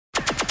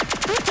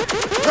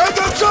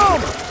Reggae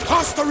Jam,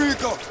 Costa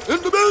Rica, in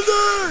the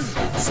building.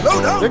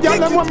 Slow down. The girl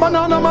them want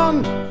banana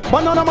man.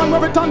 Banana man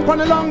where we turn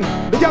pan along.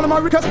 The girl them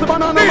request the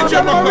banana man.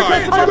 DJ McKoy.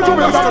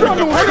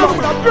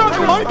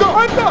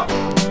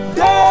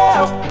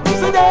 Yeah,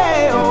 it's a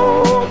day,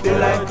 oh.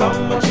 Daylight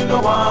come, but you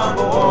don't want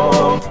to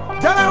go.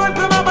 Then I went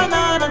to my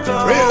banana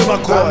town. Real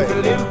McKoy.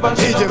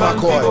 DJ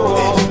McKoy.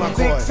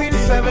 16,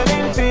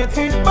 17,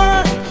 18,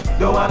 but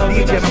don't wanna be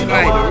DJ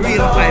McKoy, the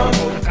real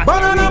vibe.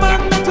 banana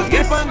man, make you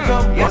skip and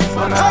jump. Yes,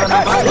 banana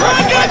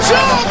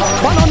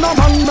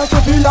man make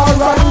you feel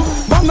alright.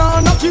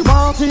 Banana she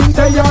want in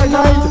day or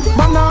night.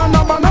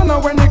 Banana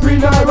when the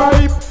green eye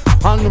ripe.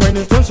 And when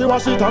it's done, she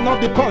wash it on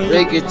up the point.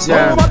 Reggae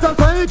Jam. Oh, what a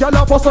say, girl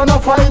a fuss and a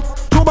fight.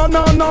 Two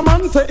banana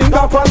man say in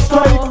the first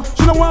strike.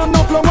 She don't want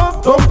no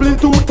flour, don't play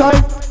too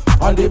tight.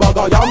 And the bag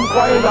of yam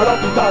fry right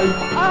up the tight.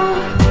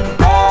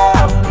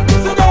 yeah,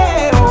 it's a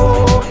day,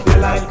 oh.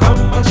 Daylight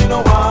come, but you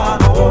don't want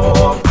to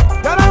go.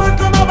 Then I went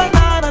to my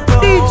banana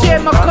town.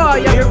 DJ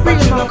McKoy, you're the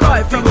real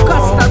McKoy from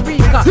Costa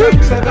Rica.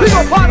 Big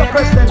up father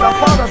president and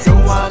father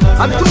sons.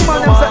 And two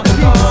man them set the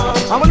beat.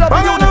 And we love the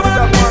unity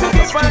that one of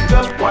the street.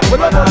 We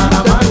love the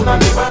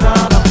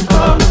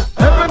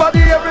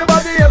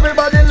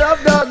everybody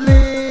love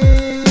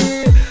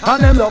Dudley. And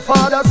them love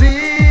Father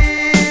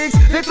Six.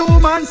 The two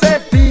man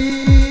said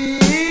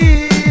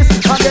peace.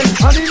 And then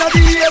and in the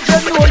age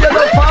them know you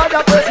love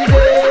Father President.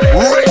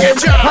 Reggae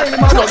Jam,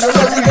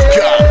 Costa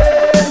Rica.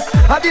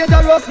 A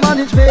dangerous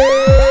management.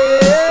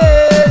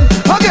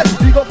 Again,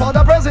 we go for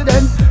the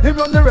president. Him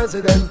run the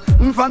resident.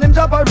 From him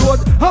drop a road,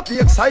 happy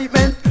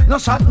excitement. No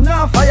shot,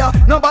 no fire,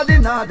 nobody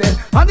not dead.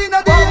 And in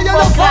the day you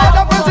look for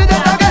the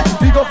president again.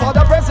 We go for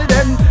the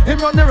president, him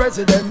run the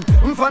resident.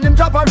 From him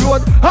drop a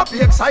road, happy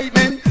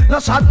excitement. No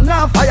shot,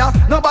 no fire,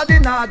 nobody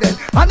not dead.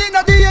 And in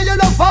the day you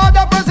look for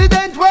the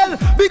president. Well,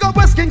 big up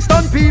West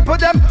Kingston people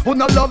them who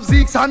no love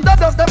Zeeks and the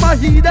dust them a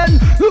heathen.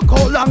 Look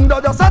how long the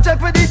dust a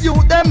check with the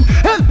youth them.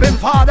 Help him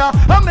father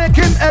and make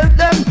him help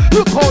them.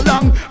 Look how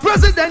long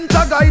president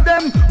a guide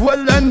them.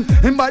 Well then,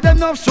 him buy them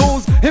no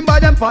shoes, him buy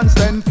them pants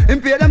then. Him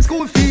pay them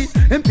school fee,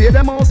 him pay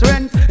them house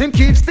rent. Him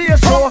keep stage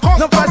show,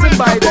 no price him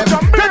buy them.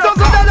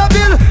 $10,000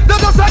 bill, the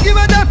dust a give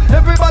them.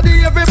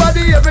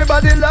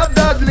 Everybody love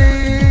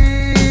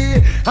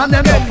Dudley. And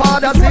them no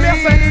father sing.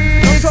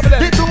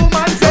 The two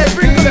man say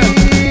free.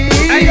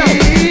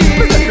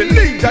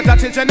 That the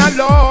children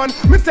alone.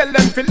 Me tell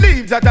them to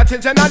leave that the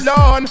children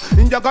alone.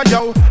 In your go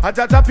yo, I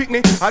got a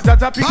picnic, them. I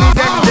got a picnic,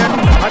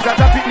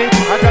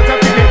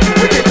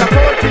 We can't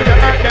afford to you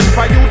hurt them,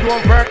 for you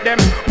don't hurt them.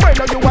 Why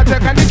know you a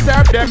jerk and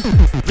disturb them?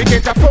 We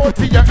can't afford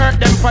to you hurt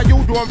them, for you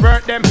don't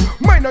hurt them.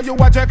 Why know you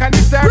a jerk and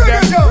disturb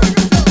them?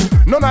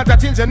 None of the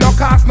children no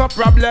cause no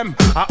problem.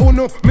 I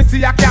uno, me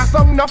see a car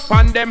song no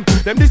fan them.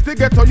 Them this to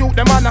get to you,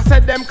 them and I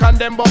said them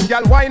condemn. But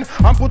y'all whine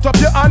and put up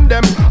your hand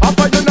them.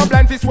 After you no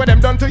blind this where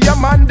them done to your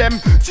man them.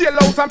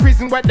 Jailhouse and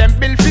prison where them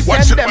bill fi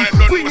send them.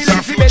 We need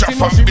to bet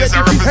him she ready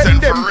fi send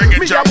them.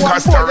 Me a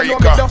one for you know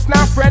me just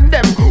not friend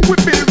them. We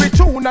build with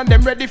tune and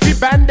them ready fi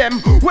band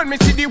them. When me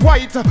see the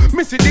white,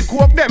 me see the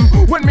coke them.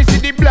 When me see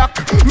the black,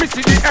 me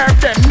see the herb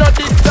them. Not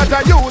this that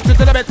I use,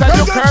 it's the better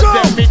you curb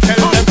them. Me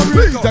tell them to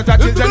leave that the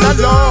children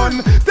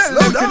alone. Tell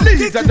them to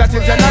leave that the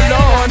children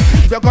alone.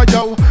 You go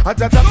yo, I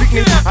got a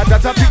picnic,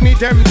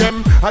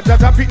 them. I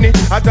got a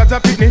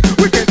picnic,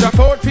 We can't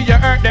afford to you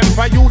hurt them,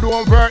 for you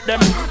don't hurt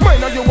them. Why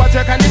know you watch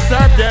and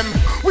disturb them?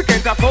 We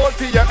can't afford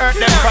to you hurt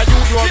them, for you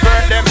don't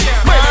hurt them.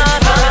 Why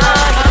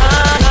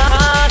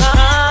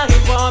he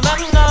wanna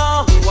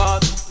know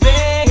what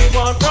they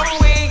want from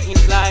we.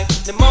 It's like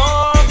the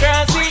more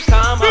girls we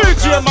come out.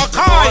 DJ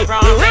McKoy,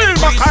 the real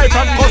McKoy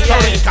from Costa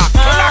Rica.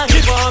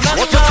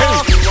 What you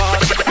think?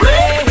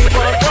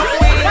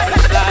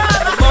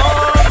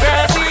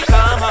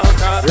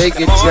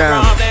 Reggae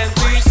Jam.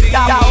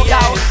 Yo,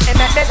 it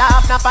make me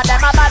laugh, now for them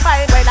a bad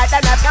vibe. Way like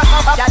them never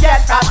come up,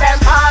 get from them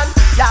pan.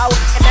 Yo,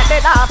 it make me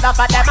laugh, now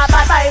for them a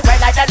bad vibe.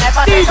 Way like them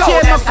never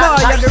DJ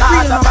McKoy, you're the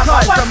real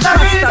McKoy from Costa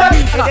Rica.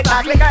 Is it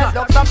happy girls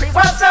look so pretty?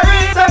 What's the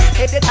reason?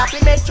 Is it happy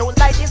make tunes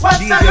like this?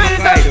 What's the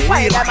reason?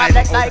 Why them a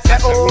next like the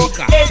oh?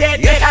 Is it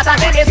because I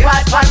think it's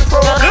what one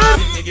pro?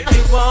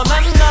 You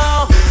wanna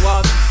know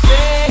what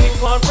they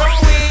want from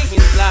we.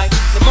 It's like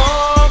the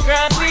more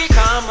girls we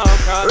come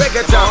across.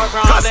 Reggae Jam,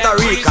 Costa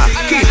Rica,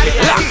 keep it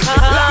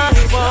locked.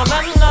 You wanna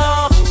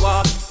know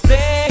what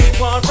they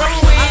want from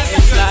we.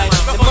 It's like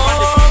the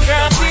more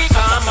girls we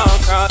come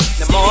across,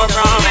 the more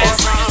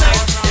promise.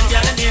 Them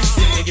gyal and them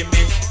see me, give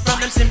me. From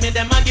them see me,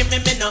 them a give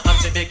me no have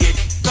to beg it.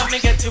 From me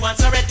get to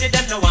once already,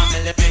 them no want me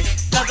left it.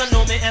 Doesn't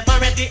know me ever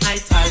ready, I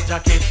tie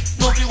jacket.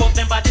 No you walk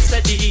them body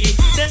steady.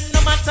 Then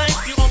no matter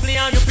if you ugly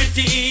or you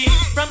pretty.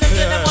 From them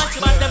say them want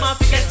you, but them a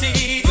forget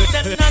it.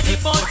 Them not the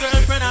boy,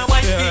 girlfriend or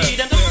wife.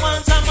 Them just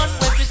want someone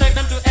when to take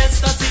them to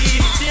ecstasy.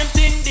 Same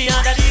thing the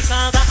other day,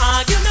 cause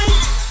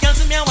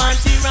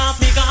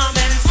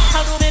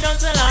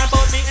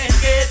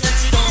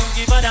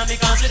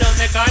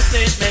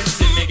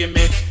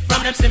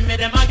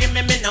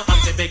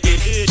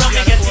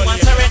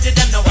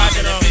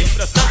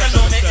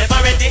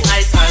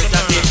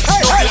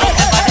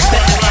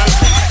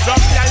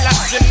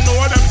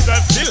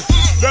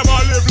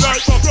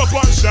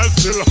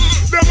still.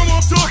 Them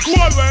move too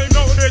cold, well,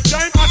 now they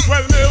time as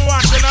well. Me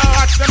watching, I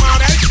watch them on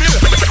their still.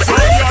 So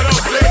y'all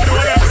don't play, know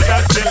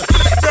themselves still.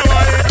 Them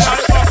are in that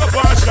fuck up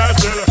on shell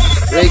still.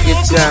 Reggae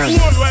jam.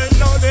 Cold, well,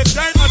 now they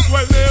time as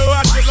well. Me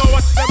watching, I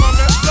watch them on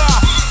their still.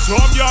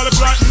 Some y'all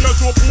bright me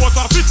to a port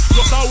of it.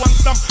 Just a one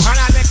stamp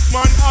and a next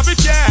man of it,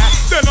 yeah.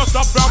 They no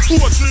stop from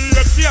poetry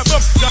and favor.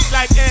 Just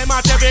like Emma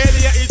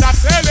Tevelia is a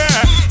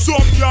seller.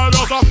 Some y'all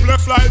just a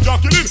flex like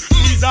Jacqueline.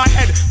 Squeeze her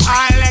head,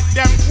 I let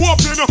them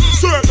open.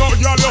 Certain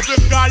y'all love to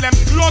call them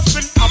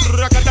closing.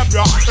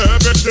 Abracadabra,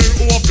 everything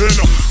open.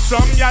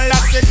 Some y'all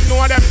are sick,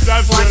 know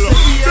themselves still.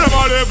 Them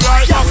all live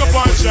like back up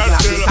on shelf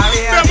still.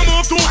 Them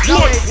move too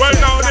cold, well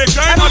now they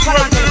shine as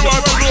well. They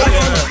want to go.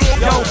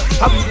 Yo,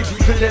 how we the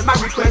people them a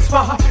request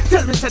for?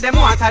 Tell me say them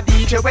want a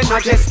DJ when no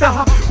jester.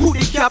 Who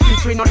the cap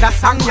between on that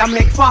song you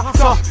make for?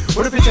 So,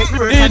 what if you check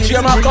the words and it's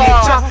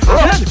nature?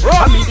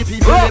 How me the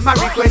people them a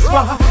request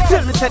for?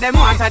 Tell me say them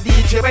want a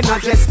DJ when no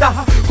jester.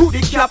 Who the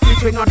cap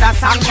between on that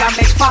song you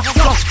make for?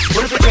 So,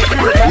 what if you check the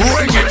words and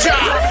it's nature?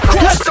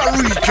 Costa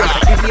Rica.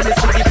 The name is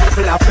for the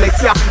people of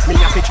flex ya. Me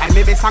have to try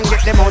me best and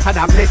get them out of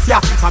that place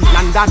ya. From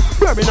London,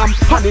 Birmingham,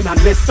 Honey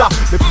and Leicester.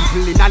 The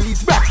people in a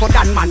Leeds, Bradford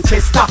and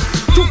Manchester.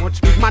 Too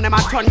much big man them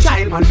a turn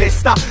child man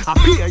Leicester. A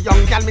beer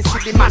young girl me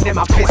see the man them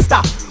a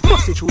pester.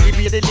 Must see through the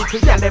beer the little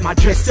girl them a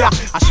dress ya.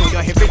 I show you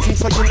everything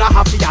so you not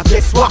have to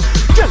guess what.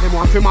 Tell them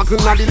want to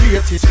maggle on the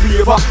latest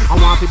flavor. I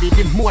want to be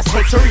the most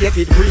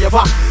X-rated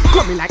braver.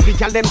 Coming like the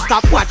girl them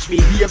stop watch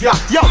behavior.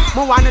 Yo,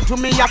 mo wanted to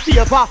me a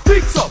favor.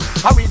 Fix up.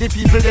 How we the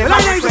people them a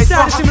request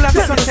for?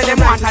 Tell me say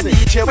them want a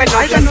DJ when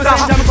no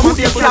jester. Who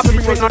the club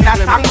between on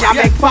that song ya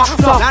make for?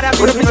 So,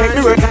 what if we check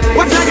the word?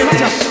 What's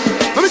that?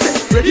 Let me say,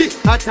 ready?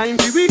 A time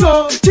here we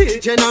go.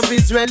 Children of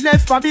Israel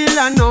left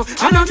Babylon now.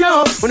 I know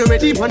you. When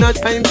ready, one a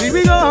time here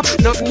we go.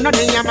 Nothing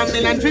a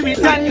Babylon for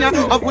Britannia.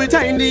 Of will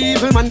time the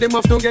evil man them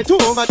have to get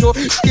over to.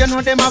 You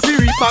know them have to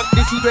repack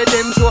the secret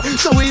them so.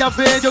 So we have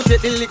to educate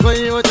the liquor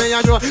out of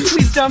your door.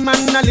 Wisdom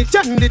and knowledge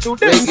and the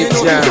truth them you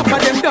know. Some of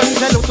them done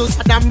sell out to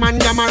Saddam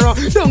and Gamara.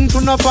 Don't do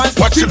no fast.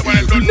 Watch it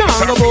when I done this.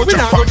 I'm going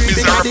to fuck me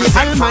the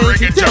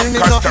Almighty tell me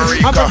so.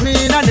 About me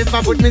and never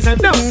put myself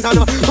down.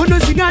 Who no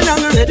sing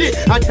along ready?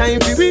 A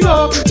time here we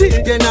go.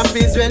 Children of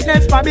Israel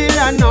left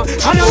Babylon now.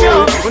 I know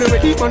you. When we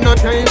ready for no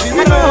time here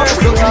we go.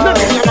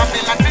 Nothing a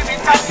Babylon to be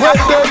touched.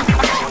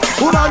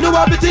 Woman, you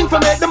have the thing for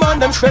make the man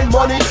them spend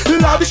money. You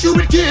lavish you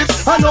with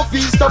gifts and no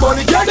feast of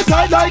money. Get the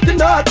side like the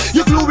knot,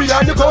 you gluey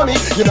and you gunny.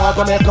 You not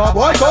gonna make a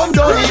boy come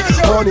dunny.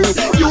 Honey,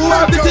 you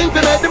have the thing for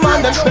make the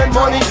man them spend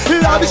money.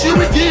 You lavish you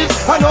with gifts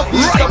and no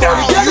feast of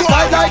money. Get the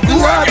side like the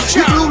knot,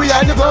 you gluey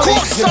and you gunny.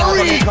 You not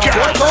gonna make a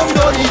boy come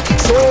dunny.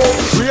 So,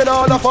 rain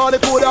all of all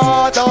the food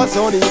hot and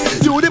sunny.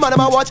 You the man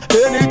them a watch,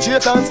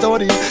 penetrate and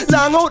study.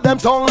 Long out them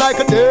tongue like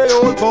a day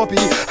old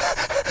puppy.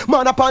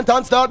 Man a pant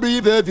and start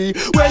breathe heavy.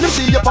 When you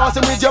see you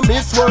passing with your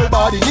Miss World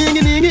body,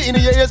 ningy in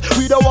your ears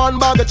with a one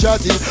bag of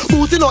chatty.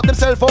 Boosting up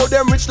themself out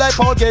them rich like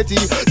Paul Getty.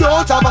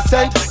 Don't have a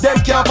cent, them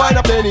can't find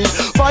a penny.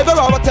 5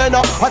 or a 10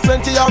 or a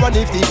 20 or a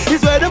nifty.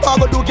 Is where them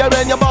go do girl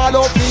when you ball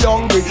up the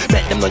hungry.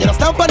 Make them know you not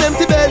stamp on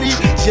empty belly,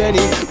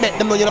 Jenny. Make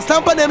them know you not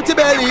stamp on empty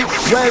belly.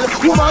 Well,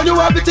 woman you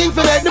have the thing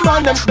for make the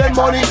man them spend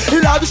money.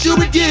 He'll have you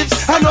with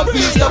gifts and not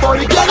piece of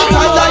money. Get it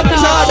tight like the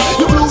knot,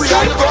 you blew it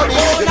like the bunny.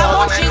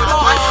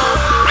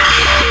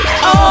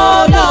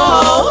 Oh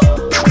no,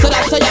 so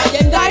that's why I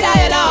am die.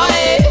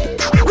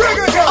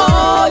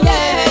 Oh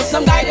yes,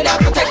 I'm guided and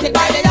protected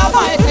by the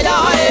Almighty.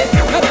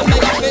 Remember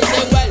that we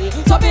sing well.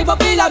 Some people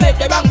feel I made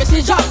the wrong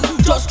decision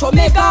just to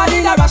make God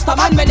in a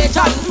Rastaman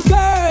religion.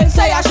 Girls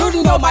say I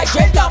shouldn't go my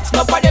dreadlocks.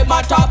 Nobody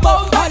matter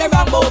about how the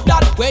wrong move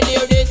that. When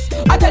you hear this,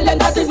 I tell them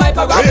that is my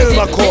prerogative.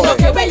 It's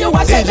okay when you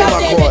are said that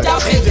they need a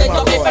business.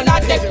 Some people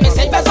not deaf me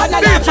say best and I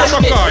laugh at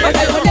me. But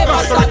I will never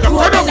start to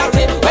open up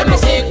it when we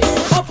sing.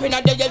 Up in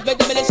the yell with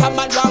the militia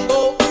man wrong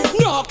go.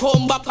 No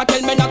come back and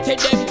tell me not to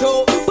them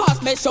too.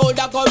 Pass me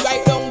shoulder go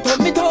right down to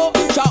me toe.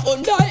 Shot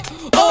on die,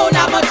 oh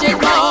now much it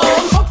more.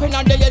 Up in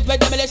the yell with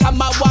the militia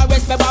man war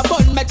rest me one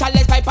bun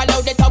metalist pipe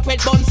load it up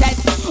with bum set.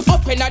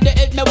 Up in the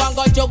hill me one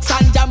go jokes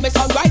and jam me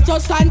some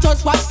righteous and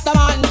just watch the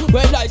man.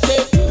 Well I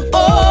say,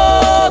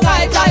 oh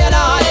guys I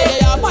lie.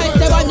 Might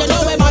say when you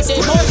know him at the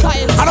most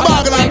time. And a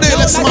bargain and day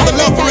let's smell the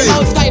love for it.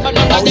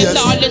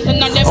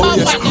 Oh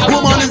yes,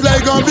 woman is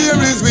like a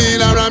Ferris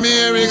wheel or a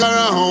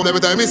merry-go-round. Every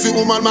time I see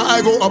woman, my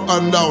eye go up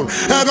and down.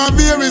 Like a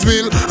Ferris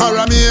wheel or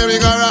a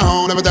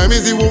merry-go-round. Every time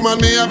I see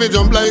woman, me have to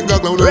jump like a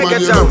clown.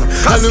 Reggae jam,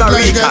 I look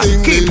like an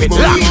English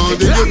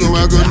bone. Did you go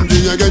a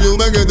country? I get you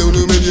back down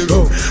to when you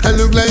go. I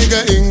look like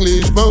an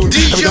English bone.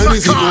 Every time I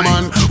see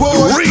woman,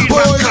 whoa,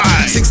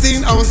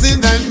 16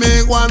 ounces that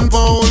make 1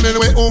 pound.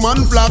 Anyway,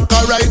 woman flock,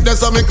 alright,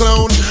 that's a me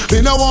clown.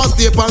 Me no want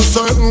step on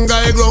certain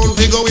guy ground.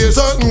 Figure with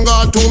certain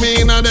God to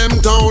me in a them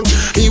town.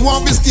 He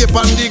want to step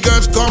on the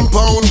girls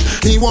compound.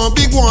 He want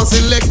big one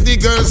select the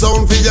girls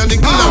on. For ya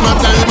the killer my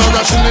time a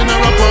ration in a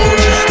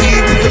pound.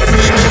 Even for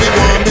free me we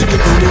want big the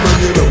pound when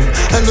you down.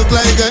 I look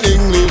like an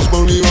English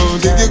pound. He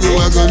want take you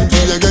go a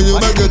country. I get you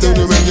back down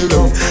when you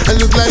down. I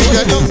look like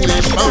an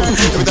English pound.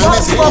 Every time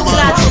I see woman,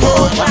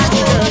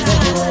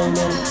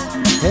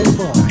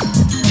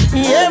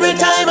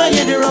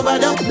 rubber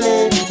duck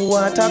play,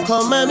 water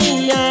come at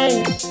me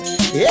eye.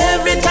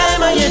 Every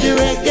time I hear the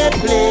reggae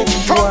play,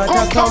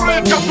 water come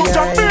at me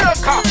eye.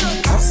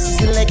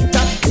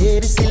 Selectah, play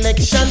the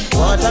selection,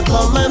 water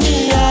come at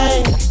me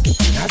eye.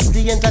 That's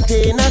the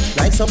entertainer,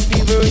 like some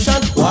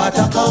version,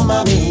 water come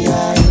at me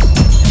eye.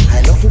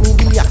 I love to meet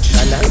the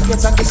action, I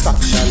get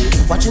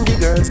satisfaction watching the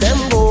girls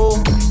them go.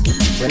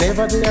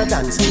 Whenever they are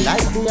dancing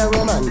like they are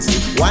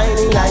romancing,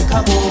 whining like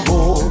a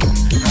bobo.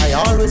 I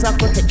always have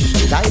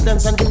protection,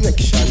 guidance and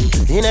direction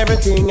in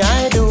everything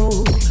I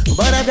do.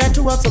 But I got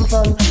to have some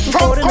fun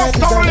before the night is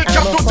done.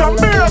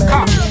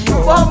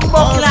 I'm a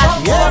fun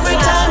man. Every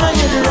time I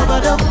hear the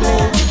rubber duck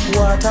play,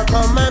 water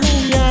come at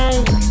me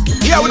eye.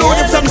 Yeah, we know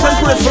the songs and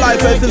praise for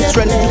life, health and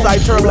strength, desire,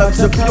 turbulence,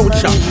 the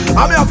future.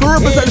 I'm here to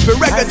represent the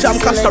Reggae Jam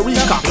Costa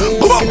Rica.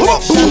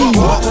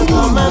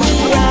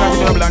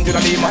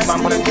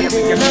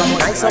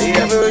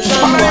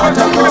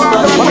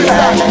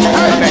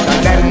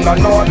 Them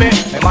don't know me,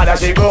 my mother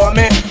she grow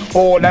me.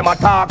 Oh, them a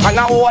talk and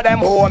I owe them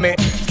hold me.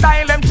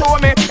 Style them to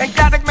me, and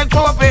carry me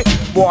trophy.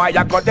 Boy,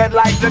 I got dead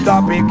like the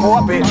topic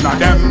copy. None of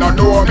them don't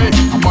know me,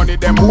 money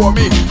them owe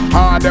me.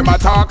 Them a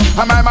talk,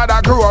 and my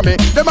mother grow me.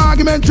 Them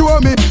argument show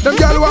me, them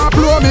girl want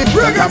blow me.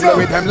 Them gamble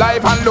with them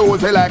life and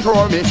lose it like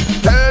roll me.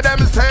 Tell them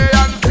stay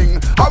and sing,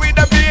 how we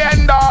the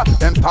ender.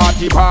 Them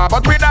party bar,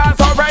 but we don't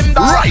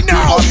surrender. Right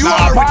now, you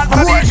are with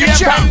Reggae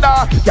Jam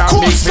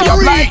Costa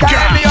Rica.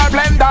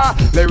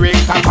 Blender,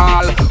 lyrics and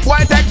all.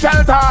 Why take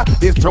shelter?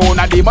 This throne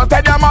and they must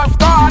tell you must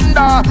go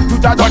under. To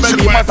judge on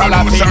the must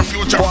allow me. Our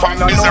future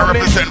families I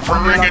represent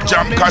from Reggae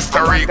Jam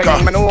Costa Rica.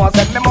 Me know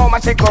said the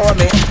mama she grow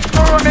me,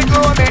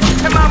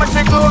 the mama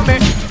she grow me.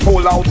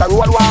 Pull out the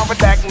road one for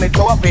take me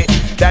to a bit.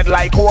 Dead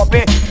like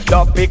Opie,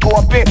 love big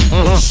Opie.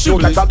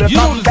 Shoot at the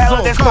sun,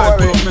 tell the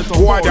story.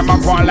 Why them a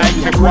go like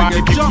me want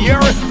to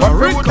hear? But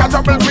root a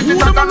trouble with the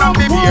shotgun and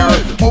the beer.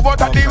 Move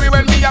out of the way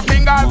when me a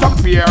finger some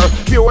fear.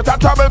 Pure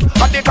trouble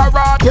and the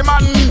karate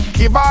man.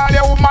 Give all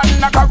your woman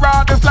a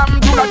karate slam.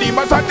 To the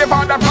demons and the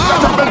father from the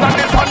trouble and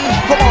the sun.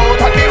 Come out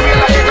of the way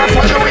like a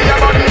sun we a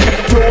run.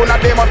 Two of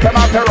them must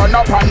have to run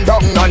up and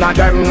down. None of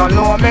them no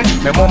know me.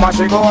 Me mama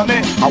she go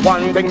me. And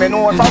one thing me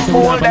know some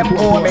fool them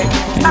owe me.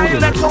 Style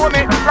them show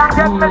me. Long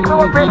get me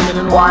show me.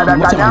 Why that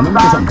I am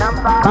back?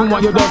 Who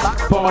want you just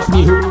pass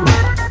me herb?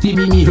 See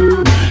me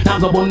herb. Now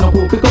go bun no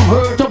coke, come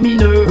hurt up me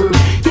nerve.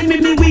 Give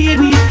me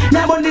weed,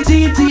 now bun the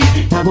titty.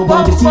 Now go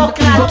bun the titty,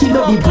 go kill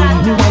the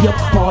breed. Me want you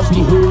pass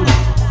me herb?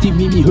 See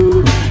me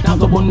herb. Now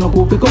go bun no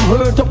coke, come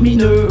hurt up me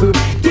nerve.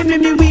 Give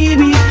me weed,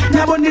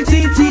 now bun the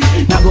titty.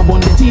 Now go bun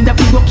the titty, that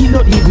go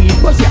kill the breed.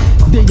 But yeah,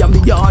 they am the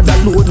yard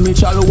that load me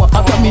shallow.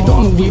 After me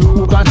done with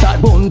coke and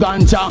start bun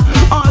ganja.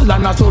 All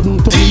on a sudden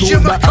to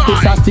load that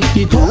piece of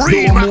sticky to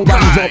don't move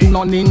hands up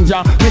no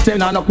ninja. Me say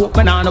na no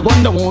coke, na no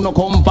gun, don't wanna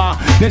come far.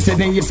 They say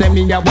then you say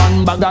me a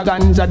one bag of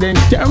ganja. Then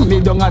turn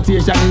me down a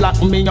station,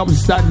 lock me up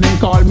sad. Then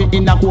call me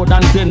in a court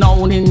and say now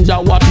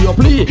ninja what you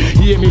play.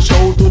 Hear me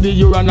shout to the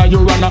urana,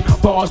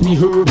 pass me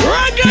herb.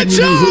 Give me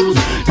herb.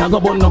 Now go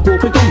bun no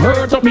coke, come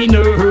hurt up me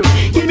nerve.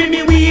 Give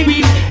me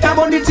weed, now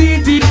bun the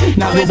titty.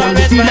 Now go bun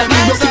the titty, now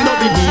go kill up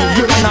the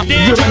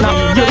beat. Urana.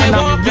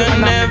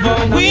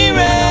 Never weary,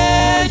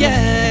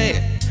 yeah.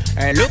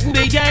 I look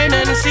behind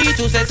and see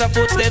two sets of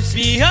footsteps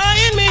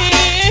behind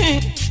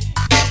me.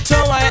 So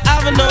I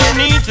have no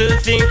need to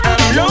think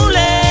I'm lonely.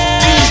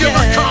 DJ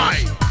McKoy,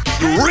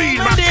 read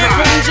McKoy.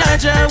 When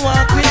Jaja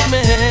walk with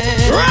me.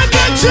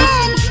 Reggae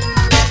Jam.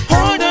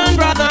 Hold on,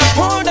 brother,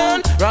 hold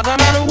on. Brother,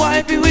 man and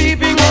wife be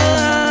weeping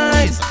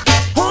eyes.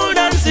 Hold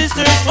on,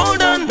 sisters,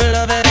 hold on,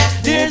 beloved.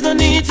 There's no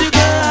need to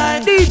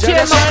cry.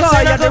 DJ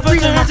McKoy, you're the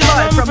real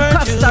McKoy from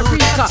Costa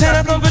Rica. Send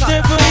a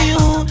comforter for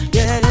you,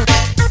 yeah.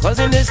 Cause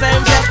in this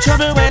times of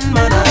trouble when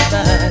man are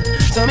bad,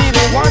 some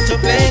even want to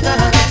play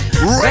God.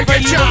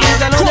 Reggae Jam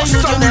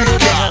Costa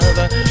Rica.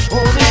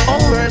 Oh, this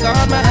whole world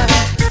gone mad.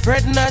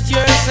 Fret not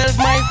yourself,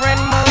 my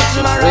friend, but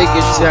tomorrow.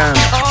 Reggae Jam.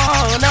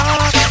 Oh no,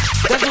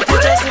 cause you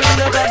put us in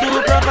the God who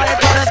provide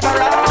for us for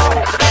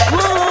all.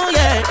 Oh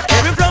yeah,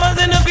 every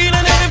flower's in the field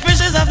and every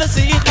fish is of the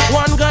sea.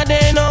 One God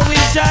they know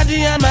is Jah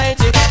the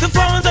Almighty. The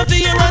fowls of the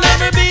air and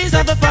every beast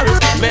of the forest.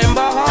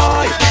 Remember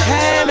how,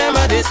 hey,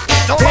 remember this.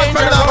 No one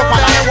better than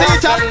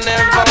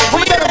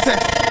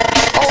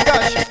oh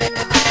gosh.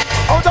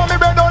 Out of me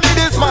bed only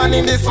this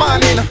morning.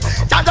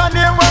 Jaja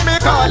name when me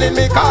calling.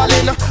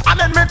 And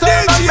then me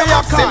turn and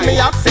me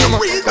absent.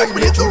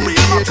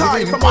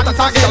 Once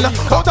again.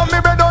 Out of me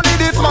bed only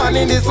this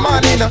morning.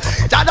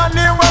 Jaja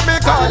name when me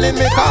calling.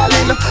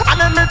 And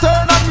then me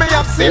turn and me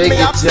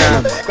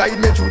absent. Guide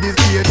me through this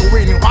day to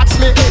win. Watch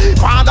me.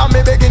 Father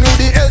me begging you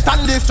the health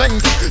and the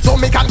strength. So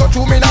me can go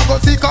through, me now go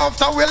seek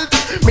after wealth.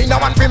 Me no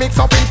one fi mix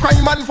up in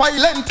crime and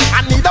violence.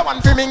 And neither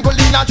one fi mingle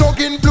in a drug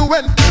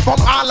influence.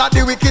 From all of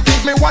the wicked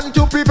things me want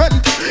to prevent.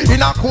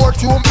 In a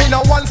courtroom me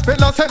no one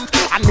spend a cent.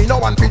 And me no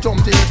one fi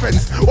jump to the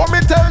fence. What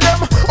me tell them?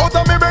 Out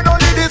of me bed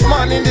only this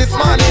morning.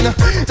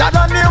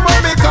 Jaja name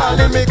when me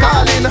calling.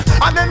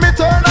 And then me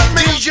turn and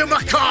me DJ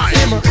McKoy,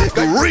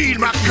 Real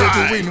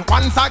McKoy. Win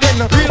once again.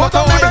 Real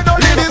McKoy.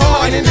 Real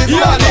McKoy.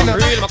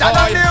 Real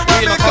McKoy.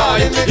 Real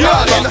McKoy. Real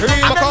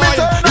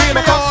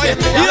McKoy.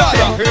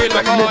 Real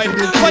McKoy.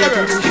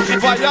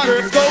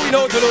 Fireworks going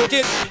out to look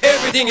it.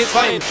 Everything is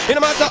fine. In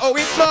no matter how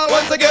it's small,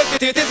 once I get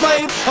it, it is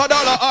mine. $1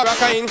 or a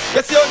kind.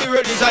 Yes, you're the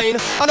real design.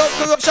 Enough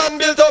corruption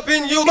built up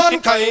in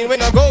humankind.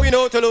 When I'm going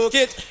out to look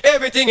it,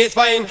 everything is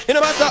fine. In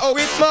no matter how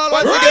it's small,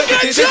 once I get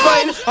it, it is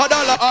mine. $1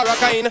 or a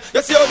kind.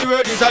 Yes, you're the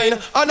real design.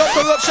 Enough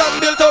corruption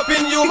built up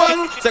in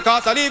human. Say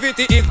cause I leave it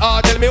is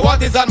hard. Tell me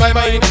what is on my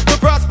mind. To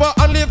prosper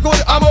and live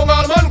good among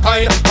all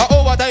mankind.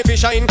 Over time fi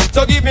shine.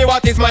 So give me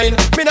what is mine.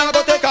 Me now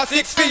go take a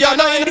 6 for your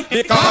 9.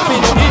 Because me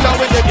no inna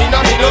when them inna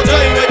me no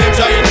join when them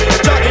shine.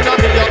 Join inna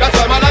me young. That's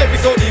why my life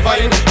is so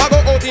divine. I go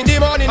out in the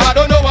morning. I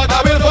don't know what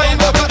I will find.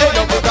 But I end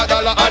up with $1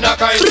 and a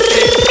kind.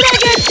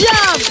 Reggae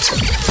jam.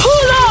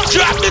 Pull up.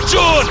 Drop the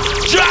tune.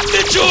 Drop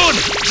the tune.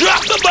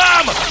 Drop the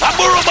bomb. I'm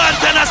Berman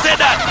and I said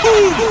that.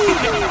 Boom.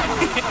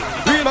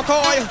 Real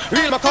McKoy,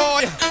 real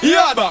McKoy,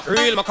 yeah, but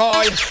real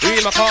McKoy,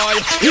 real McKoy,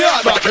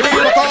 yeah, but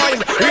real McKoy,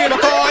 real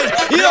McKoy,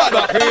 yeah,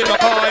 but real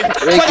McKoy.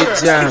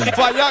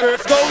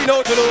 Fireworks going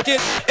out to look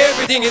it,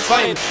 everything is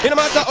fine. No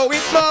matter how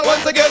it's small,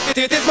 once I get it,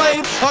 it is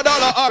mine. $1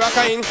 or a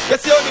kind,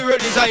 yes, you're the real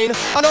design.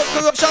 Enough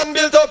corruption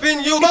built up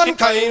in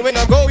humankind. When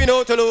I'm going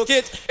out to look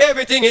it,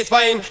 everything is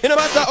fine. No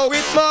matter how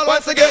it's small,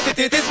 once I get it,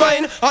 it is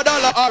mine. $1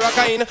 or a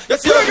kind,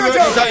 yes, you're the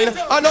real design.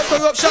 Enough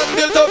corruption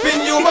built up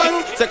in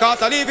human. Say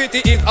cause I leave it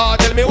is hard.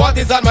 Tell me what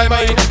is on my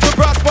mind. To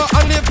prosper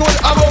and live good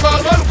among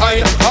all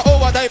mankind.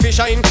 Over time fi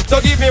shine.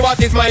 So give me what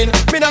is mine.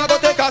 Me now go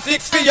take a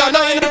 6 for your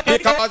 9.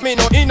 Because me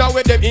no inna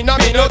with them inna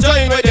me no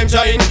join with them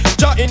shine.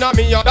 Join inna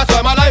me up. That's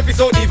why my life is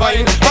so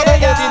divine. I go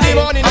out in the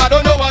morning. I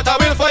don't know what I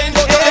will find.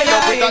 But I end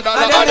up with $1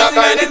 and a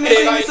kind.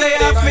 Say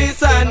a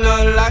face and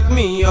lock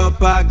me up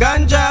a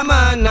ganja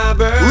man a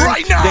burn.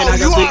 Right now then I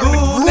you got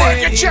are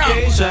Reggae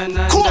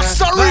Jam,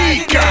 Costa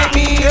Rica.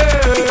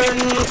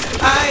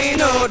 I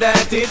know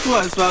that it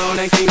was found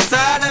in King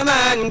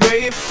Solomon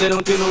grave. So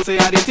don't you know say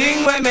the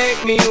thing will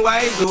make me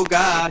wise, oh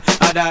God,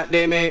 or that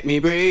they make me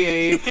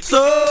brave.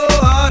 So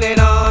on and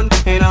on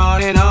and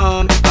on and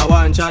on. I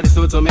want Charlie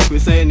so to make me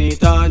send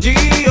it on. G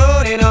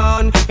on and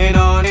on and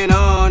on and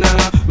on.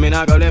 Me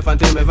not go left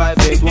until me vibe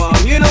take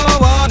one. You know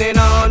on and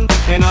on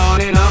and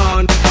on and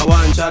on. I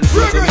want Charlie so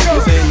to make me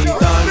send it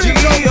on. G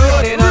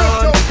on and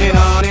on and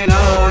on and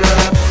on.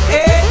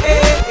 Hey,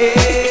 hey,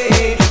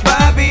 hey,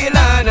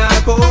 Babylon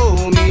I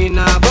call me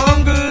na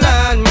bungle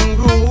and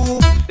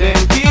groove.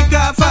 Them kick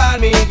off all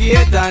me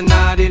gate and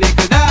now the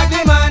little dog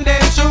them and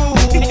them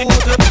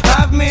shoot.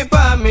 Have me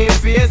pa me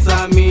face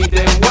and me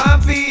them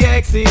want fi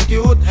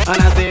execute.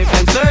 And I say if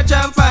them search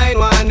and find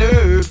one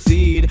herb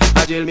seed,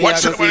 I jail me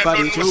What's I go sleep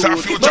on the truth.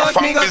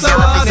 But me go so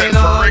on and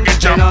on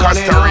and on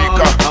and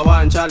on. I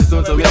want Charlie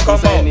Stone so we have to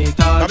send it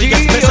on. G on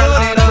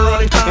and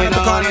on and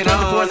on and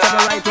on.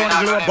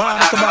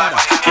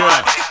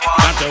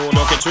 That's how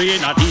look at tree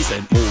in a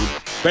decent mood.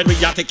 When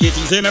we are take it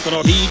easy, make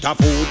no heat of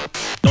food.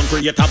 Don't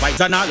create a vibes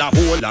and all a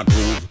whole a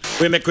groove.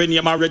 We make when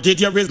you married,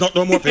 there is not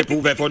no more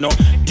people for no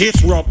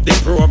disrupt the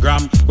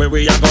program. Where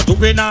we are go to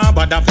win now,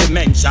 but if we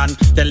mention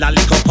tell a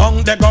little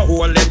tongue they go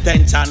hold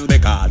intention.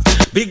 Because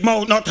big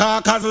mouth not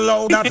talk as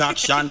loud as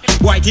action.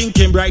 White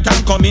thinking bright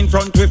and come in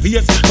front with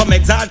face. Come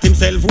exalt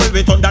himself, well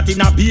we turn that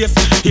in a base.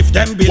 If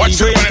them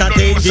believe we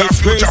entertain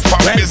disgrace,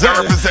 well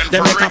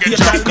them make a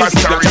fatal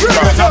mistake.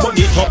 Put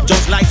it up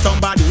just like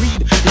somebody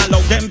weed.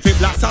 Allow them to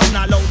blast and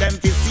allow them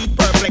to see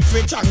perplex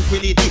with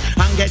tranquility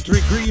and get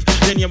grief.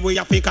 Then you we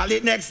have to call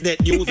it next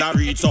that news a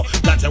read. So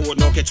that's how we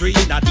no get tree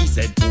in a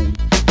decent food.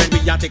 When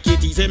we are take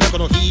it easy, make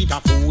no heat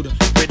of food.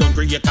 We don't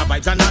create a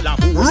vibes and all a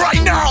food.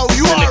 Right now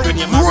you are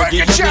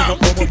Reggae Jam,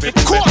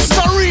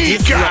 Costa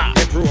Rica.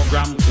 The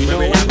program where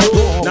we are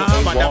go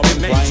now, but that we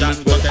mention.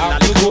 So tell a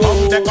little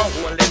how they go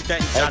hold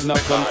intention. Not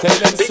come tell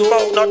them so.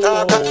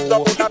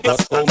 But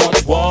so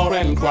much war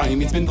and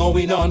crime, it's been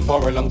going on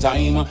for a long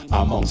time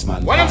amongst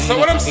mankind. What I'm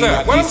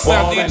saying,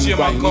 DJ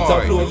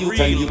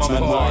McKoy,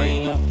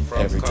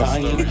 every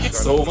time.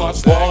 So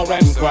much war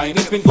and crime,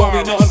 it's been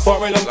going on for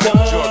a long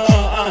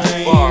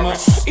time.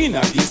 In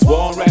this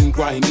war and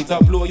crime,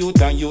 it'll blow you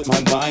down, youth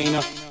man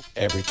mind.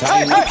 Every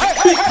time,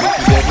 big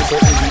Mickey every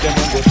certain with them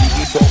and go dig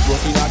it up,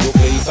 broken out your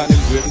place and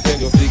then wait until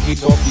you stick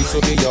it up. This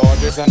will be your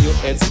orders and your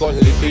head skull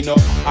lifting up.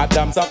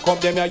 Adams have come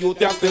them here, you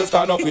can still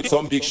stand up with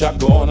some big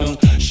shotgun.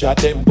 Shot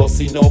them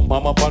busting up,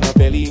 mama on her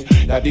belly.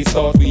 That is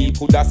thought we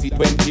could have see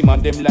 20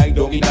 man them lie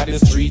down in the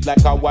street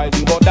like a wild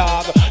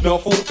dog. No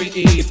food to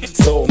eat,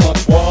 so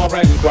much war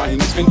and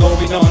crime. It's been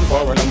going on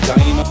for a long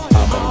time.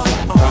 Amongst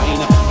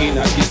mankind, in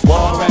this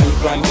war and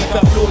crime,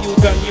 it'll blow you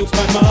down, you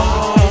my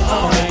mind.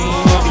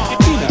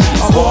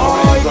 A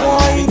boy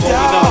going die,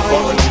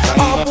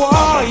 a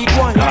boy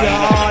going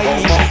die,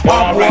 a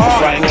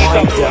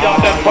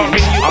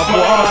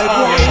boy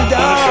going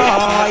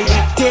die.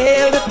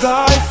 Tell the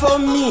guy for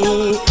me,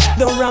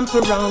 the ramp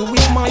around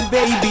with my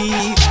baby.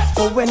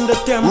 For when the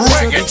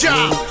temperature is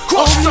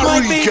only my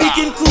baby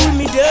can cool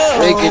me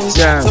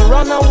down. So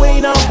run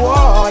away now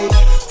boy,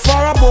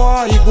 for a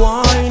boy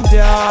going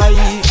die.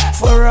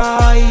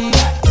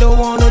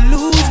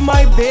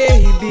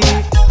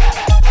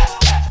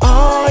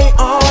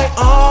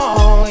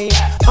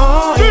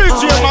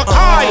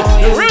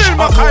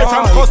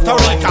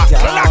 Rica,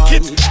 clock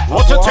it.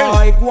 What you tell?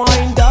 Boy, go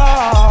and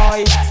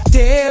die.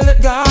 Tell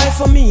that guy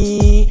for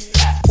me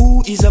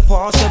who is a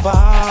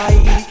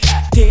passerby.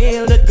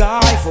 Tell that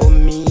guy for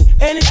me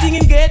anything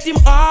and get him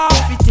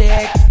off the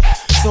tech.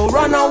 So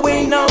run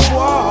away now,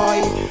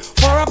 boy.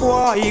 For a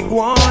boy,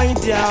 go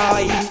and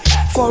die.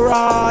 For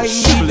I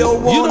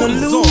don't wanna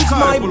lose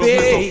my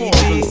baby.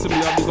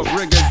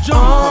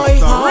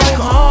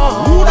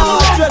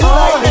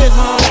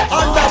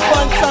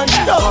 Underpants and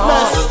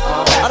toughness,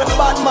 and the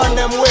bad man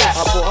them wish.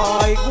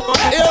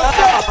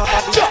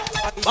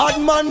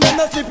 Bad man them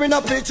no sleep in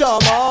a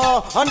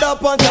pyjama.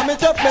 Underpants and me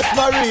toughness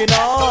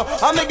marina.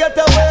 And me get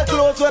away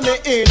close when me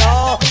in.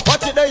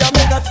 Watch it there, you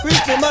make a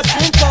squeeze the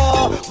machine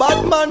car.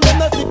 Bad man them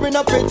no sleep in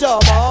a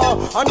pyjama.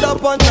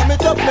 Underpants and me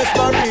toughness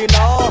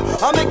marina.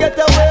 And me get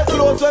away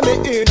close when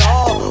me in.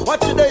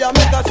 Watch it there, you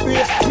make a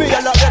squeeze. Me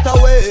a lot get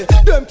away.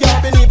 Them can't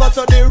believe us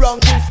so the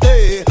ranking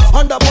stay.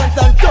 Underpants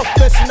and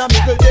toughness in a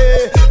middle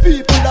day.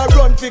 People that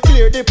run to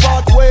clear the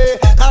pathway.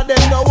 Cause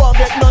them no one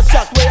get no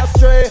shot way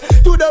astray.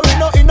 Today we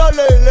not in a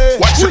lele.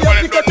 Watch it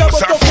when it don't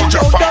say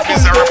Future Funk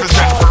is a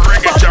represent for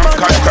Reggae Jam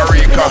Costa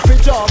Rica.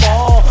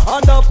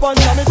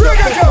 Underpants and me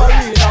toughness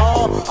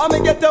marina. And me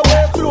get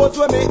away close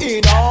when me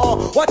in.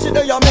 Watch it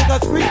there, you make a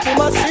squeeze the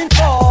machine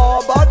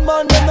car. Bad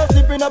man them no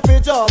sleep in a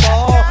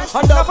pyjama.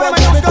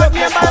 Underpants and me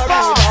toughness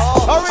marina.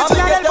 And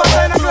me get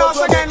away close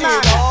when me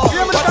in.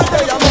 Watch it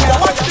there, you make a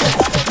watch this.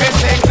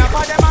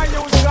 For them I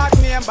use God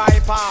name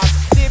bypass.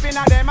 Deep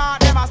inna them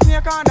heart, them a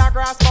snake on the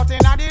grass. But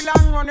inna the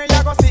long run,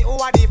 you go see who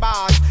are the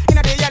boss.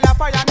 Inna the yellow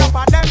fire, enough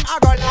of them I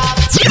go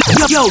last.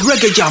 Yo,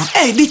 Reggae Jam,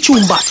 hey, the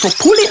tune back, so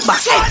pull it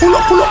back. Hey, pull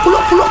up, pull up, pull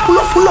up, pull up, pull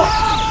up, pull up.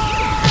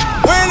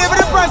 We live in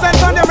the present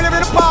and them live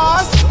in the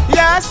past.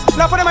 Yes,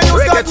 now for them I use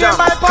God name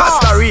bypass.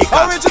 Costa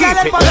Rica, original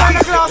them for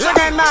the class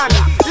again, man.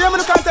 You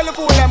me can't tell the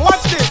fool them,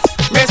 watch this.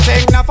 Me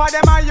sing now for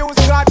them I use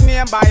God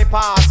name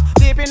bypass.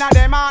 Deep inna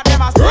them heart,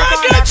 them a snake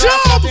on the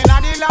grass. But inna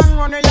the long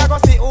run, you go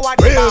see who are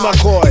the boss.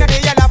 McKoy, inna the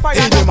yellow fire,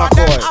 enough of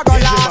them I go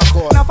last.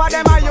 Now for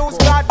them I use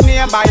God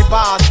name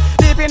bypass.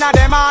 Deep inna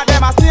them heart,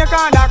 them a snake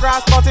on the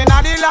grass. But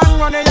inna the long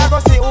run, you go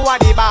see who are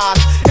the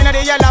boss. Inna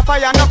the yellow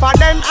fire, enough of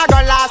them I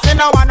go last. You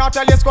know I no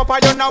telescope,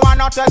 you know I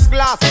no test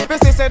glass. We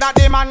see say that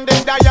the man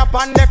did die up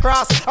on the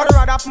cross. Or the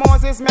rod of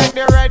Moses make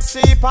the Red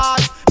Sea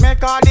pass.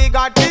 Make all the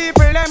God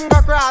people them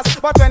go cross.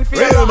 But when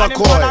Pharaoh and him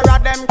follow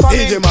them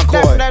coming, them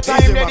the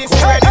time they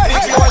destroy the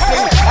big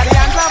sing. At the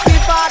hands of the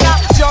Father,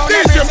 show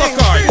everything.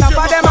 Enough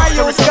of them I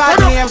use God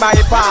name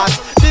bypass.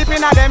 Deep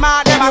inna them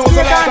heart, them a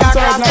stick on the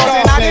grass. But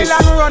inna the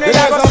long run, they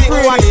go see who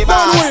are the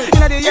boss.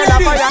 Inna the yellow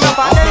fire,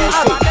 enough of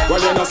them. Well,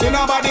 you no see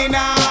nobody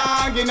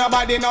now, give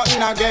nobody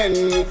nothing again.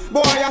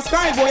 Boy, you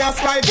strive,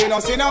 you no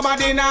see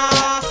nobody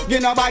now,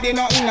 give nobody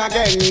nothing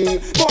again.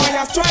 Boy,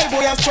 you strive,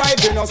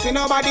 you no see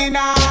nobody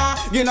now,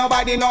 give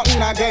nobody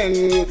nothing again.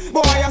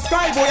 Boy, you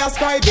strive,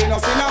 you no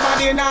see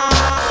nobody now,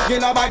 give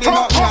nobody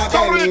nothing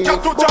again.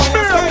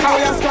 Boy,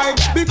 you strive,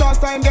 because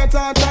time get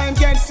hard, time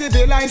get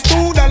civilized.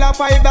 $2,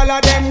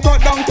 $5, them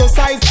cut down to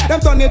size. Them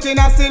turn it in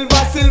a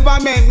silver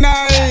make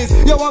nice.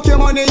 You want your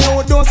money,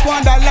 you don't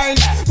squander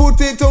lines.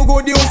 Put it to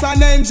good use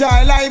and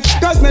enjoy life.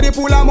 Cause me the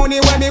pool of money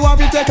when me want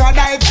to take a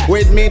dive.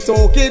 With me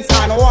 2 kids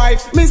and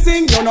wife. Me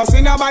sing, you no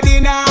see nobody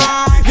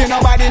now, give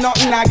nobody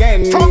nothing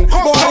again. Boy,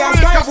 you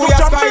strive,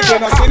 you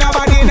no see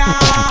nobody now,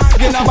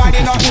 give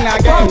nobody nothing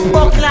again.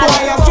 Boy,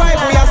 you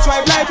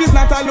strive, life is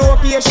not a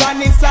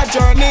location, it's a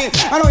journey.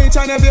 I know each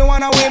and every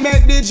one of we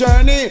make the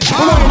journey.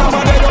 We know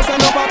nobody does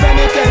end up a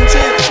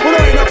penitentiary. We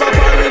know enough of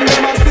foreign,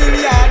 them are still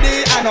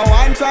yardy. I know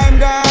one time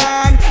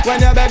gone, when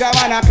you beg a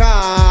man a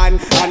can.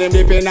 And him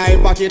dip in a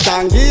pocket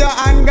and give you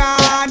and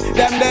gone.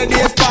 Them the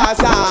days pass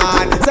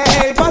on. Say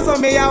hey, pass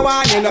on me a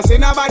one, you no see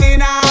nobody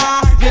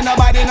now, give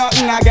nobody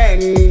nothing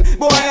again.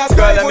 Boy, you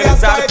strive,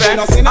 you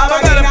no see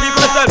nobody now,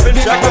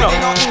 give nobody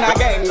nothing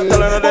again.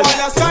 Boy,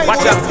 you strive,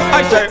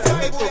 I say,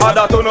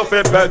 other to no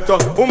feel better.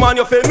 Woman,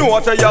 you feel know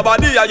say your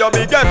body are your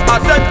biggest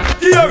asset.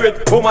 Hear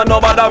it, woman,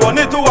 nobody run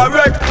it to a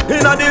wreck.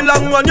 Inna the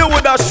long run, you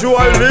woulda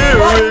surely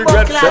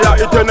regret. Say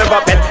it you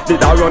never bet.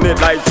 Did I run it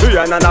like 3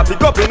 and I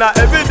pick up in a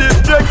every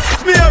district.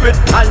 Smear it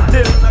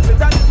until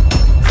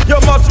you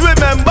must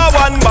remember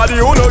one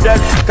body who no get.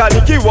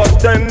 Kaniki was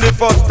 10 the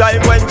first time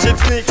when she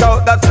sneak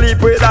out that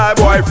sleep with her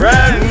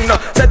boyfriend.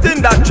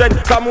 Setting that trend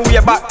from way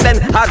back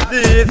then. As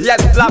these yet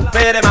slap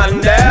pay them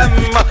and them.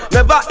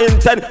 Never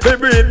intend to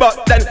breed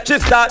but then she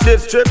start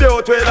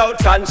distribute without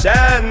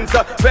conscience.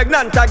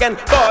 Pregnant again,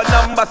 call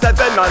number 7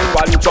 and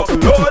 1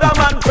 truckload of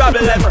man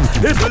problem.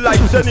 It's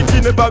life and if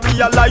you never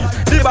realize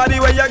the body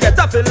where you get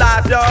up to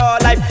last your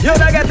life. You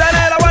don't get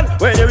another one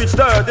when you reach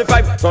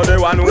 35. So the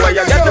one where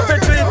you get to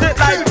treat it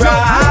like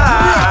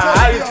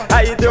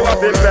I do a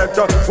feel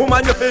better.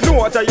 Woman, you feel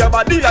know say your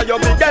body are your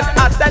biggest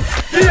asset.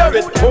 Hear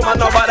it, woman,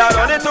 nobody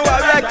run it to a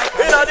wreck.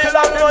 In a the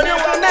long run, you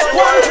will make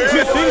one.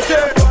 Me sing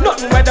say,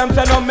 nothing where them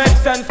say no make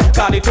sense.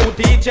 Call it to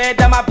DJ,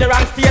 them have the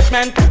wrong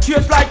statement.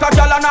 Just like a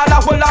girl and all a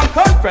whole long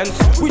conference.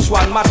 Which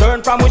one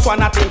modern from which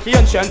one I think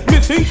ancient? Me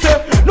think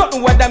say,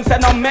 nothing what them say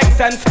no make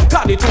sense.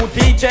 Call it to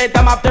DJ,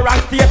 them have the wrong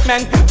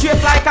statement.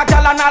 Just like a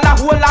girl and all a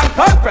whole long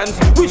conference.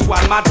 Which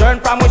one modern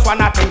from which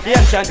one I think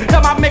ancient?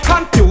 Them have me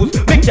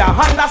confused, me can't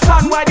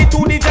understand why the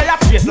two DJ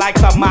are chase like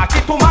some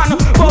market to man.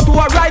 But to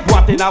a right,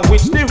 what in a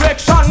which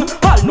direction?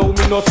 All know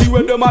me no see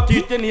where them a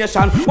teach the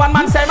nation. One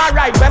man say my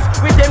right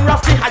west with him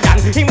rusty iron.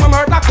 Him we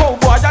murder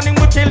cowboy and him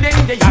we kill the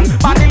Indian.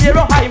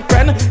 Bandolero high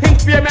friend, him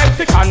fear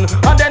Mexican.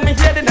 And then me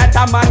hear the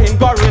netter man him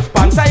go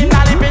respond. Say him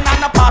not living on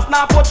the past,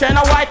 now put in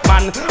a white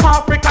man.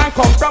 African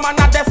come from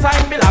another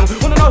side belong.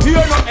 Who no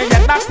hear nothing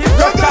yet, that is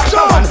just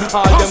a one.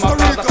 All them a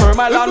cause a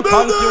turmoil and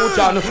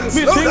confusion.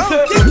 Me think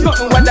say,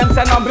 nothing when them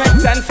say no make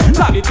sense.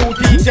 Tell it to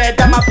DJ,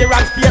 them have the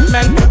wrong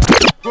statement.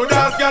 Good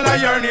ass girl,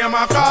 I your name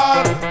a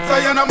call. So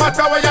you no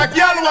matter where your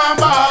girl want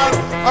ball.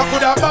 I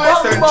could have buy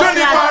St.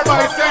 Jennifer,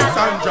 buy St.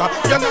 Sandra.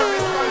 You no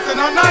response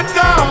no not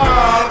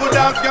call. Good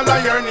ass girl,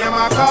 I your name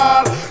a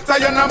call. So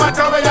you no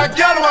matter where your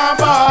girl want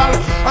ball.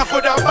 I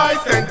could have buy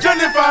St.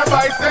 Jennifer,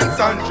 buy St.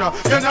 Sandra.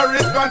 You no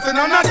response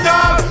no not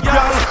call.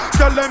 Girl,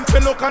 tell them to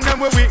look on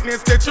them with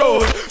weakness they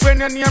chose. When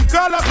your name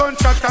call a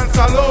gunshot and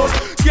salute.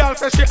 Girl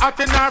say she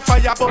hot in her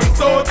fire bun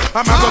suit.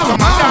 I'm a go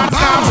come and dance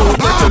now, move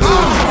let you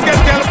know.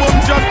 Skate girl boom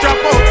just drop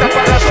out. A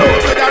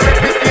parachute with a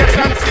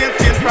reputation,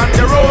 skin from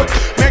the road.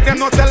 Make them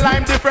know the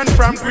lime different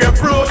from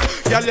grapefruit.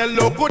 Girl, you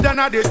look good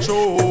and the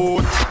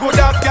truth. Good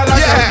as girl,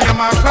 I just name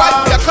a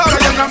call. So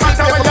you no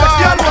matter where your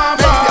girl want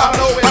ball.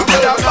 I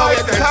could have buy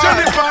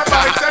Jennifer,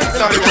 buy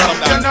Sensor.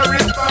 You no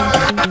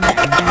respond.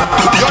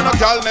 You're no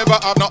girl, never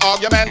have no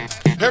argument.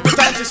 Every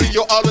time she see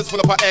you, always full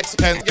of her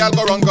expense. Girl,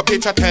 go run, go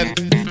pitch a tent.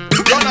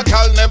 You're no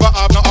girl, never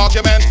have no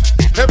argument.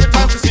 Every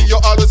time she see you,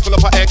 always full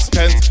of her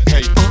expense.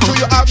 Hey, do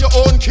you have your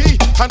own key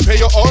and pay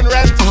your own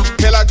rent?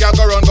 Tell a girl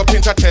go run, go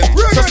pinch a tent.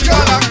 So see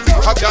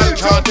a girl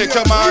can't take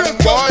your man,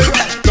 boy.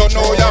 Don't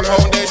know your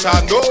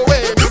foundation, no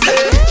way, me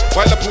say.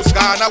 While the puss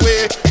gone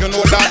away, you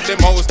know that the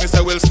mouse, me say,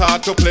 will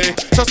start to play.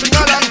 So sing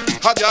along,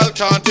 a girl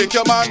can't take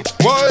your man,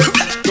 boy.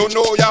 Don't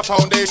know your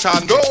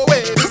foundation, no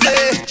way, me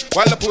say.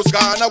 While the puss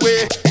gone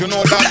away, you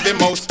know that the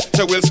mouse,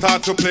 say, will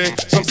start to play.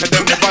 Some say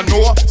them never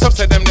know, some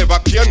say them never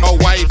care. No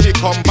wifey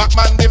come back,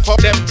 man, before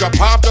them drop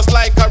off just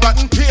like a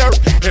rotten pear.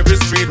 Every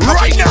street,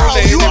 right now,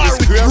 you are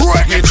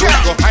Reggae Jam.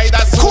 Go hide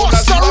as soon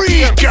as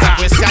you appear.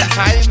 Question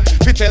time,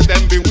 we tell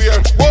them beware.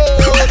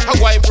 Whoa, a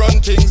wife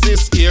run things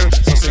this year.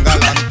 So sing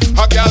along,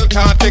 a girl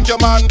can't take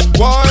your man.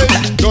 Why?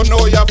 Don't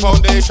know your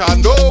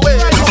foundation, no way.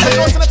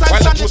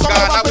 While the puss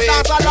gone away,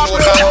 you know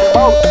that.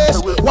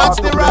 What's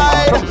the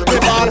ride?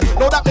 People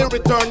know that me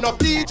return of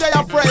DJ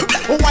a friend.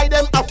 Why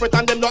them afraid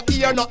and them not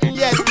hear nothing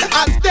yet?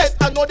 As dead,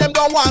 I know them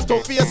don't want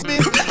to face me.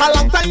 A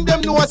long time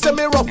them know say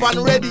me rough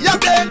and ready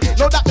again.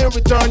 Know that me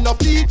return of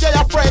DJ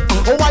a friend.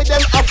 Why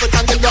them afraid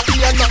and them not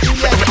hear nothing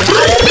yet?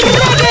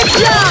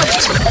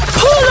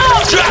 Pull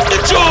up! Drop the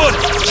tune!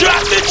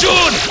 Drop the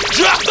tune!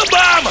 Drop the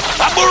bomb!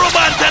 A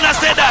Berman and I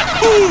said that.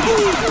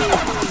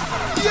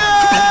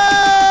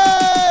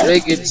 Yeah!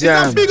 Reggae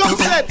Jam. Big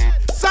upset.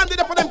 Sandy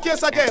there for them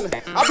case again.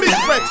 A big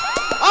threat.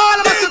 All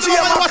of us to see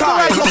what's the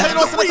right. Look, you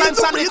know, sometimes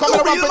Sandy coming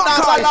around with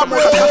Dancehall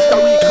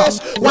Page.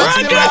 What's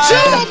the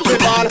right?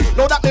 People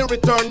know that me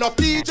return of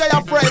DJ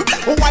a friend.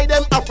 Why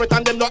them afraid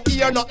and them not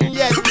hear nothing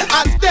yet?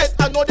 As dead,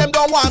 I know them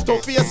don't want to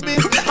face me.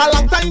 A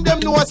long time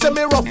them know say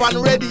me rough and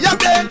ready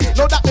again.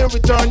 Know that me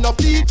return of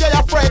DJ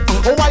a friend.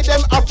 Why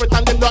them afraid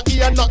and them not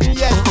hear nothing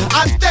yet?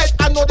 As dead,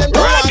 I know them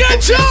don't want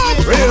to face me.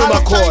 A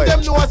long time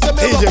them know say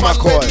me rough and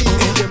ready.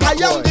 I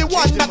am the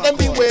one that them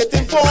been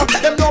waiting for.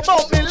 Them know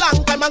about me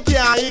long time and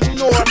can't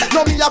ignore.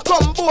 Know me a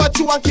come board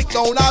you and kick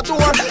down a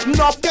door.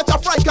 Enough get a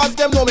fright cause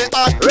them know me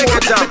hard. Reggae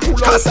Jam,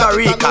 Costa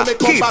Rica,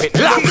 keep it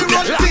locked. Me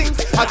run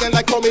things again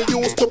like how me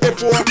used to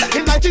before.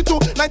 In 92,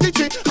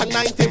 93 and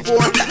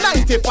 94,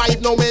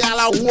 95 now me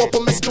all a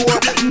open me store.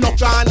 Enough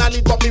gone and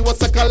it but me was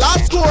second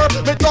last score.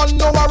 Me don't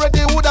know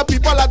already who the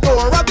people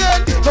adore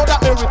again. Know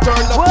that me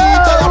return the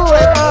DJ a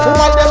friend.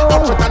 Why them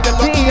afraid and them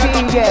not hear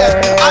nothing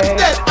yet? As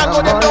dead I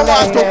know them don't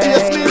want to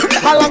face me.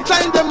 A long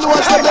time them know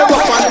I say me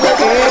rough and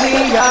baby.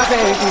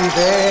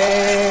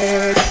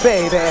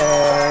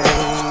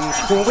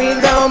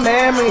 With no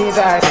memories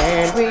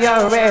again, we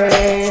are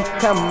ready.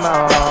 Come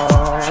on.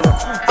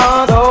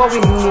 Although we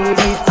need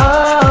each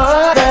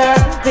other,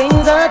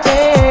 things are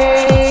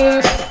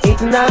changed.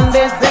 It's not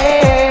the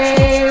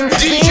same.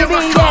 DJ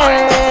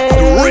McKoy,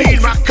 the real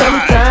McKoy.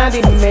 Sometimes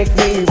it makes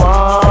me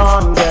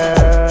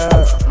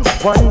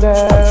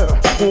wonder,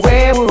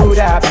 where would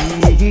I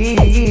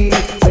be?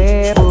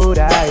 Where would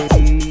I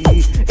be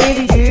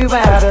if you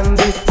hadn't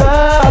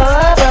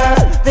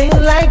discovered things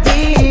like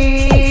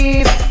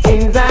these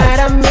inside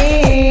of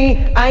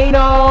me? I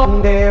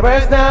know there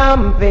was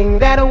something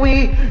that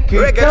we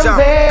could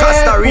compare.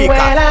 Costa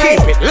Rica,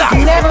 keep it locked.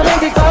 Never been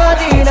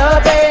because in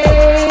a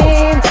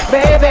pain,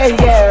 baby,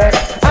 yeah.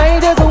 I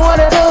just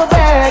wanna go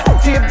back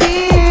to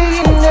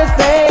being the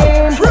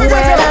same. When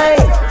I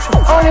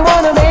only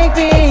wanna make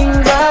things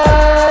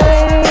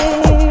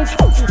right.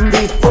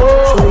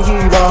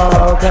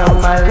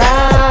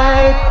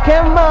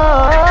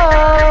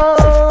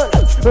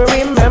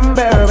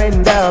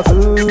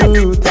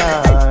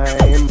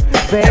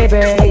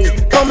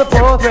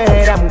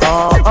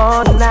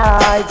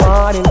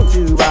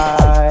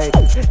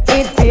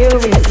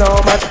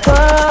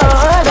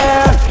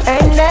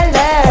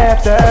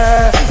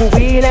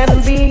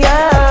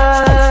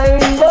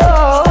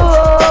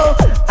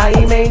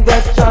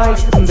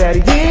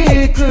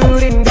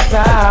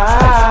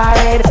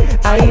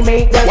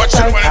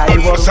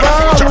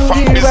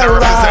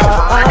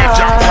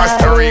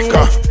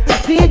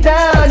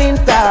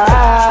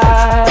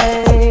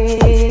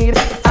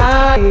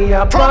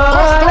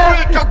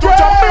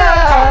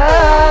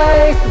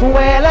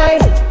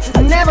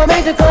 Never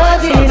meant to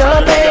cause you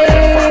no pain.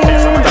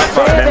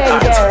 Baby,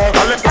 yeah.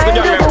 I just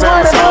wanna go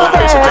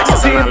back to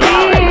being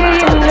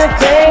the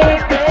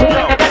same.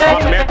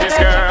 I met this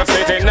girl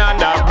sitting on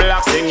the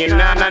block singing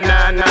na na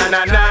na na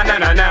na na na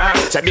na na.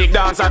 She big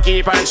dancer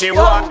keep and she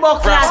want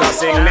fracks so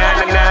sing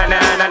na na na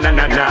na na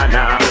na na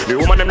na. The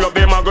woman them love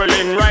them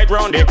muggling right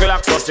round the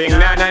clock so sing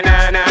na na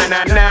na na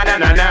na na na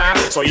na na.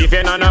 So if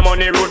you no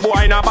money road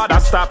boy no bother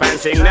stop and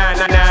sing na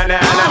na na na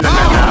na na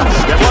na.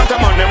 They want a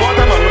man with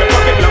a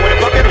pocket long, with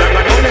a pocket long,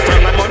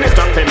 and money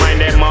strong for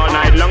mind them all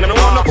night long. And I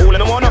want no fool,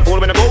 and I want no fool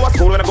when I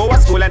go to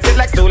school and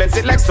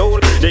sit like stool.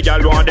 The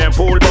girl want them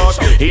pool, but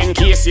in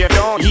case you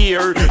don't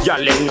hear,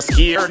 y'all let me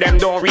scare them,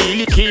 don't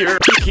really care.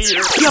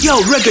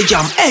 Yo, Reggae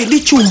Jam, hey, the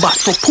tune back,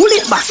 so pull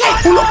it back. Hey,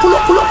 pull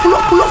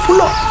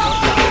up.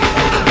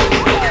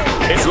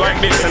 It's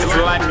like this and it's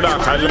like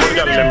that. I love the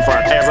girl them for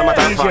as a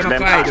matter of fact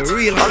them hot. The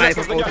real life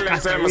of the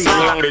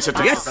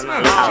Yes,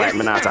 alright,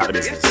 me not talk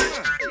business.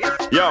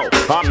 Yo,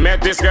 I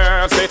met this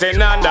girl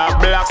sitting on the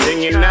block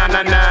singing na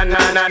na na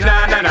na na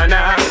na na na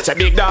na. She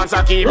big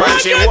dancer keep and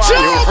she want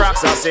new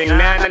frocks so sing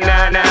na na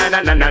na na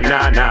na na na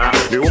na na.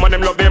 The woman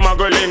them love them a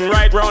girling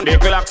right round the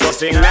clock so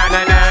sing na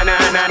na na na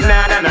na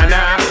na na na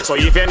na. So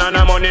if you no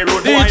money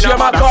road boy no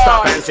bother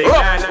stop and sing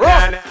na na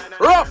na na.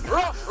 Rough.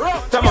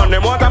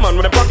 Want a man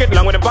with a pocket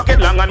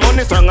long, and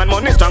money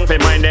strong for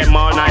mind them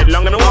all night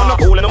long. And I want no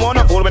fool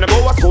when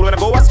I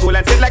go to school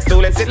and sit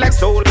like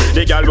stool.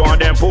 The girl want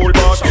them pool,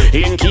 but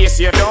in case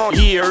you don't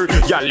hear,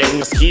 y'all let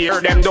me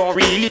scare them, don't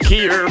really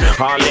care.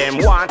 All them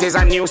want is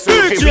a new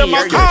suit for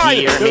wear.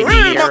 You hear me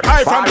dear?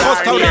 From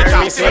Costa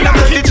Rica.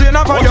 Put it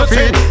on your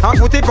feet and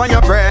put it on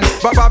your brain.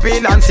 But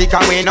Babylon sick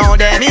and we know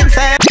them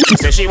insane.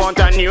 Say she want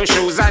a new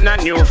shoes and a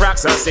new frock,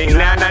 so sing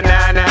na na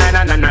na na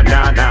na na na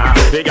na na.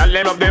 The girl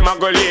them up them a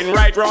going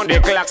right round the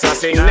clock, so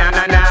sing na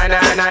na na na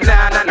na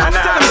na na na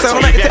na. So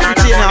if you not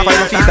money and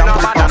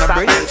bother stop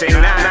and sing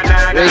na na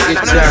na na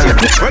na na.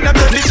 When them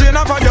turn the chain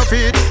off of your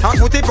feet and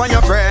put it on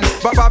your brain,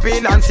 but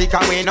Babylon sick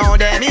and we know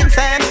them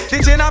insane.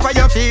 The chain off of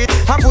your feet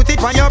and put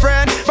it on your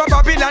brain, but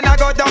Babylon a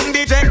go down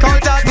the gen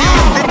culture.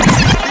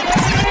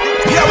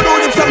 Yeah, we know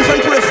them songs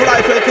and pray for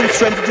life, health and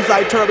strength,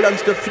 desire,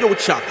 turbulence, the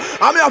future.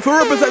 I'm here to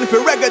represent for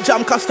Reggae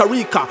Jam Costa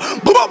Rica.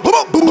 Boom,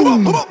 boom,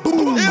 boom, boom,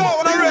 boom. Yo,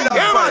 when I read that,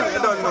 I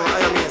don't know, I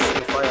am missing.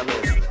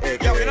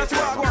 Yo, you know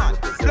what?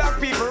 Black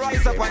people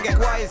rise up and get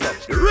wiser.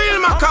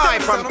 Real McKoy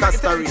from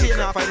Costa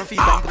Rica.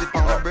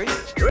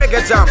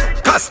 Reggae Jam,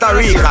 Costa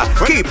Rica.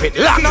 Keep it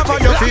locked up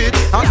on your feet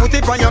and put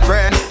it on your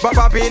brain. But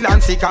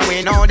Babylon sick and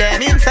we know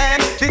them insane.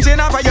 The chain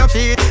off of your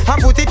feet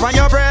and put it on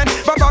your brain.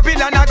 But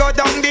Babylon a go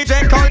down the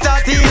gen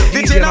culture team.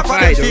 The chain off of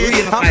your feet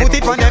and put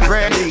it on them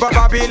brain. But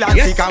Babylon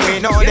sick and we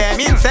know them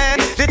insane.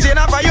 The chain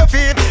off of your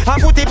feet and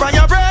put it on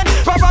your brain.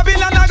 But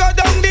Babylon a go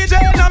down the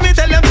gen. Now me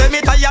tell them, say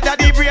me tired of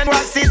the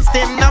brainwash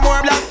system. No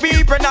more black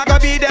people not go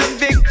be them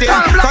victim.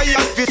 Cause you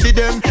have to see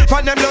them,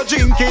 when them blood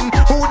drinking,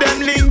 who them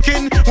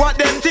linking, what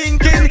them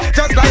thinking.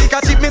 Just like a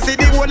ship, me see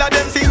the whole of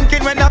them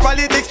sinking. When the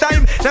politics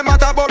time, them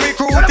matter about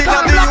recruiting.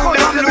 And the youth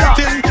them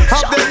looting,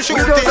 have them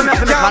shooting.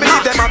 Can't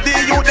believe them have the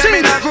youth them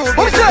in a group.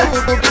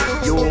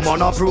 You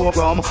man a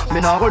program,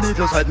 me nah go leave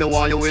your side, me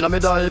want you in a me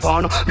dive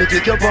on. Me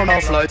take you on a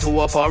flight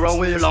to a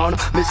faraway land.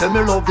 Me say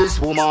me love this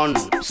woman,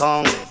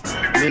 song,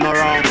 me no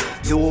wrong.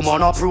 You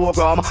man a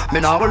program, me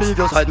nah go leave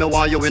your side, me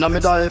want you in a me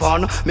dive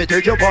on. Me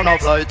take you on a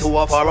flight to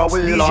a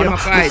faraway land.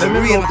 Me say me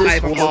love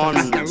this woman.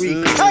 And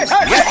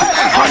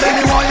then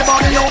me want you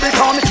body, you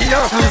become me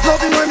here.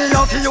 Loving when me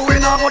out to you, we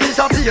nah go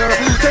disappear.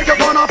 Take you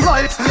on a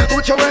flight,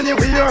 put you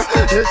anywhere.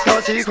 This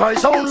cause cry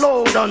sound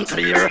loud and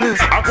clear.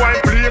 I go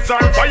and place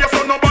on fire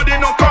so nobody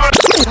no call.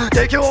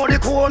 Take you all the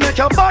cool, make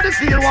your body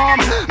feel warm.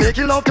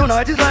 Making love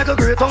tonight is like a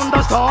great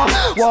thunderstorm.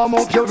 Warm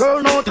up your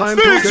girl, no time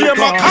to DJ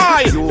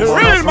McKoy, the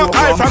real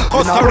McKoy from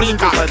Costa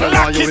Rica.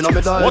 Clack it,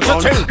 what's the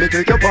thing? Me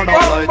take you on a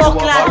flight to a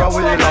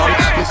faraway land.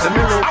 Me say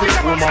me love this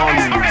woman.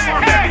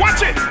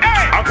 Watch it,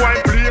 hey! I go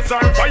and place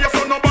on fire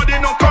so nobody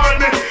no call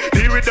me.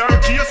 Deal with her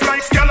case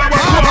like Scala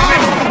was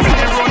calling me.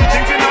 Me run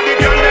things in the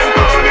girl them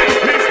army.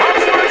 Me have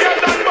more girl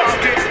than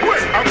Barky.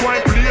 Well, I go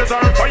and place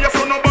on fire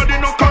so nobody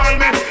no call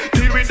me.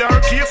 Deal with her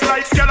case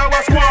like Scala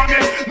was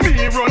calling me.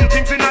 Me run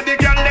things in the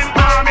girl them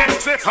army.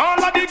 Say all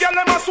of the girl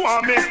them a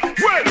swarm me.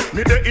 Well,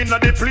 me dey inna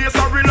the place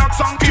I relax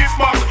and kick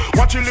back.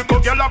 Watch a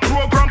little girl a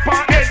program for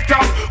head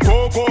top.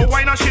 Go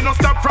wine and she no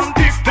stop from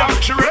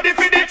TikTok. She ready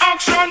for the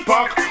action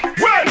pack.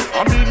 Well,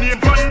 I mean name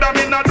Vanda,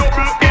 me na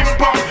double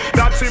impact.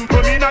 That simple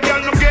mean a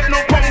girl no get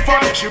no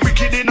comfort. She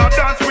wicked in a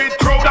dance with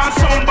crowd and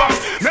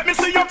soundbox. Let me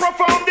see you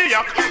perform the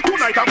act.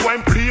 Tonight I'm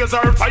going blaze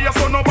her fire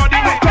so nobody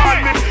no call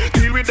me.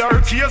 Deal with her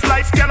tears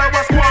like Scala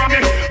was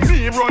warming.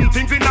 Me run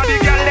things in a the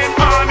girl them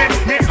army.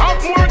 Me have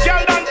more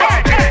girl than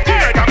Barky.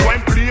 Tonight I'm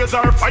going blaze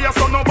her fire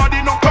so nobody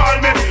no call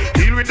me.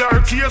 Deal with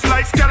her tears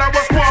like Scala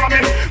was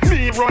warming.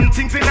 Me run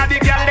things in a the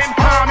girl them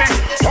army.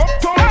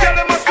 Uptown girl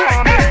them a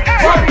swarming.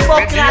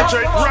 Me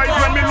DJ rise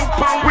when me look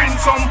and win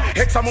some.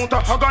 X amount of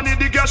agony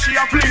the girl she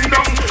a fling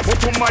down. But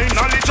to my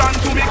knowledge and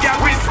to me get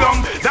wisdom.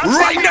 That's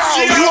right now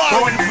you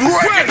are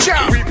Reggae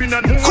Jam weeping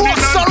and moaning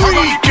Costa and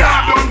Rica.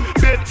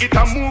 Bet it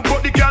a move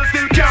but the girl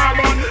still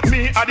can't run.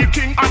 Me are the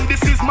king and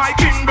this is my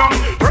kingdom.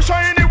 Russia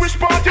any wish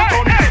party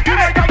done. You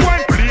like a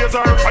wine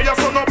blazer fire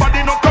so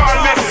nobody no call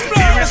me.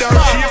 Deal with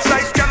her chiefs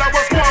like Skella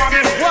was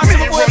swarming. Me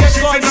run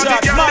kids in the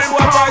girl them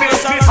farming.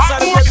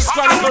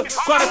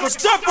 Chronicle,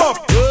 step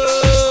up.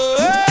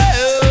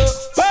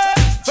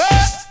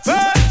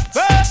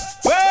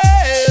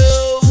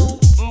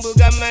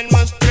 Boogaman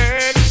must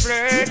spread.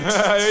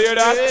 You hear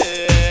that?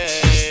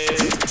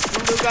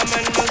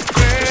 Boogaman must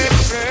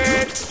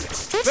spread.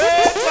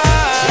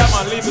 Yeah,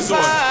 man, leave the zone.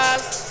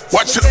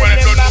 Watch it when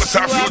it don't know it's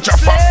our future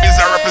families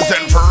I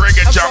represent for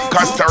Reggae Jam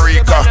Costa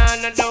Rica.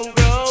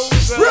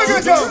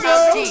 Reggae Jam.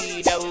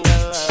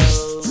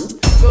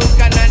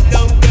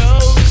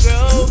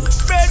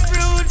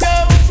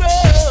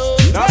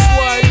 That's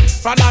why,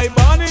 when I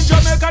born in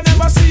Jamaica,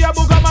 never see a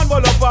boogerman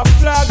roll up a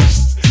flag.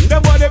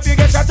 Them boy they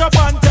get shut up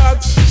and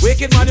tag.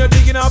 Wicked man, you're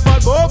digging up a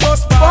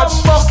bogus patch.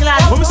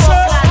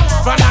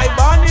 When I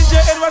born in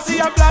Jamaica, never see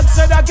a black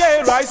said a gay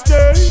rice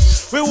day.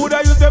 We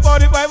woulda used the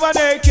body by an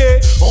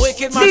AK.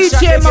 Wicked man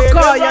DJ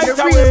McKoy and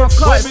the real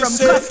McKoy from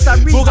Costa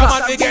Rica.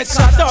 Boogerman we get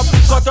shut up,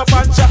 cut up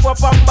and chop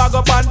up and bag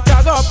up and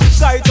tag up.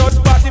 Guy touch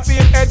party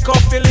feel head cup,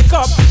 fill it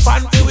up.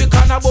 Panty we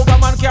can a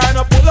boogerman can't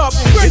pull up.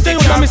 If they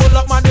can't pull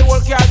up, man the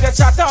whole car get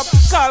shut up.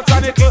 Call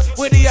Chronicle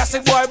with the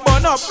acid boy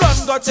burn up. Run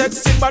go check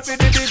sin but with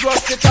the big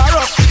rust it are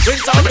up. In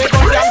town they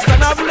gun gangsta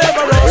and have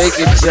never rust.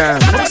 Reggae Jam.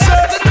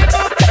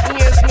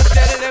 Yes, me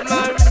tell them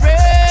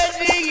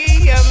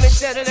already. Yeah, me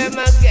tell them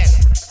again.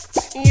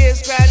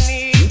 Yes,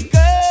 Chronicle.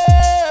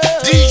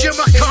 DJ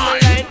McKoy,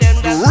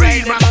 the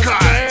real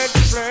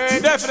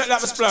McKoy. Definitely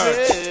have a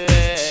splurge.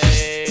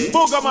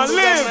 Boogerman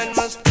live.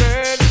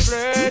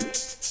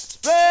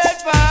 Spread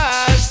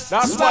fast.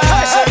 That's why I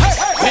say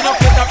we no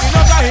get up, we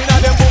no go inna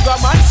them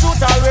boogerman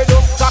suit already.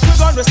 Cause we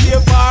gon' stay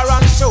far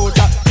and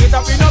shoulder. Get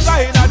up, we no go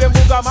inna them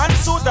boogerman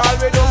suit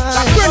already.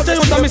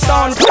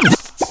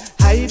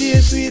 Hi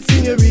dear sweet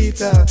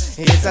señorita,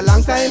 it's a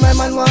long time my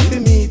man want to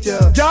meet you.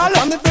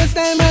 From the first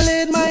time I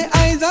laid my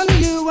eyes on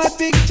you, I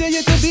picture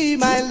you to be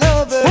my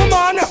lover.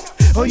 Woman,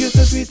 oh you're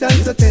so sweet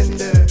and so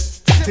tender.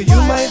 To you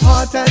my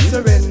heart I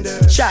surrender.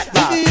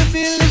 If you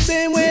feel the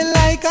same way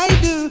like I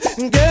do,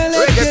 girl,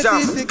 let's get it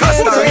together.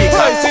 Costa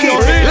Rica,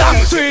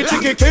 long sweet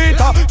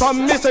chiquitita.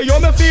 From me say you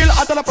me feel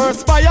hot and I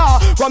perspire.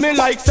 From me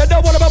like said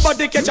I want my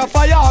body catch a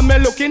fire. Me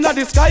looking at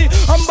the sky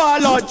and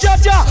ball out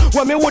jaja.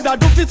 When me woulda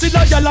do fi see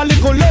the girl a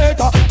little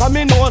later. And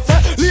me know say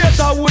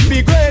later would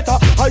be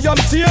greater. I am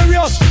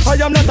serious, I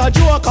am not a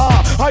joker.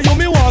 I you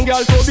me one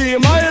girl to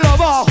be my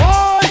lover.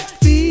 Why?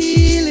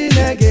 Feeling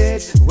I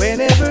get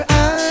whenever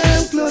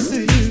I'm close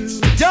to you.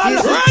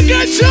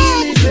 Reggae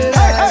Jam. And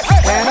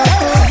I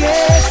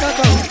forget my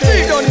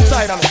complaint. Down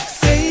inside of me.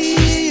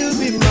 Say you'll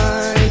be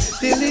mine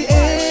till the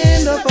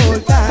end of all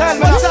time. Tell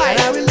me side.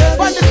 And I will love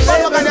Watch you this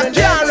forever motherfucker, and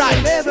yeah, ever right.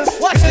 and ever.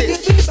 Watch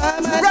this. You by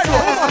my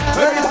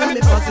side.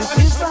 Me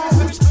positive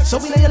vibes. So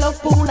in your love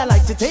pool, I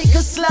like to take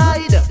a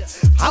slide.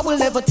 I will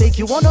never take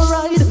you on a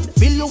ride.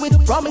 Fill you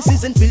with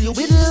promises and fill you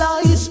with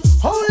lies.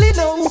 Only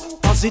know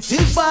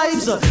positive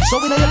vibes.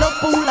 So in your love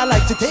pool, I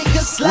like to take a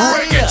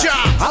slide.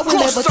 I will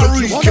never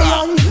take you on a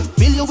ride.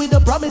 Fill you with the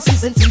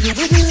promises and fill you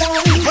with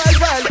lies.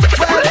 Well,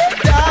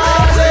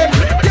 darling,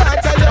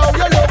 can't tell you how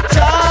you look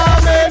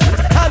charming.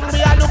 And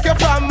we are looking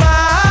for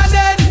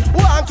morning.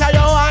 One carry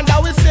your hand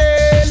and we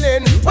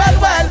sailing. Well,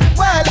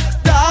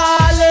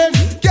 darling,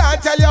 can't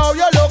tell you how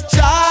you look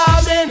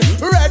charming.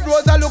 Red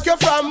Rose are looking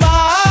for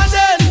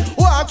morning.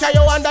 One carry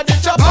your hand and the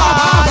chop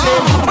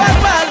morning.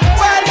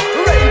 Well,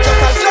 rain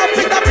just a jump,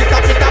 pita,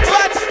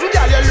 but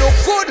girl you look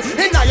good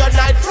in your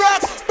night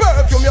frock.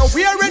 Perfume you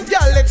wearing,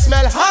 girl it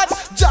smell hot.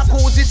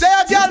 Jacuzzi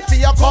there, girl, for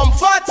your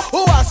comfort.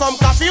 Who want some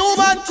coffee,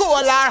 woman,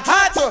 cool or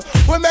hot?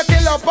 We make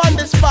it up on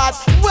the spot.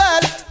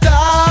 Well,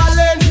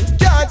 darling,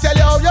 can't tell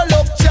you how you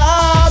look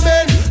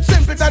charming.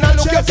 Simpleton, I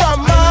look you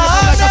from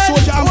man.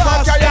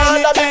 Walk your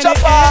hand and bitch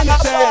up on.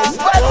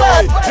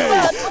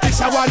 This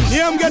a one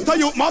name get to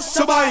you must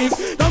survive.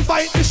 Don't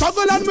fight the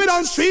struggle and we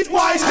don't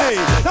streetwise. Hey,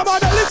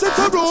 nobody listen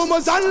to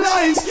rumors and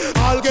lies.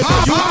 I'll get to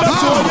you,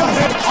 that's all your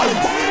head high.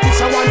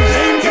 This a one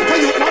name get to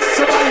you must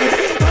survive.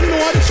 Don't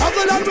know the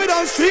struggle and we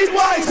don't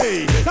streetwise.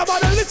 Hey,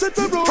 nobody listen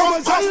to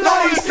rumors and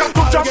lies.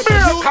 I'll get to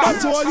you,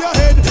 that's all your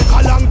head.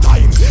 A long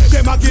time,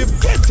 them a give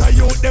get to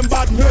you them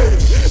bad name.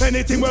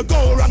 Anything will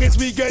go wrong is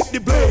we get the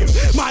blame.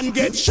 Man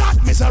get shot,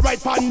 miss a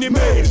right pan the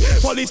main.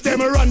 Police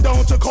them run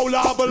down to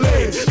Colaba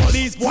Lane.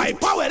 Police boy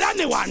power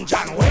anyone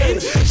John Wayne.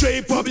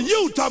 Straight up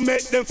you to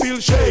make them feel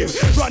shame.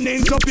 Run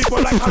into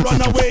people like a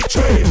runaway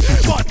train.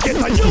 But get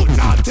a youth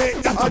now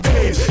take that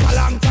again. A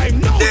long time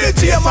now.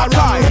 DJ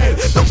McKoy,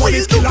 the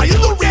police killer you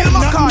the real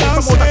McKoy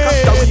from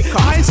Costa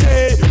Rica. I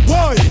say,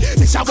 boy,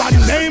 this a one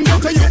name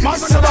that you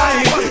must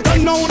survive.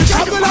 Don't know the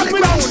trouble and we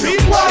don't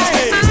street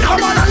wise.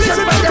 Come on and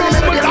listen to the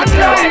rumors that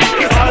lie.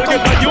 I'll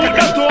get a youth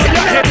that told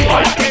your head.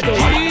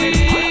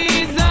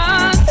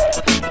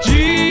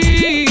 Jesus.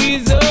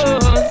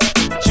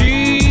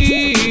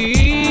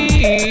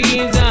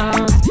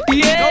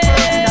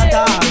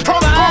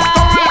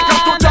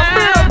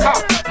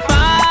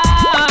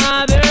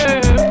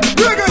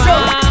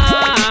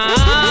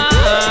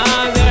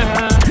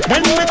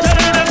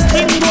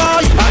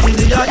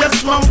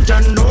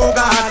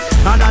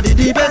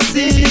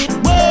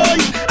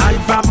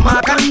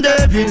 and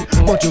devil,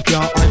 but you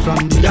can't hide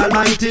from the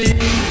Almighty.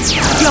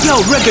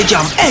 Yo, Reggae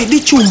Jam, hey, the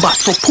tune back,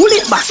 so pull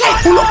it back.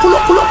 Pull up, pull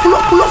up, pull up, pull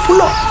up, pull up,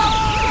 pull up.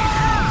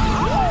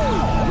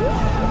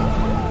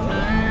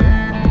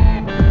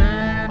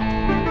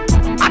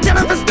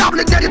 Stop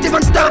the negative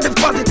and start the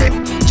positive.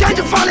 Change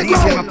your falling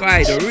ground. DEEJAY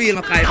McKoy, the real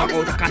McKoy from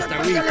out of Costa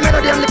Rica. The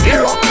melody and the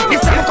hero.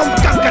 It's time to come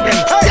conquer them.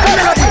 The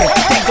melody.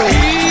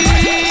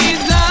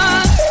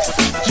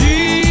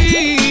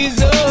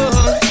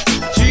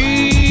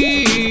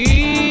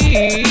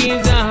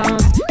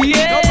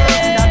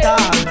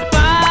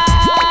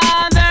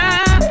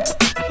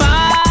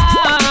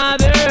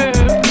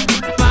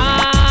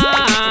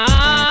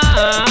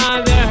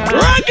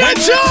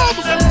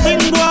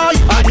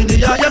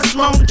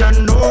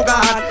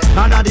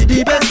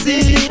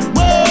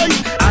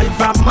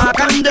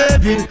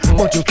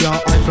 But you can't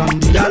hide from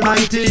the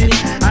Almighty.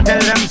 And tell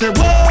them say,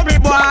 worry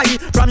boy,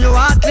 from your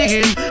heart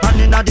clean. And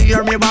in the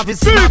ear me want to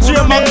see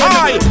DEEJAY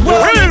McKoy, the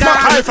real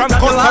McKoy from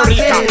Costa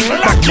Rica.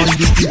 Black it,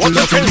 what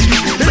you think?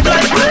 It's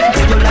like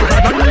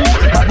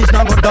but it's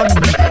not good done.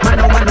 Man,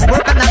 no one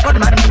work and that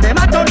good man, them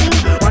a done.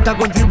 Want a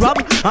gun to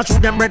rob and shoot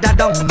them brother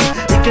down.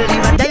 They kill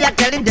him and they are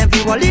telling them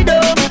fi wall it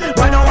down.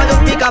 Why no one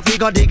look pick a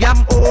figure the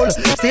damn hole.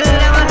 Still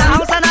them on the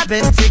house and a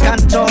fancy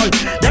control.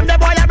 Them the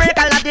boy a break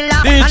a lot the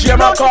lap. DEEJAY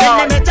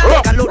McKoy,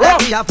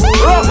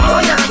 oh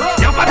yeah,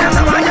 you for them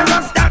the man you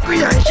must start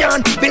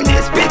creation. Been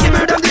this speaking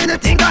murder, didn't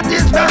think that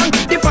is wrong.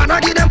 The father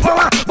give them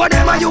power, but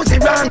them a use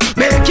it wrong.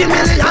 Making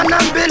million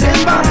and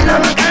billion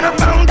Babylon a kind of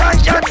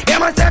foundation.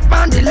 Them a set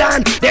on the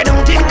land. They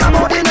don't think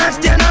about the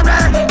next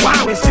generation.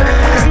 Wow, we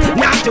straight,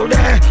 not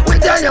today. We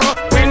tell you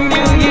when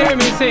you hear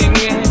me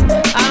singing,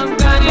 I've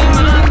got him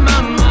on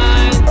my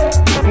mind.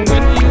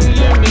 When you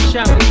hear me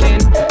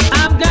shouting,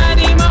 I've got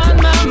him on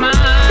my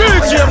mind.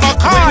 DEEJAY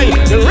McKoy,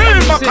 the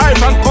real McKoy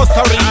from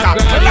Costa Rica.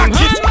 Black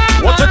it,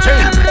 what you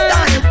think?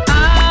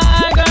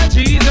 I got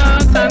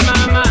Jesus on my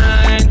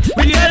mind.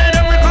 We let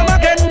them come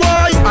again,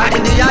 boy. I'm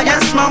in the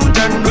highest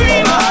mountain,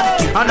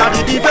 and I'm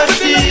the deepest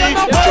sea.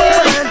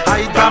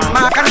 I come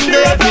back and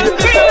David.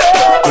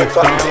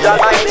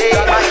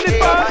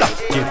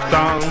 Give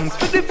thanks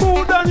for the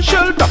food and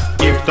shelter.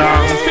 Give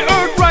thanks for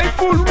earth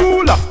rightful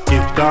ruler.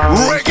 Give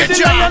thanks for the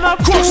lion of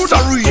Costa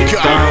Rica. Give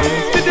thanks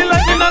for the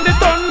lightning and the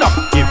thunder.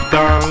 Give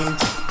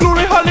thanks,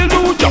 glory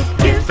hallelujah.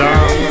 Give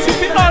thanks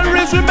if you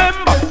always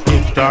remember.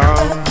 Give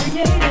thanks.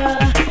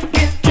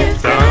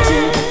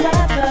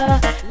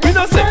 We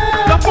don't say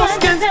the first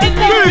gains in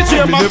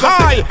DEEJAY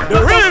McKoy, the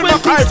real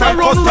McKoy from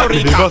Costa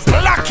Rica.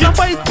 Black it,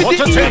 what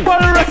you think?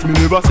 Me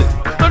never say.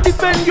 Don't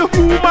defend your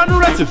human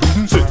rights, you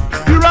shouldn't say.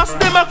 The rest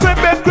them a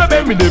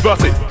crebe, me never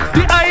say.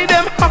 The eye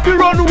them happy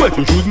run away,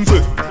 you shouldn't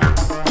say.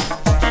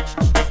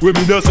 We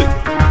me not say.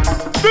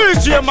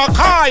 DEEJAY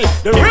McKoy,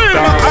 the real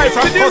McKoy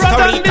from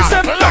Costa Rica.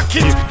 Black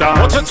it,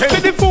 what you think?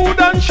 For the food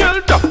and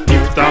shelter.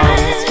 Give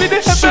thanks. For the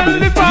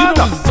heavenly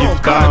Father. Give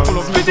thanks.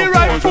 For the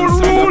rightful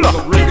ruler.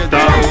 Give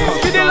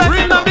thanks. For the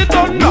lightning and the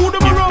thunder.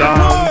 Give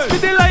thanks. For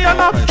the lion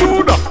of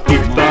Judah.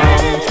 Give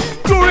thanks.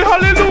 Glory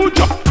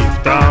hallelujah. Give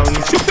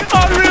thanks. You can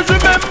always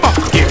remember.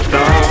 Give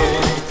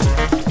thanks.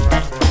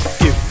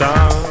 Give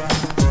thanks.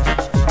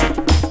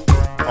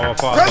 Our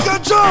Father. Reggae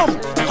Jam,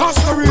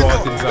 Costa Rica,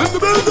 in the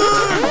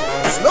building.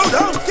 Slow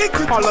down, kick it.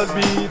 Hallowed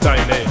be thy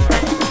name.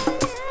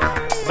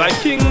 Thy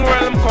king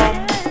realm come,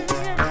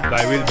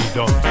 thy will be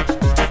done.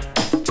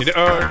 In the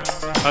earth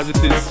as it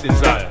is in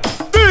Zion.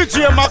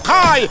 DEEJAY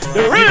McKoy,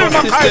 the real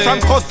McKoy from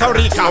Costa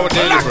Rica.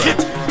 Black it,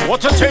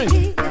 what you think?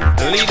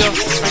 The leader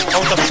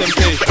out of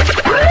temptation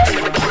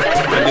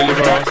and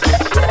deliver us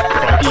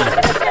from evil.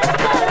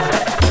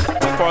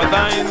 For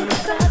thine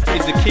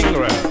is the king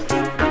realm,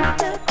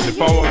 the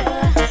power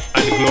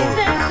and the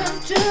glory.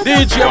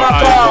 DEEJAY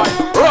McKoy,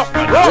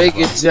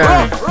 Reggae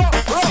Jam.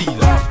 See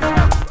that.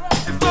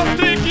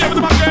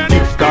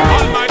 Give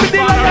thanks to the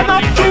lion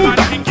of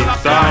Judah. Give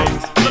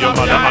thanks to your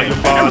mother and your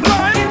father.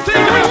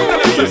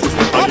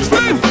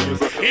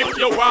 If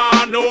you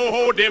wanna know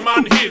how the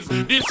man is,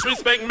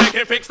 disrespect make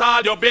him fix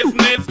all your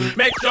business.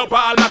 Make your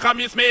ball like a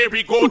Miss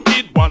Mary go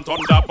kid. One on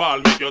the ball,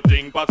 make you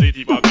think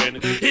positive again.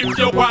 If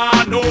you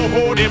wanna know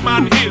how the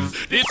man is,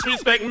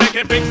 disrespect make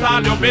him fix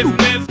all your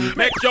business.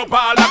 Make your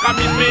ball like a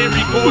Miss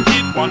Mary go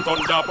kid. One on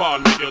the ball,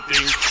 make you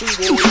think.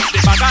 Oh, the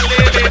bag of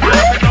lady,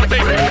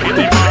 nothing. If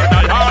the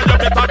murder hard, you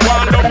better go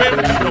and love him.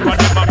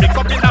 Nobody ever mix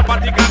up in a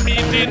Vatican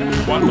meeting.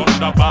 One on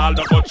the ball,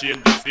 don't go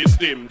change the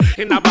system.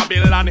 In a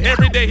Babylon,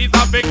 every day he's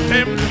a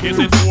victim. Is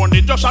it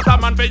only just shot a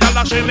man for y'all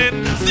a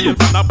shilling?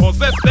 Satan a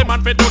possess the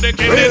man for do the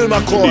killing. Real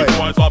McKoy,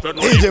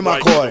 DEEJAY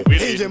McKoy,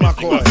 DEEJAY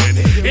McKoy.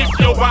 If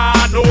you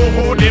wanna know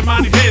who the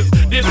man is,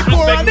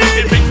 disrespect me,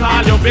 he fix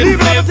all your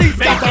business.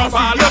 Make your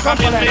ball like a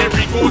Miss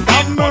Mary goes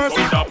in.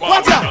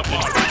 Watch out!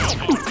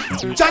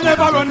 Jah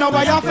never run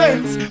away a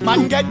fence.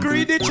 Man get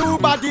greedy through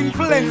bad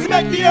influence.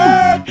 Make the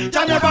earth.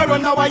 Jah never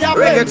run away a fence.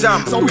 Reggae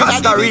Jam, so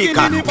Costa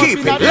Rica, keep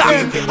it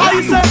locked.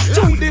 I say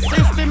through the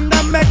system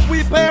that make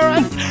we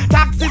parents.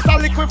 Taxes are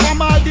liquid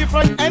from all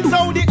different ends.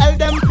 So the hell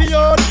them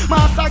feared.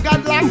 Master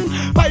God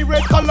land,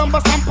 pirate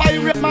Columbus and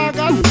pirate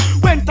Morgan.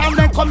 Went and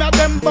then Some of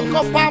them buck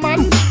up a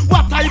man.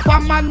 What type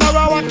of man are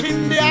a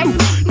walking there?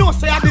 No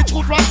say the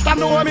truth, Rasta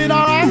know me no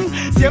wrong.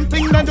 Same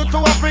thing them do to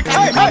Africa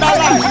in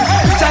motherland.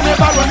 Jah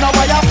never run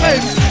away a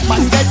fence.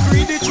 Man get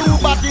greedy through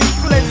bad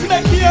influence.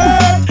 Make the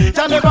earth.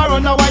 Jah never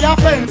run away a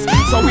fence.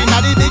 So we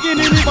not the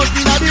beginning, we must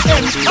be not the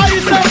end. I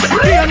say,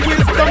 gain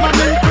wisdom and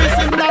increase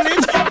in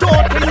knowledge.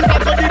 Two things that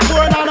go the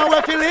poor and now we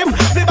feel him.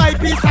 The buy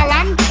piece of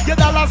land, your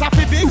dollars are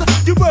fi big.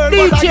 The world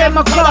DJ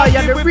McKoy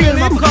and the real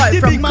McKoy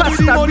from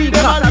Costa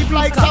Rica. Live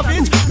like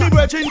savage. Me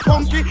virgin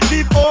funky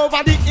live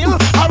over the hill.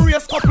 A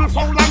race couple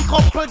foul and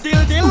couple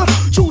dill.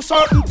 Choose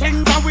certain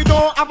things and we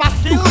don't have a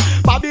skill.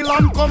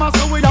 Babylon come and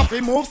so we have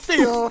to move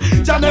still.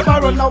 Jah never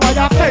run away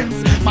a fence.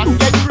 Man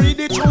get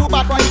greedy through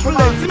bad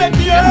influence. Make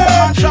the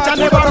earth. Jah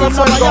never run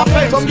away a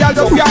fence. Some girl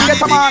just can't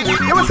get a man.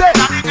 You will say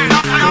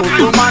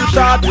two man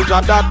shot, you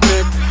got that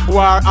make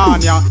war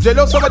on ya.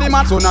 Jealous over the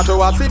man, so not to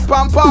a sit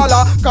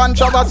pampala.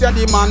 Controversy,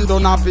 the man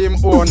don't have him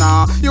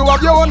owner. You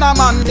have your own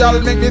man,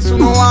 girl, make me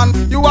soon one.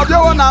 You have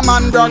your own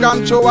man, brag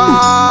and show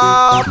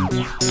up.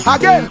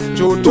 Again,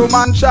 two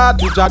man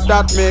shot, you got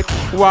that make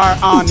war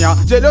on ya.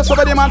 Jealous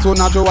over the man, so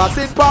not to a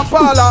sit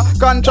pampala.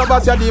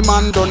 Controversy, the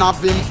man don't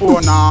have him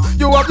owner.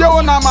 You have your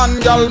own man,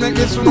 girl, make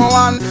me soon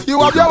one. You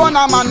have your own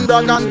man,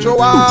 brag and show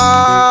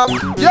up.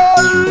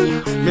 Girl,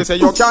 me say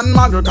you can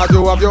mad cause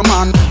you have your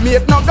man.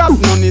 Make no gas,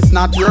 none, it's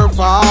not your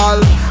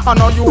fault. I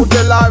know you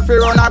tell her fi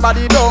run her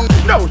body down.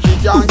 No, she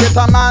can't get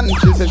a man,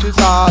 she say she's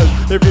all.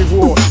 Every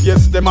war,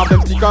 yes, them have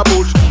them stick a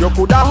bush. You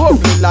coulda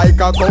hug me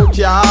like a cow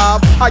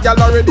calf. A gal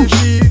already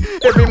she,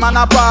 every man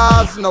a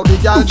pass. Now the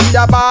gal she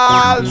a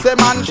ball. Say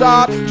man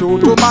shot, two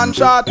man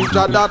shot. Which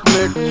a that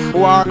make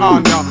war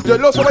on ya.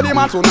 Jealous over the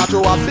man, so not you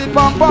a sit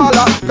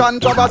pampala.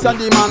 Controversy and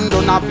the man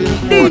don't have him.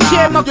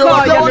 DJ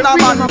McKoy and the real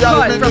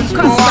McKoy from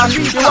Costa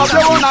Rica. You have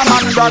your own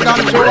man, brag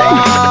and show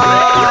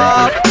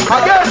up.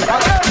 Again.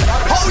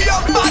 How you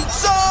bad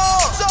so?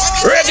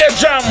 Reggae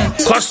Jam,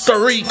 Costa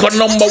Rica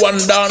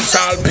 #1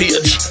 dancehall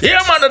page.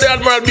 Yeah, man, the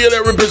Admiral Bailey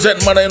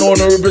represent, man. I know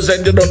no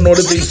represent, you don't know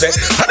the thing. Say,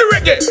 how the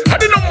reggae, how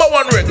the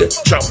 #1 reggae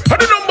jam, how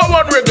the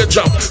 #1 reggae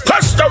jam,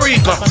 Costa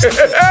Rica.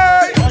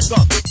 Hey.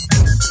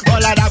 All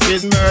of that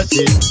is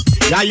mercy.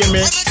 Yeah, you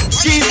me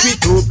keep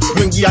it up.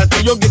 When girl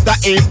till you get a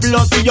A+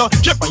 for your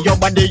shape on your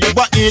body, you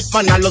go eat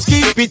man. I love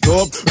keep it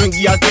up. When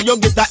girl till you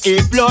get a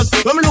A+.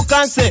 When me look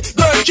and say,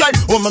 girl child,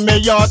 oh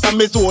my heart and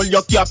my soul,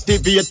 you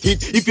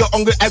captivated. If you're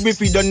hungry, I will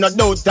feed you, no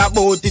doubt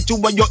about it. You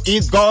want you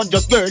eat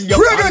gorgeous, girl. You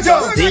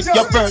take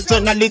your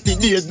personality,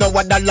 there's no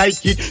one that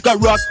like it.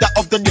 Character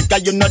of the liquor,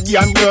 you know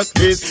damn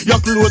worthless. Your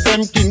clothes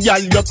them king,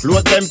 girl, your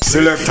clothes them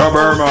Selectah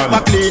Berman.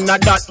 But cleaner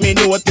that me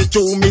know what to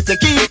do. Me say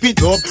keep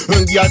it up.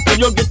 When girl till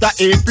you get a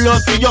A+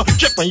 for your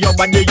shape on your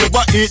body, you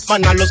go eat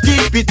man. I love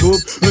keep it up.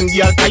 When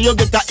girl till you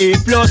get a A+.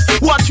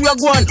 Watch we are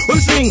going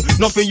and sing.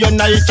 No for your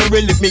night, you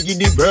will let me give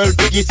the world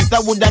to kiss it.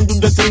 I wouldn't do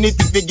the same if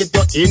you get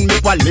you in me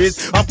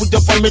palace. And put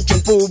up on me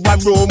trunk over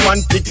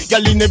romantic.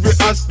 Girl in every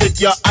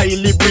aspect, you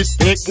highly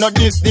respect. Now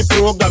this the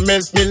program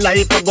else me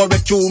life. I go right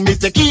through me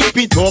say keep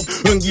it up.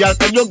 When girl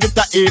till you get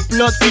a A+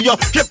 for your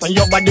shape on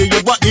your body,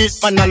 you go eat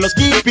man. I love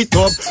keep it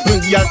up.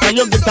 When girl till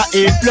you get a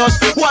A+.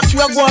 Watch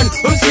we are going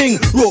and sing.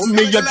 Roll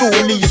me your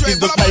dolly, you see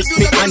just like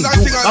me and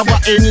you. Have a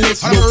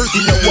endless love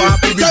in the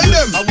water. Tell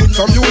them,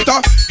 some youth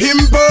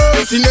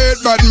impersonate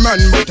bad man,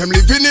 but them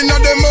living in a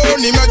them own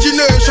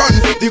imagination.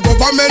 The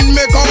government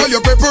make all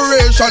your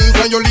preparations,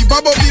 and you live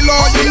above the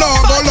law, you know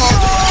go lost.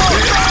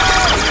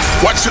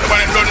 Watch the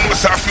man done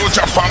with our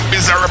future fan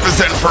bizarre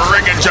represent for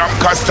Reggae Jam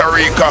Costa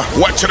Rica.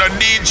 Watch the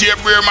DJ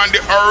Berman,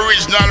 the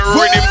original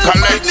rhythm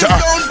collector.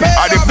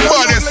 And the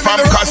baddest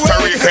from Costa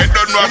Rica. You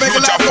don't know a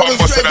future fan,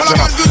 but say that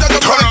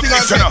turn up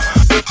this enough.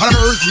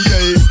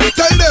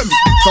 Tell them,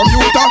 some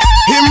youth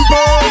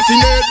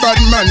impersonate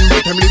bad man,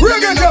 but them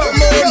living in their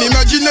own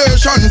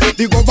imagination.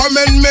 The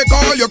government make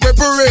all your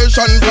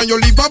preparations, and you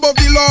live above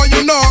the law,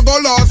 you know go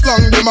last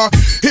long. Them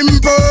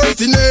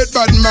impersonate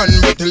bad man,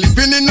 but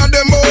living in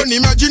their own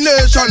imagination.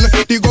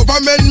 The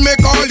government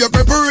make all your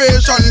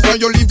preparations,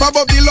 and you live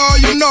above the law,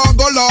 you know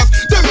go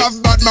last. Them have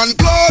bad man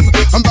clothes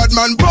and bad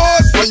man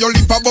boss. When you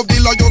live above the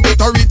law, you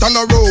get a wreath and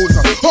a rose.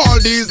 All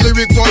these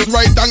lyrics was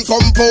right and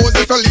composed.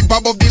 If you live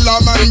above the law,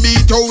 man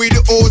beat you with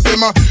the O's.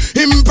 Them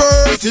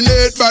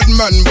impersonate bad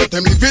man, but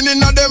them living in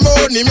them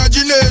own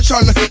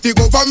imagination. The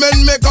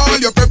government make all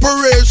your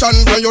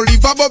preparations, and you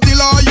live above the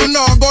law, you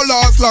know go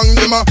last long.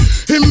 Them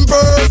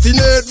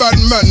impersonate bad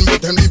man,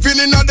 but them living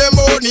in them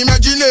own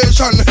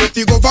imagination.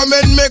 The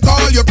government make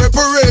all your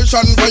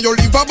preparations, and you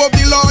live above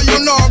the law, you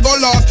know go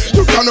last.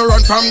 You can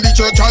run from the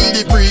church and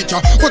the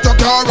preacher, but you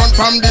can't run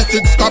from the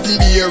 6-stop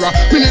bearer.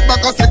 Minute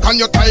back a second,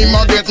 your time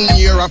are getting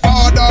nearer.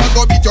 Father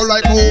go beat you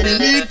like who we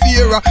need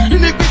fear.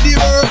 Iniquity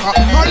worker,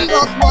 and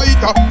rock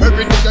fighter.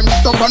 Every day them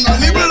stop and a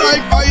live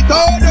life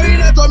fighter. They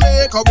let to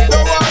make up, we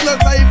don't want no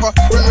cipher.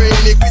 When we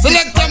iniquity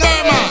Selectah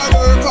Berman.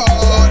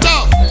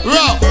 Stop,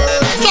 rock,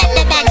 drop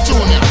the bad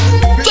tune, yeah.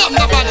 Drop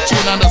the bad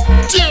tune and just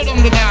tear down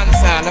the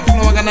dance hall. The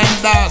flow gonna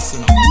dance, you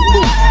know.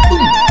 Boom,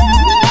 boom.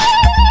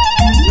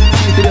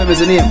 See to them is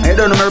the name. I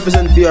don't know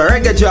represent for your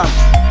Reggae Jam.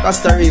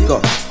 Costa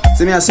Rica.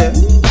 See me I say,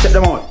 check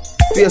them out.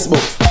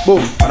 Facebook, boom,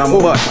 and I'm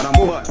over.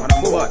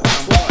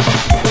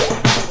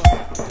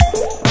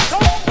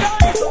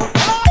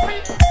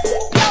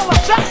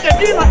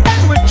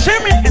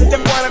 Jimmy and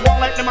them boy go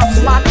like them a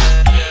slut.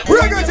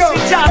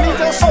 Johnny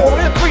just so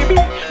creepy.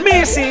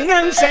 Me sing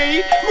and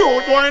say,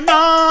 road boy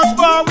dance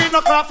bar with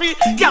no coffee.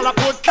 Gyal a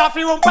put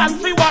coffee on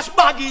pantry wash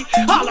baggy.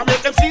 All a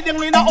make them see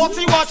them in a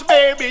hotsy watch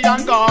baby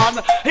and gone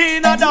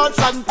in a dance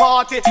and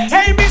party.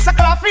 Hey Mr.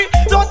 Coffee,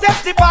 don't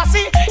test the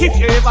posse. If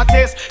you ever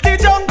test the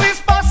jungle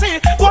posse,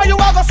 boy you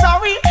are go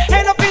sorry.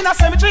 End up in a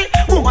cemetery.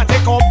 Woman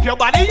take up your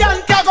body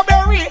and cargo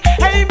berry.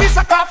 Hey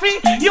Mr. Coffee,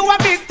 you a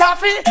big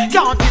toffee.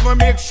 Can't even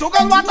make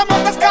sugar water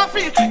but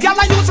coffee. Gyal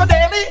a use a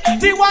daily.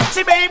 The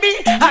watchy baby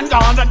and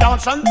gone to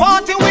dance and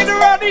party with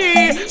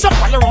ready. So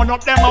while you run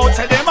up them out,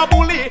 say them a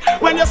bully.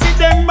 When you see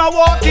them a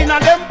walking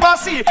and them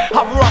posse,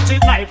 have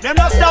ratchet knife, them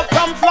not stop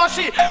from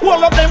flashy.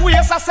 All of them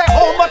waist I say,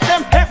 oh but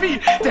them heavy.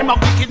 Them a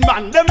wicked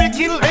man, them will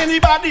kill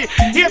anybody.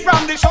 Here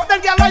from the shop, them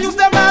gyal a use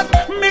them as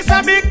Miss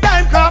a big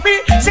time coffee.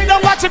 See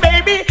them watch it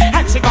baby,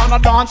 and she gonna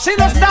dance. She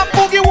don't stop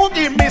boogie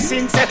woogie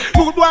missing. Say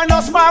good boy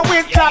no smile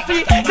with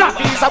coffee.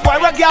 Coffee is a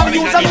boy where gyal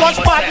use and watch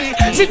body.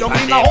 She don't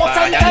in a house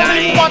and tell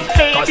him what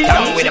baby.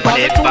 Custom with up on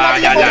the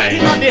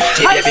borderline.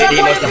 Chitty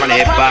bitty must up on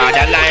the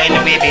borderline.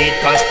 We beat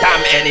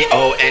custom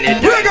anyhow,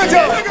 anytime.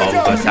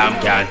 Uncle Sam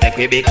can't take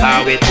we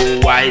because we too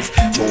wise.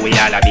 So we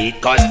all a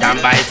beat custom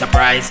by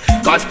surprise.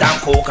 Custom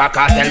coca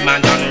cartel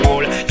man done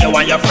rule. You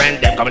and your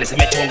friend them come listen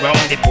me tune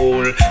round the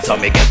pool. So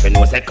me get to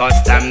know say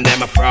custom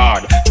them a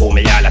fraud. So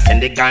me all a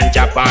send the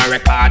ganja on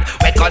record.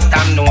 We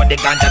custom know the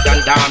ganja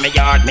done down me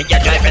yard. Me a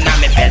driving on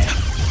me bed.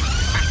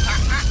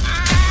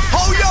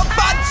 How you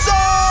bad so?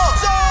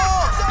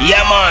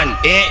 Yeah man,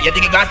 you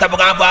think you can't stop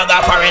going for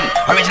a foreign?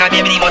 Original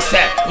baby must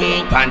say,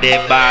 on the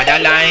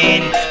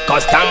borderline.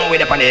 Custom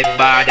with up on the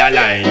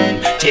borderline.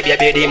 Chip your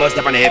baby must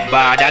up on the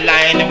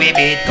borderline. We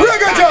beat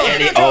custom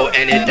anyhow,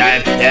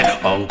 anytime.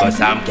 Yeah, Uncle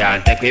Sam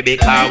can't take we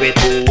because we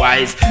too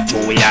wise. So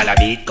we all a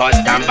beat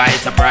custom by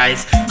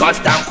surprise.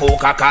 Custom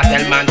coca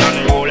cartel man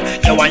done rule.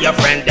 You and your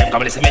friend them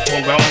come listen me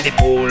tune round the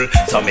pool.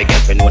 So me get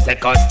to know say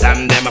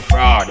custom them a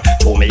fraud.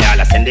 So me all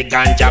a send the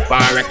ganja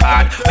on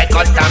record. We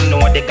custom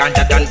know the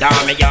ganja done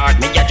down me yard.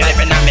 Me a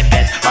driving on me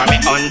bed or me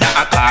under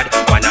a card.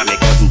 One of me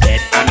cousin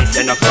dead and me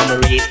send up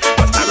some read.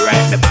 Must have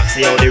right me back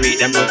see how they read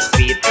them look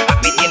sweet. I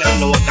me in a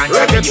no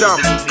ganja. Reggae Jam,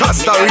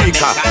 Costa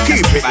Rica,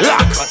 keep it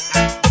locked.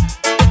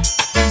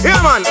 Yeah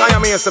man, I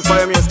am here to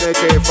follow me a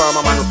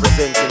farmer man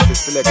representing the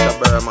Selectah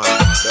Berman,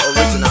 the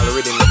original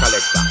rhythm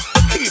collector.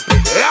 Keep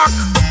it locked.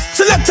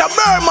 Selectah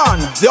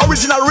Berman, the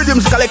original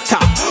rhythms collector.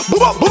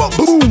 Boom, boom,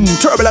 boom,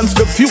 turbulence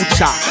the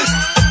future.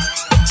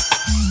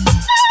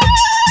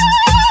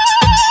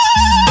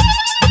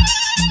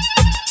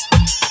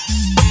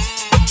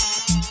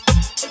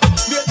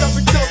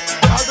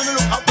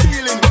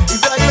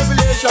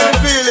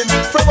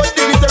 From a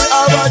dignitary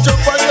I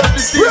jump on the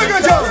scene.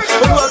 When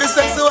you have the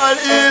sexual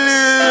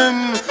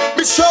healing,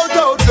 me shout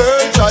out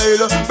girl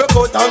child, back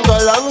out and go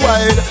long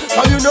wide.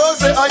 And you know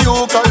say you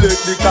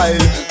collect the kyle.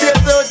 Get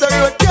out the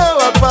road, can't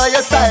walk by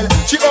your style.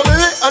 She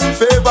ugly and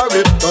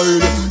favorite style.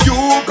 You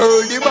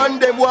girl, the man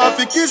them want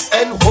to kiss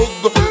and hug.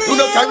 You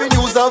no carry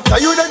news after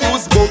you the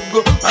news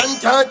bug. And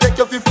can't take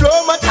you fi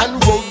flow mat and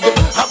rug.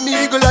 Have me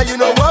eagle and you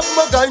know what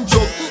mug and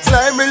jug.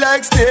 Slimy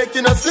like snake,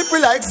 you know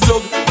slippery like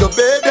slug. You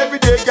bed every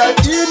day, girl,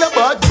 in a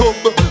bad tub.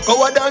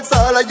 Go a dance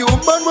all of you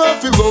man want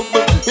fi rub.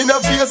 In a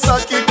face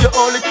socket, you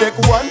only take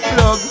one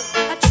plug.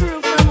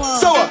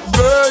 So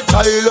girl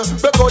child,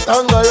 back out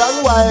and go long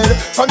while.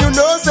 And you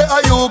know say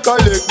you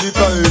collect the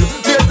tile.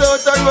 Get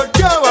out and road,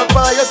 can't walk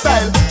by your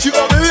style. She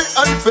ugly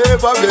and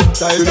favorite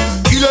style.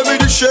 Kill her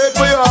with the shape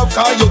where you have,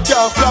 cause you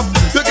can't flop.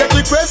 You get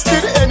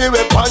requested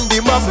anyway on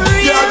the map.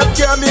 You don't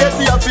care me if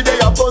you have to day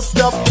a bus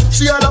stop.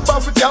 She all a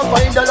buff, can't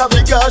find a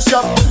big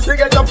shop. You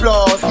get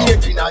applause,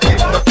 making a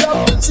hit no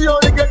clap. She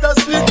only get a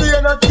sweet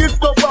and a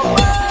gift no pop.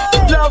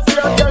 Love for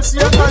your girl, she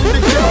a handy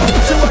clap.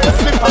 She want to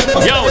slip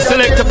and yo,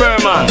 Selectah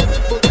Berman,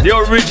 the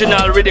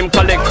original rhythm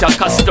collector,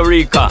 Costa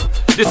Rica.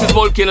 This is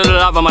Volcano the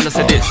Lava Man that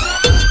said this.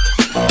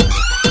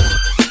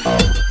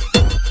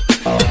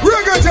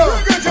 Reggae Jam,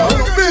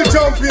 big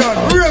champion,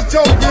 real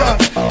champion.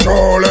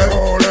 Chole.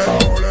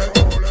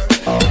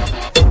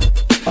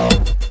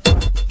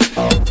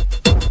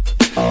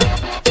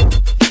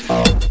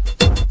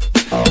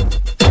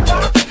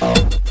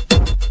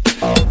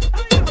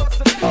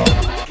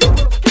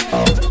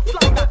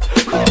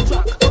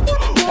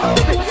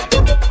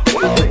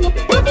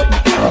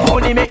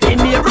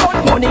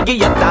 Give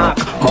you talk.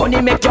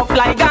 Money make you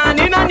fly gone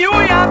in a New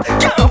York.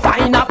 Can't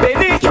find a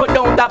penny, you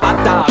don't have a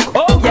talk.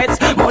 Oh yes,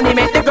 money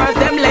make the girls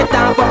them let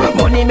off.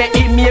 Money make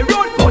him me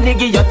road, money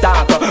give you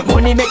talk.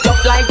 Money make you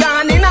fly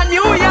gone in a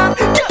New York.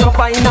 Can't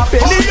find a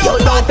penny, you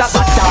don't have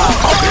a talk.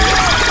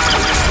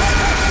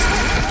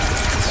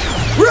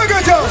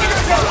 Reggae Jam.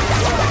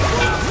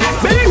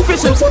 Big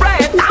fish and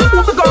spread,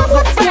 all the girls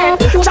look fed.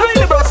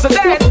 China bros are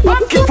dead,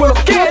 pumpkin full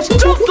of cash,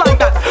 just like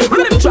that.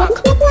 Rhythm track,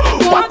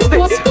 what's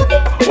this?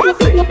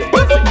 What's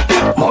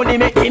it? Money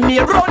make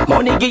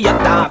give you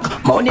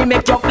talk. Money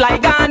make you fly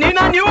gone in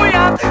a New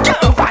York.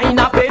 Can't find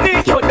a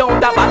penny, you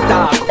don't have a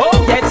talk.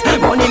 Oh yes,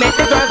 money make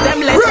the girls them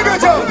let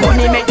talk.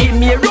 Money make give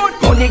me road,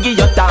 money give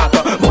you talk.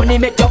 Money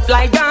make you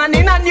fly gone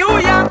in a New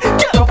York.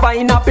 Can't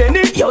find a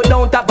penny, you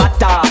don't have a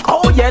talk.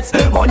 Oh yes,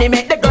 money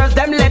make the girls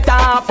them let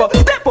off.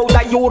 Step out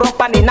of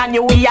Europe and in a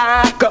New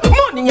York.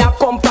 Money a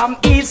come from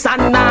east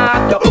and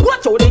north.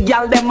 Watch how the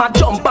girl them a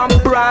jump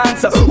and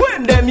prance.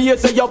 When them here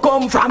say you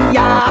come from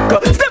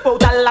York. Step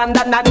out of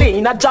London and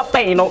in a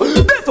Japan.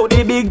 That's how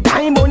the big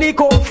time money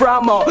come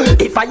from.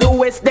 If a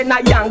US then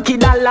a Yankee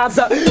dollars.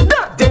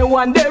 That day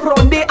one they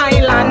run the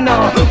island.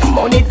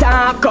 Money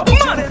talk,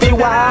 man fi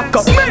walk.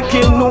 Make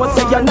him know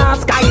say you not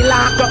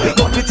skylark.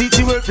 But we teach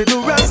you work to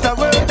do Rasta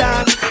world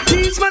dance.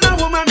 Teach man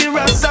and woman the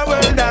Rasta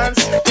world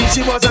dance. Teach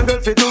you boys and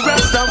girls to do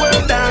Rasta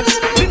world dance.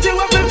 Teach you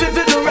what to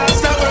do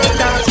Rasta world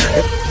dance.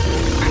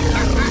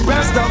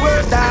 Rasta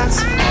world dance.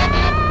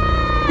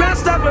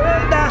 Rasta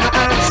world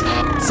dance.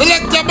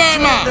 Selectah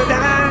Berman.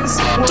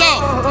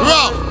 Tough,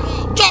 rough.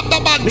 Drop the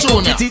bad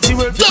tune. Drop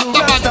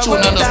the bad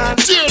tune and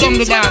just tear them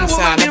the dance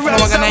and if we're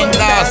gonna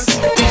dance.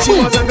 Teach you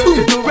boys and girls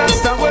to do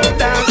Rasta world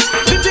dance.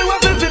 Teach you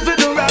what to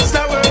do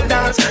Rasta world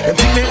dance. Them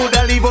think me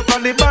woulda leave out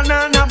on the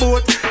banana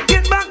boat.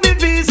 Get back me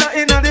visa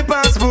in the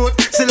passport.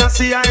 Still I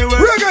see I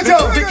work.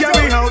 Me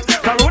carry out.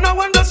 Corona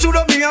one just shoot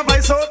up me and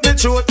vice out me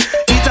throat.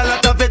 Eat a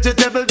lot of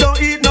vegetable,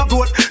 don't eat no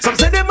goat. Some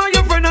say them are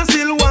your friend and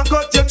still want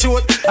cut your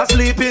throat. A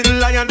sleeping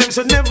lion, them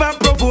should never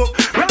provoke.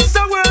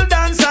 Rasta world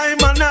dance, I'm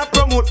a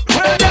promote.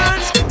 World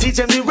dance, teach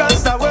them the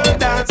Rasta world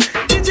dance.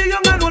 Teach a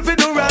young and old fi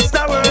do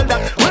Rasta world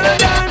dance. World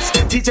dance,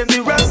 teach them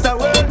the Rasta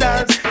world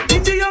dance.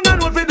 Teach a young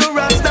and old fi do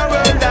Rasta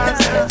world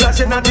dance.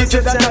 Flashing and teach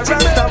you that the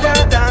Rasta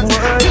world dance.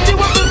 Teach you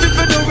what to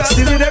do Rasta.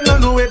 See them no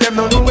know it, them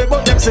no know it,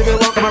 but them say they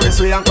want come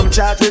arrest we and come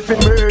charge with fi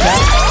murder.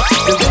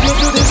 They take me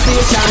to the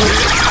station.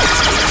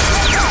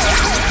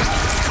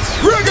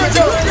 Reggae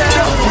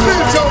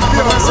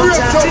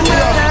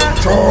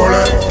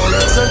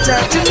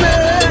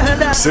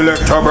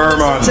Selectah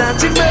Berman.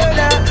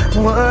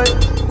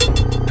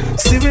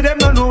 See with them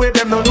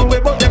no know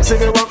it, but them say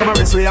they want come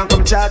arrest we and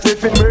come charge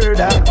with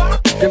murder.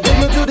 They bring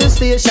me to the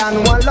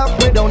station, one lock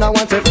me down, I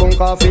want a phone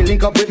call,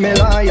 link up with me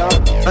lawyer.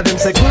 And them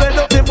say good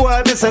up the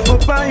boy, me say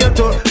good for you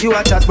too. You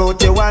a chat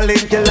about you and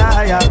link your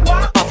liar.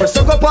 After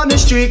suck up on the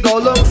street, go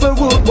look for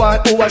good boy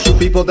who a shoot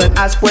people that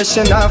ask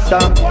question after.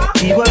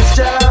 He was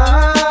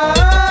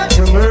charged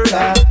to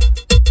murder.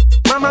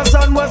 Mama's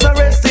son was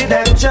arrested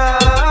and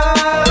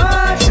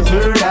charged to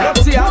murder.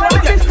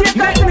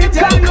 Make me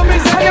tell you,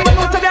 miss, I never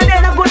know to be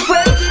a good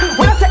friend.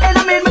 When I say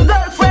enemy, my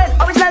girlfriend,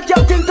 I wish like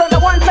your thing turn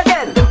once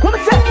again. What me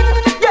say?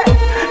 Yeah,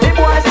 the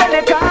boy sell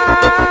the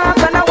car,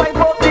 and I wipe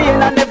up the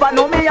end and never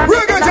know me and the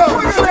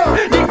good friend.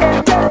 The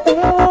angel,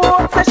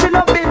 ooh, say she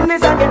love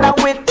business again and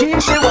with tea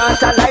she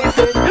wants a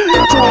license.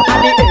 True at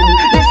the end,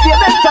 the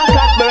savings and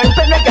clock burn,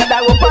 pen me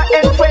gather up and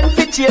end friend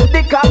fi chase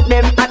the cop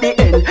them at the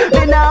end.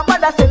 Me nah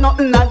bother say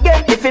nothing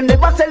again. If him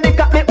never sell the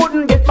cop, me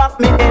wouldn't get back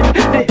me in.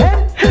 The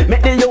head,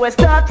 make the US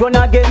start run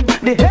again.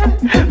 The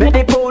head, make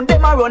the pound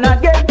them a run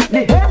again.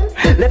 The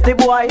head, left the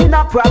boy in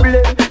a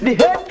problem. The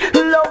head,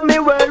 love me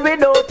world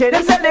without it.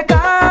 Them sell the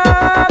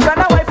car,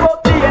 gonna wipe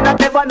up the end. I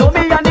never know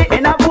me and the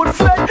end a good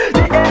friend.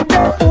 The end,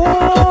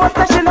 ooh,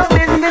 say she love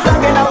business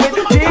again. I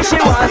with tea she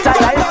wants a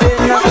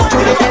license. To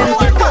the end,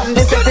 and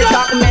this is the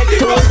cock make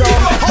two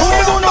dumb.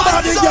 Move on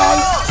nobody, girl.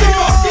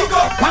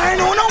 I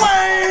know no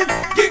ways.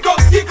 Kick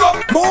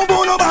up. Move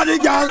on nobody,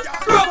 girl.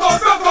 Rock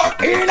up.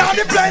 In on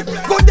the place,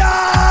 good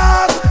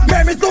dance.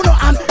 Make me so no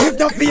hand. If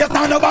no face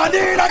and nobody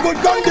in a good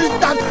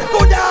condition,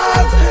 good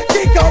dance.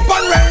 Kick up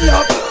and rail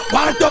up.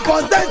 Want to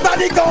possess on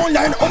the ground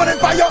line. Over the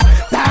fire.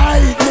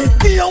 Tightness,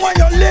 see you when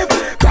you live.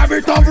 Grab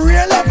it up,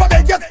 rail up, and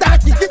then just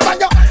start kick it on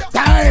your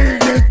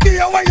tightness. See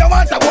you when you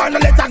want to go and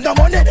let us the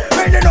money.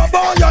 When you know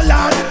about your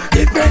land.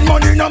 Depend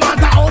money no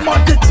matter how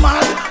much it's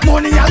mad.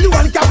 Money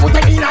alone can put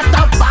it in a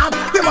top farm.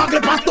 We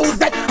muggle past two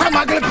set, I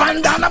muggle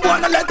pan down. I'm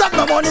gonna let us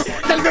the money.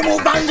 Tell me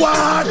move and go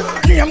on.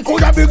 Name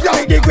could have been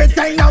like the great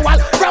China wall.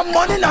 From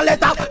money no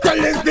let us, tell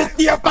us this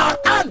stay apart.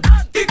 And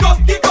kick up.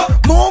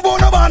 Move on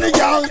the body,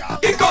 girl.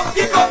 Kick up.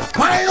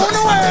 Wine on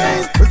the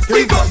way.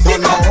 Kick up.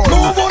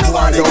 Move on the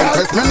body, girl. Don't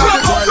test me not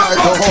the boy like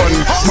a horn.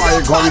 My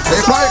gun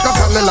safe like a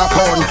cellular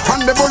phone.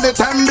 And the bullet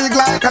them big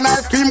like an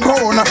ice cream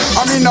cone.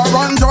 I mean a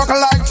run joke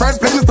like Fred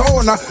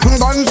Flintstone.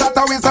 Gunshot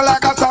a whistle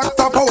like a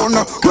saxophone.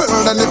 Well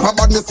then if a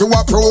badness you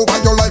approve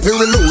and your life you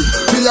will lose.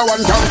 Be a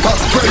one counter.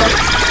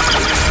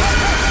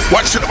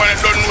 Watch it when it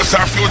done with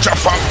our future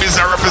fam biz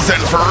I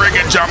represent for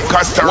Reggae Jam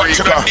Costa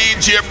Rica. Watch the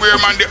DJ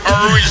Berman, the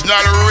original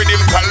rhythm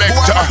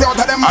collector.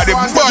 And the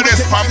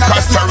baddest from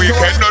Costa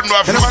Rica. You don't know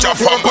a future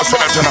fam, but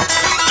you know.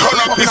 Turn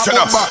up this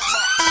enough.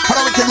 How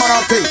do we kill man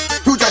on stage?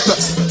 Future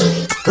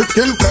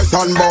Skin, flesh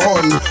and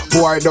bone.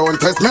 Boy, don't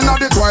test me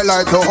not the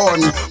twilight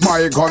zone.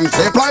 My gun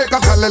shape like a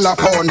cellular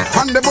phone,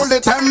 and the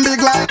bullet them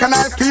big like an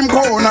ice cream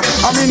cone.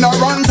 I mean a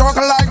run joke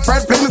like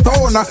Fred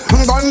Flintstone.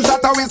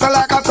 Gunshot a whistle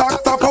like a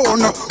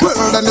saxophone.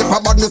 Well then if a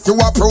badness you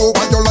approve,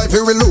 and your life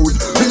you will lose.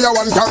 Be a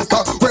one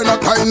gangster, we're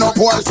not tying up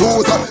boy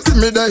shoes. See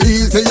me the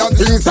easy and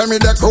things, send me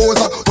the cruise.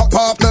 Pop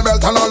off the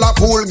belt and all a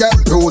fool get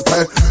bruised.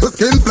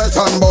 Skin, flesh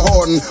and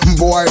bone.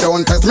 Boy,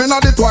 don't test me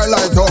not the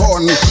twilight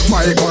zone.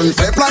 My gun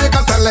shape like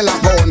a cellular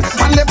phone,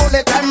 and the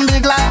bullet them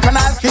big like an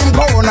ice cream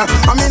cone.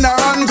 I mean a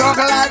run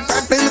joke like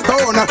Fred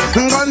Flintstone.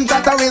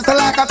 Gunshot a whistle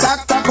like a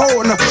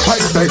saxophone. I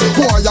say,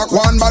 boy, you go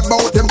on bad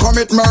bout him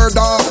commit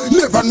murder.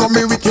 Never know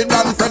me wicked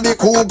and Freddy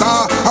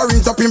Cougar. I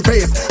rinse up him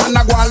face and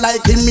I go on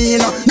like him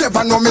mean.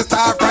 Never know me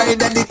Star Friday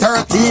the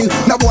 13th.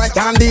 No boy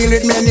can't deal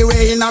with me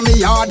anyway in a me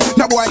yard.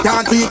 No boy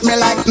can't treat me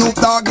like Snoop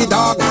Doggy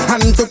Dogg.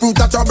 And to prove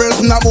the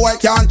troubles, no boy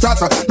can't chat.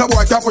 No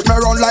boy can push me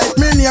around like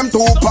me name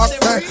Tupac.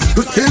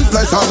 Skin,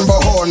 flesh and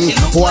bone.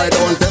 Why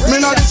don't test me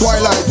not the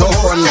twilight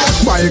zone?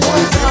 My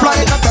gun fly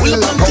the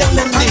cellular phone.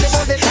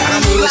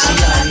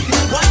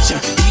 Watch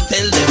out, we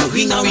tell them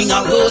ring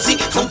a rosy.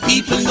 Some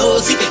people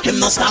nosy, them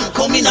no stand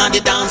coming on the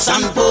dance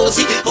and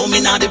posy.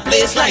 Coming on the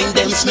place like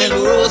them smell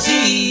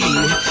rosy,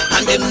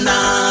 and them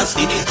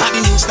nasty. Have the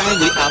new style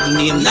we have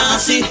name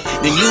nasty.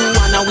 The new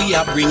one we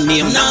have bring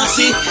name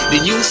nasty. The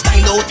new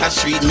style out a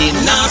street name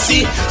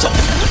nasty. So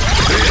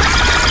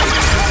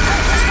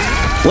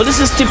well, this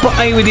is Tipo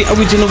I with the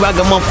original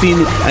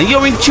ragamuffin, and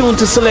you're in tune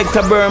to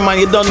Selectah Berman.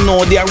 You don't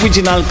know the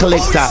original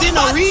collector.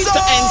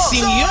 Senorita and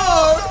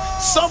Senor,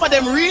 some of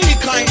them really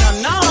kinda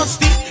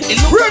nasty.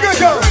 It look like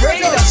they're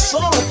afraid of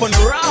soap on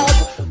the rod.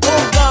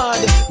 Oh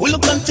God, we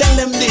look and tell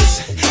them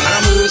this, and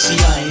I'm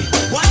mercy eye.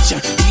 Watch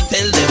out, we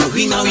tell them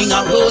ring a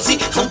rosy.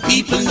 Some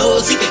people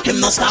nosy, them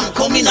no stand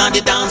coming on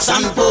the dance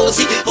and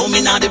posy.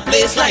 Coming on the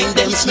place like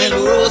them smell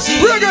rosy,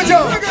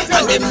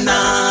 and them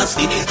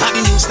nasty. Have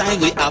the new style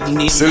we have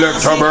name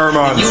Selectah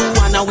Berman. The new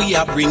one we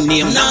have bring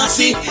name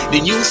nasty. The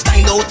new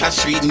style out a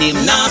street name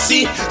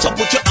nasty. So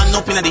put your hand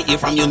up in the air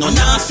from you no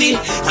nasty.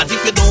 And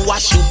if you don't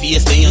wash your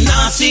face then you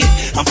nasty.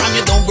 And from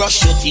you don't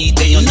brush your teeth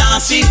then you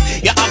nasty.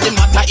 You have the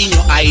matter in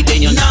your eye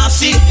then you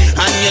nasty.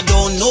 And you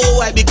don't know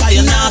why because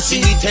you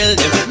nasty. We tell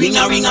them ring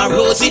a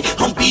rosy.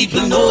 And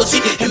people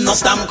nosy, them no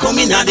stand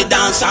coming on the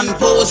dance and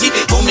posy.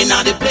 Coming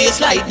on the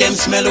place like them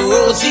smell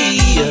rosy,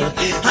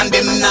 and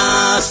them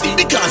nasty.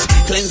 Because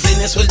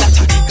cleanliness will that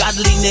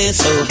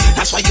godliness, so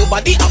that's why your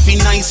body have to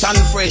nice and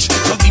fresh.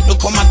 Some people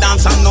come and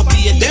dance and not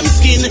be them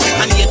skin,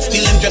 and yet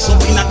still them dress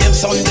up in a them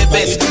sound the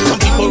best. Some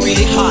people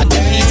really hard,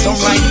 them eat some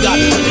right God.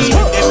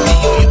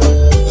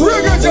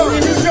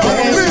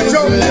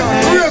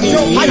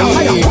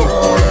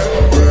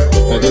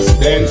 This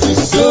dance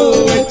is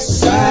so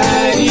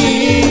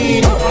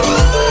exciting.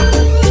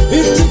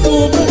 It's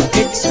over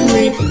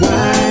X-ray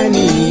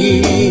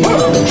whining.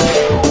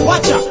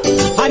 Watch out,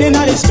 high in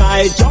the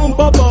sky, jump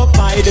up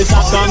high, the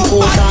second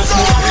quarter.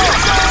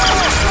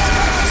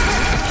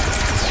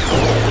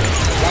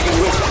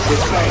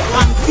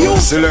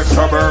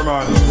 Selectah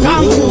Berman.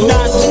 Come to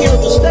dance, here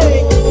to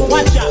stay.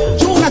 Watch out,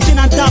 Jonathan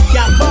and Top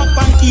Cat, bump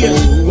and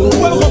ears.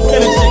 Welcome to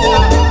the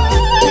sector.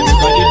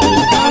 Everybody do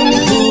kung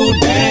fu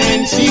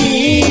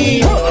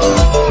dancing.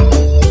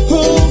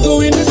 Oh,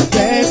 going as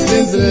fast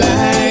as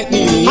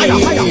lightning.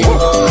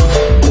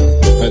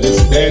 This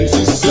dance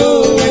is so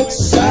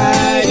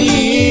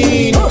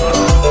exciting.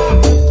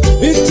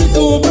 It's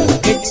over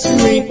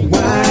X-ray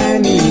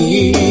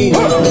whining.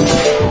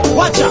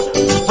 Watch out,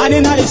 high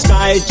in the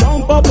sky,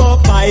 jump up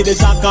high, the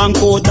second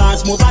quarter,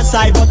 smooth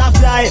aside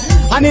butterfly.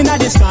 And in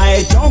the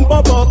sky, jump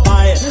up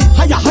high,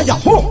 higher,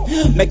 ho.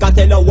 Make I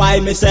tell you why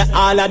me say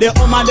all of the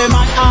woman, them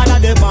and all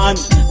of the man.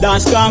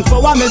 Dance strong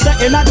for what me say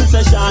in a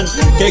session.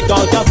 Kick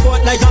out your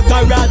foot like a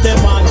karate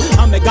man.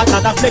 And make a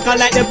tat a flicker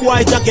like the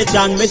boy Jackie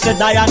Chan. Me say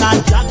Diana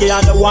and Jackie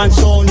are the one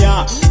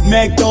Sonia.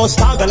 Make those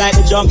stagger like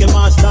the junkie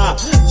master.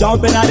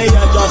 Jumping out the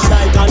air just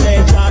like a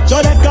ninja. So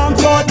they come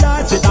for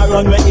dance, it a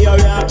run with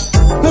area.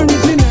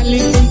 Originally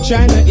from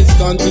China, it's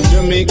gone to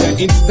Jamaica.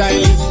 Its style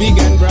is big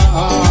and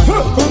broad.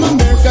 From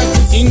America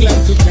to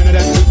England to Canada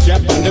to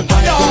Japan, the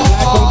vibe is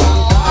like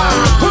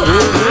a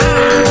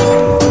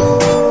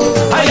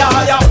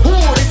Aya, who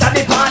is at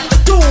the part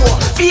 2?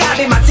 We are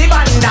the massive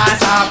and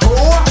dancer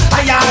crew.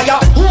 Aya,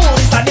 who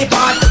is at the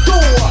part 2?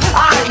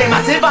 All the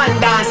massive and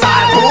dancer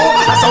crew.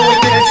 So we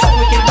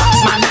kill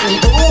batsman and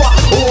two.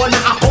 Oh, na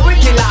ako we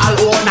kill all.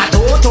 Oh, na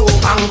two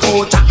kung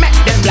fu chop. Make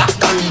them black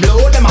and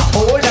blue. Them a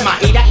hold, them a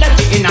eat at them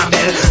in a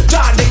bell.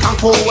 Draw the kung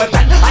fu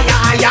weapon.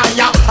 Aya,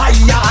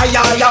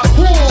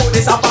 who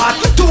is a part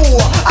 2?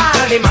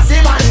 All the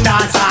massive and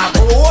dancer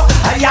crew.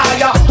 Aya,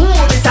 who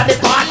is at the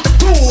part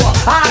 2?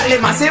 All the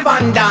massive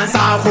and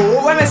dancer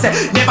crew. When me say,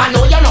 never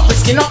know you're not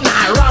skin up,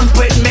 nah ramp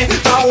with me.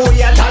 For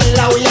we a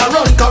tall, we a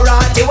run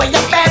karate. When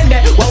you bend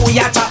it, when we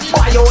a chop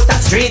boy out the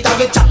street, and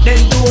we chop them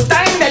 2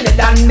 times. Then the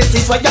done this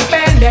is where you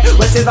bend it.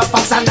 We see the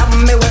fox and I'm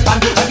me weapon.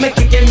 As me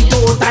kick him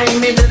 2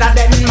 times, me do that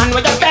then man.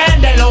 When you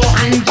bend it, low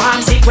hand palm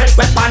secret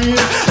weapon.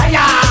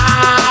 Aya.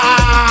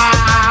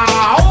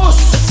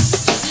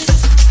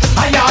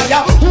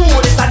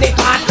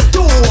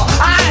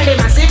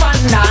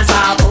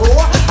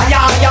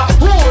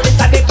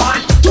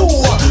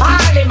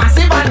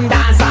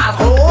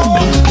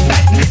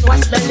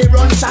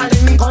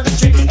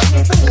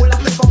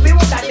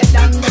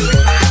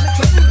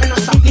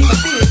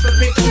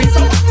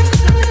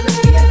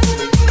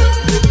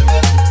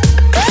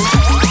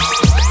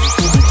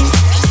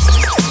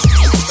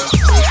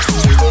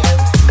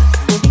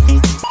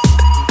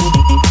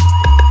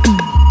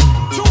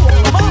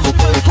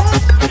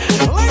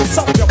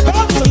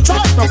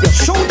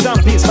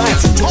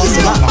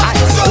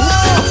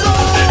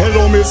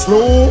 Miss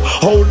Lou,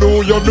 how do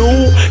you do?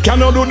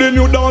 Can you do the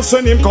new dance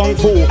when him kung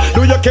fu?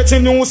 Do you catch a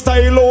new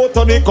style out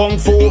of the kung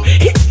fu?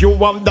 If you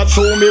want that,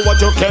 show me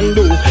what you can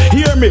do.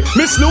 Hear me,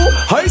 Miss Lou,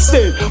 I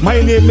say, my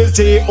name is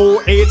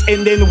J-O-H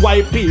and then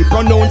YP.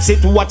 Pronounce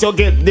it what you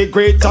get, the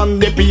great and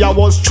the P. I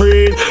was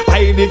trained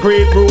by the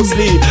great Bruce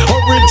Lee.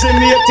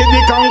 Originated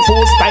the kung fu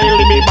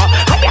style, me ba.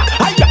 Hiya,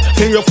 hiya,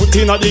 fling your foot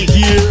in the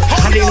ear,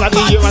 and in the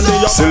ear and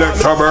the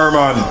Selectah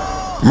Berman,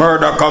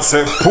 murder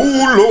cassette,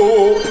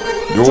 pull up.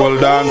 The whole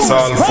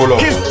dancehall full up.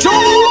 It's true.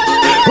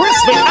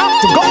 Respect out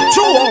to go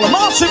through all the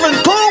massive and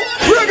crew.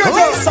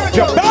 Raise up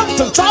your belt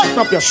and tighten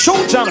up your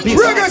shoes and a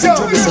piece of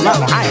this is not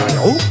the high.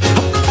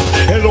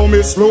 Hello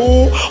Miss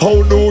Lou,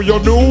 how do you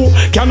do?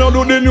 Can you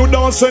do the new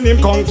dance when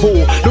him kung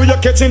fu? Do you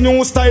catch a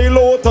new style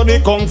out of the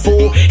kung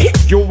fu?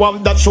 If you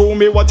want that, show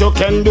me what you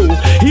can do.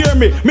 Hear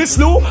me, Miss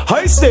Lou,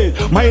 I say,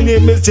 my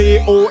name is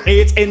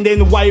J-O-H and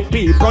then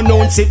YP.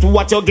 Pronounce it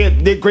what you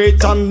get, the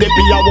great and the P.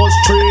 I was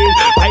trained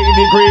by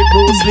the great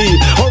Bruce Lee.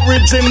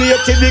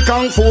 Originated the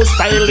kung fu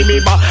style,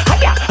 me ba.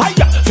 Hiya,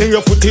 hiya, fling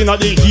your foot in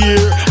the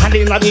ear, and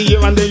in the ear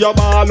and then your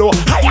ball.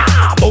 Hiya,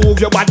 move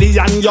your body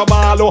and your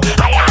ball.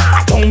 Hiya,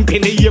 jump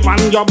in the ear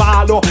and your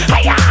ball.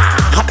 Hiya,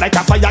 hot like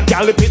a fire,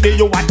 girl, pity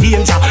you a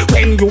danger.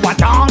 When you a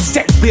dance,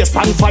 set bass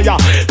pan fire.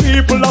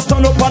 People are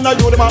stand up and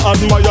you them a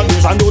admire.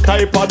 This a new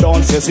type of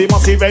dances, we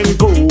massive and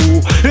cool.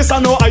 This a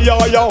no aya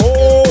ho.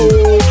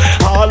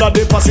 All of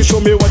the pussy show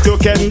me what you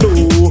can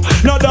do.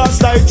 No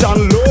dance like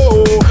John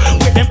Lowe.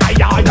 With them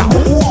aya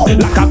ho,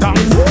 like a kung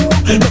fu.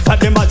 The for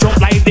them a jump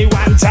like the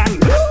one John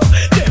Lowe.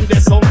 Them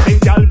there's something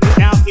girl be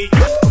happy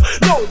you.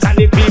 No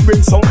Johnny P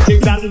bring something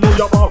that know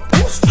you about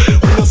push.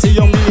 When you see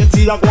young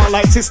lady a go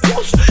like this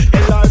push.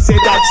 And I say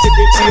that she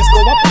be chase go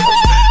a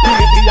push.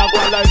 Lady a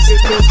go like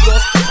this push.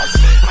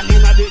 And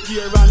inna the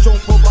ear and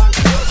jump up and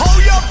how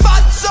you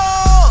fat so?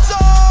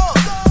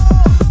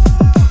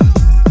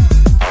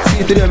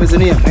 See to them is the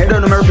name. I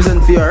don't know me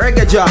represent for you.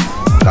 Reggae Jam,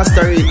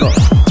 Costa Rica.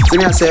 See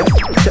me I say,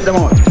 check them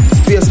out.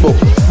 Facebook,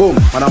 boom,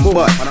 and I'm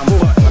over.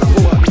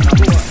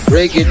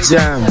 Reggae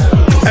Jam.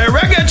 Hey,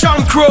 Reggae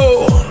Jam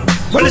crew.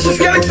 Well, this is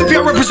Galaxy P.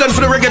 represent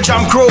for the Reggae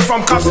Jam crew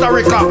from Costa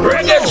Rica.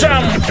 Reggae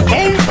Jam,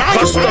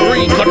 Costa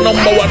Rica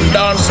 #1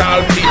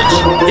 dancehall page.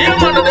 Yeah,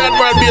 man, the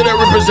Admiral B they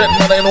represent,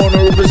 man. I know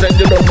they represent,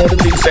 you don't know the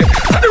thing say.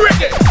 And the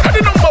reggae, and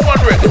the #1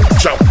 Reggae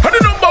Jam, and the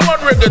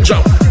 #1 Reggae Jam,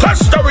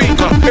 Costa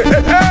Rica.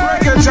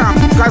 Reggae Jam,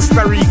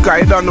 Costa Rica.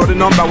 You don't know the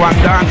 #1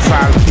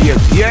 dancehall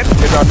page yet.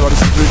 You don't know the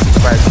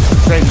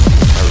 365%.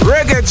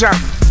 Reggae Jam,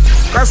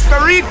 Costa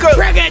Rica.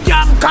 Reggae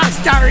Jam,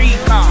 Costa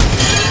Rica.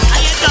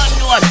 Don't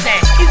know say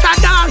it's a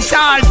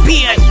dancehall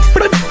page.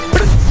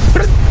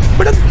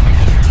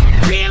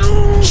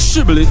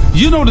 Shibboleth,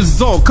 you know this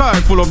is all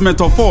kind full of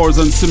metaphors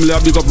and similar.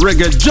 Big up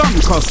Reggae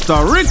Jam,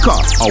 Costa Rica.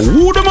 A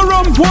woo them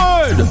around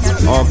word.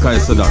 All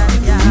kinds of that,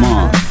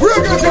 man.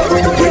 Reggae Jam,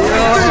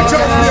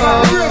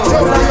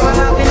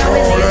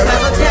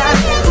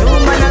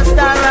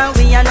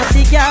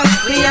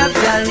 we have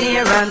girl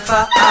near and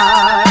far.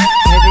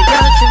 Every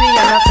girl see we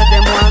and after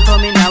them one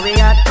coming now we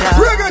at ya.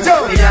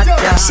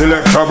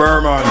 Selectah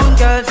Berman.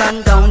 Girls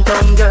and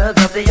downtown girls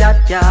of the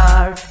yacht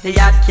yard, the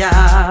yacht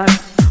yard.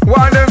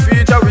 One them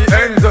feature we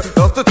end, just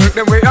to take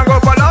them way and go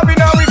for love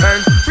in our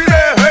event. With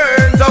their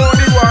hands, I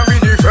only want we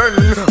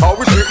defend. How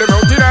we take them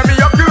out in and me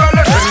up to all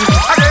the end.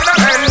 Again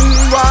and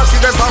again, want see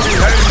them how we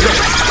end.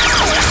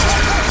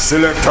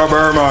 Selectah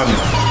Berman,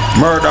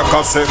 murder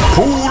cassette,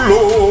 pull up.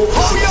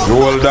 The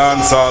whole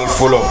dancehall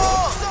full up.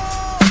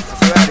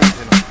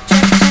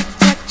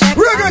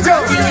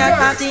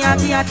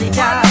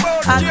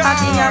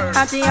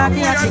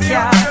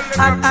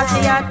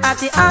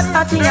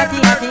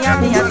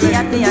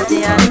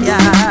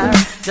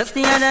 Just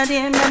the other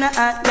day, man,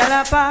 at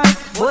Galapag,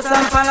 both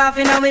some fall off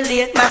in our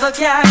late mago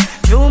car.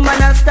 True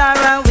man a star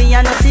and we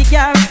are no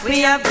cigar.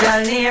 We have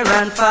girl near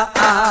and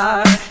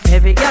far.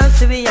 Every girl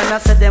see we and I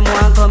said them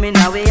one coming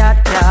now we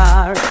at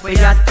car, we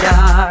at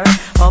car.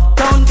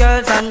 Uptown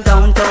girls and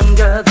downtown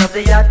girls of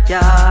the yacht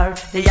yard,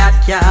 the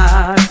yacht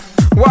yard.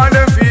 One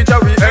them feature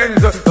we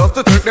end, just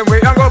to take them way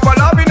and go for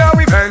love in our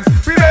events.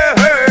 With their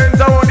hands,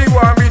 I only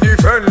want we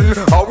defend.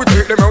 How we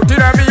take them out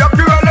in and me up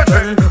to all the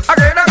trend.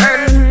 Again and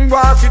again,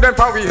 want see them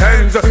how we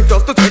hands,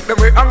 just to take them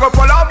way and go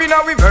for love in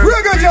our events.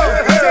 With their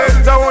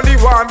hands, I only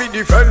want we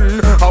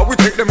defend. How we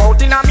take them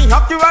out in and me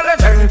up to all the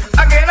trend.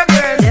 Again and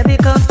again. Yeah,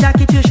 because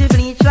Jackie to she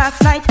bleach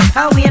last night.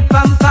 I wait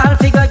from Paul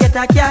figure get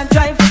a can't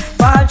drive.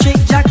 Paul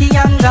trick Jackie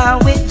and go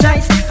with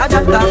Jice. I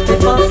just got the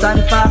bus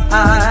and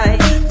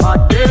fight.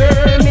 But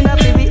them in a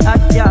baby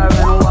at yard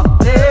and walk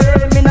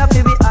them in a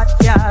baby at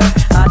yard.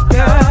 Hot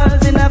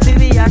girls in a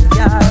baby at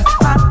yard.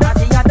 Hot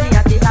daddy at the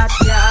yard.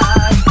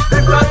 They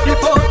got the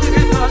bus,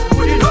 they got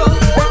good enough.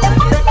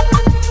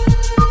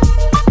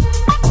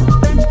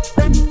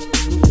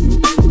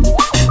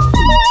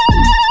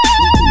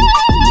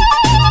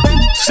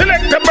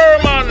 Selectah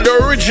Berman, the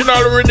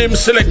original rhythm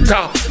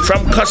selector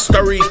from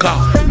Costa Rica.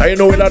 I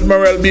know in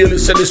Admiral Bailey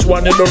said this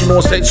one, you don't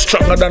know, say it's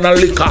stronger than a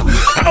liquor.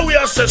 How we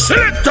are say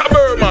Selectah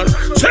Berman,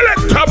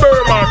 Selectah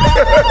Berman.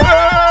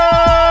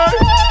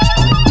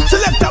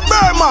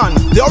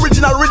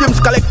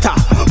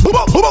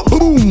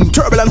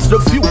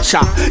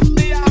 future.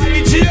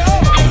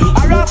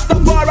 I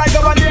Rastafari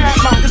govern the earth,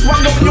 man. This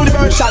one goes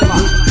universal,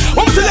 man.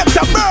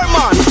 Selectah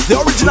Berman, the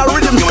original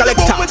rhythm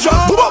collector.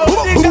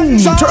 Boom,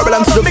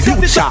 turbulence to the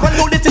future.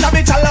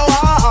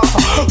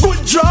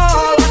 Good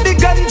job, the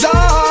ganja.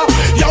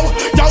 Yo,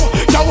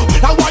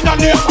 I wanna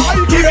name high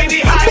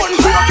grade. One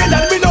broken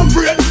and me no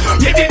brain.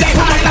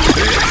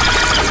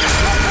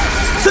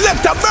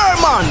 Selectah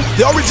Berman,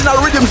 the original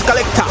rhythms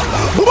collector.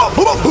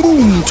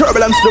 Boom,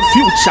 turbulence to the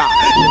future.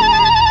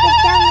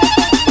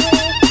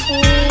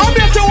 I'm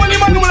here to only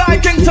man who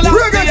like King Selectah.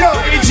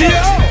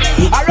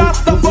 I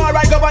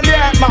Rastafari govern the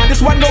earth, man.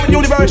 This one going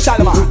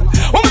universal, man.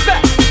 What's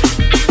that?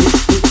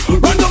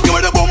 Run up you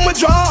with the boom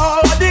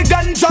draw, the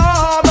ganja.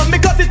 Me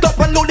cut it up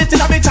and know it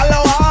in a bitch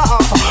allow.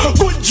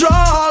 Good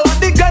draw,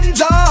 the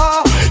ganja.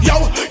 Yo,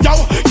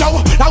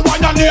 I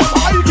wanna name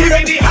high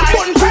grade.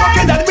 One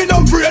broken and me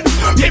no brain.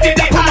 You did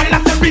that high,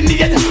 that's a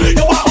grenade.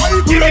 You a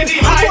high grade.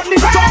 One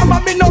this time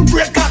and me no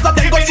brain. Cause I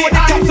think I show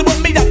the caps but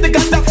me that the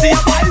ganja see a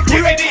high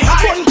grade.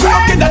 One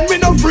broken and me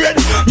no brain.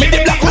 Me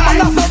the black woman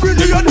that's a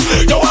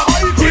grenade. You a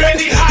high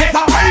grade. Get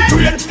a high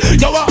grade.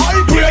 You a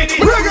high grade.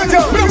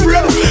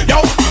 Yo,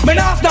 me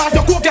nah start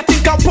your coke, you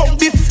think I pump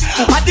this.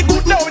 I the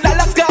good now,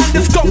 Alaska and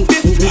this skunk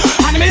this.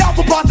 And me have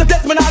to pass the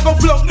test, me nah go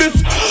flunk this.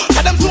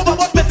 Tell them sober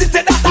what me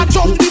say that I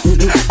jump this.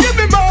 Give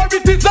me more,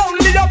 it is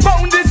only a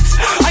pound this.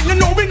 And you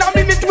know in a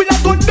minute we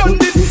are gonna done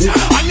this.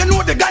 And you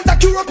know the guys that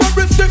cure up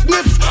every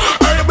sickness.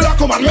 Hey black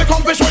woman, me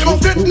come fish with my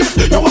fitness.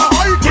 You a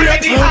high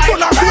grade,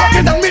 son of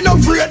rocket and me no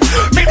afraid.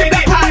 Me the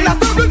black woman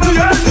that's a good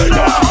grade. You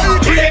a high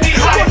grade,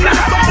 son of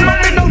rocket and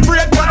me no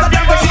afraid. Cause I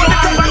never show the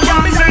camera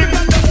from me.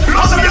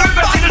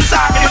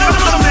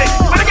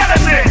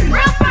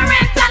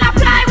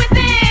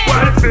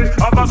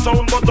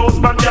 Sound but those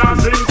man can't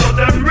sing, so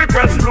them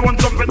request loan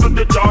something to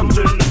the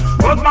chanting.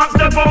 But man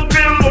step out,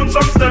 feel loan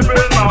some step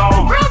in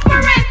now. Root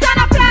for rent and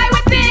apply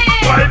with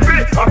it.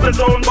 Wifey, have the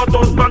sound but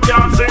those man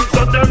can't sing,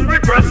 so them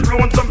request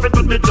loan something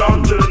to the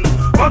chanting.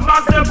 But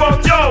man step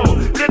out, yo,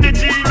 Lady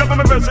G, love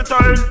me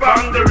versatile,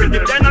 bang the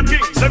rhythm. Then a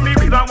king, send me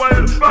with a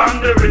wild, bang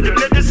the rhythm.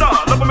 Lady Saw,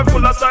 love me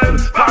full of style,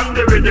 bang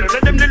the rhythm.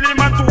 Let them lily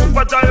man too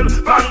fragile,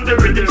 bang the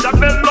rhythm.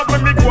 Chapel love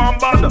when me go on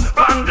bad,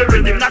 bang the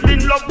rhythm. Not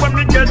in love when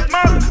me get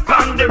mad,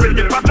 bang the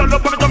rhythm. But I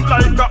love when me jump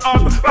like a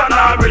hog, bang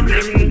the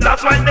rhythm.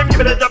 That's why them give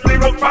me the job, me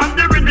rock, bang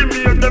the rhythm.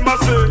 Hear them a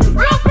say,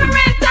 root for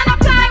rent and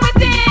apply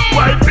with it.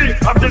 Wifey,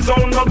 have the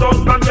sound of those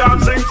man can't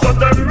sing, so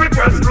them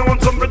request loan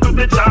something to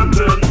the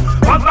chanting.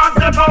 But man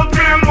step out,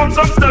 feel want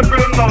some step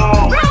in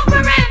now. Root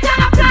for rent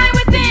and apply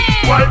with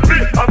it. Wifey,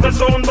 have the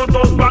sound of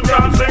those man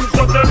can't sing,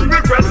 so them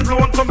request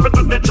loan something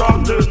to the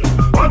chanting.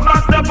 But man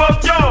step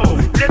out, yo,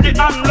 Lady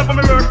Ann love when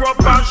me work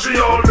up and she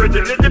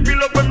already. Lady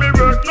Bill up when me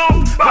work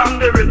now, bang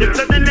the rhythm.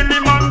 Lady Lily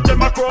man,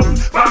 them a come,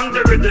 bang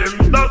the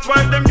rhythm. That's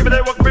why them give me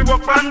the work, me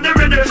work, bang the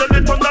rhythm. Lady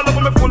Thunder love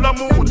when me full of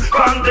mood,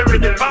 bang the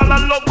rhythm. All I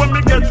love when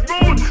me get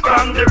rude,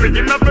 bang the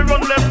rhythm.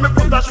 Everyone left me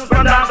put a shoes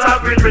and dance a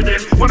green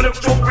rhythm. When me look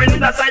to win,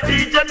 that's like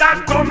DEEJAY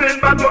that coming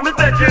back when me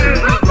take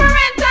it. Root for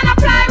rent and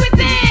apply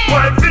with it.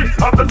 Wifey,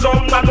 have the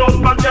sound and those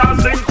man can't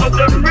sing, so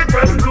them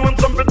request loan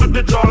something to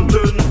the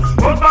chanting.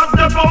 But man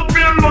step out,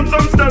 feel want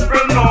some step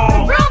in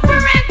now. Root for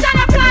rent and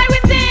apply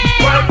with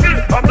it. Wifey,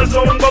 have the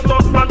sound but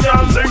those man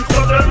can't sing, so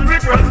them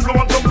request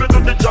loan something to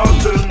the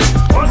chanting.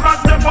 But man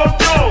step out,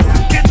 yo,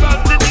 get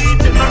out the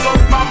DEEJAY, I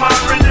love my man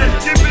ready.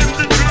 Give him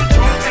the truth,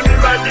 give me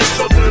right the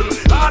shuttle.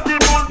 All the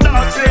bull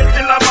dance, wait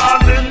till I'm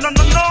all in.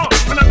 No,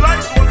 when I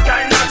like those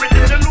kind of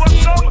rhythm, they know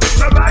some,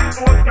 I like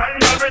those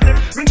kind of rhythm.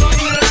 We know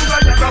you let me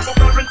like a couple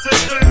of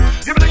princesses.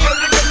 Give me the girl,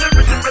 the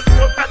rhythm, let's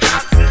go for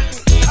dancing.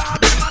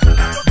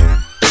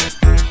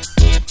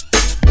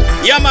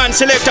 Yeah man,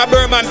 Selectah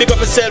Berman, big up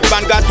yourself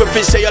man, gospel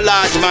fish say you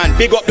large man.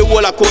 Big up the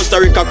whole of Costa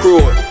Rica crew.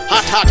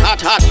 Hot, hot,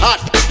 hot, hot, hot.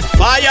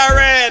 Fire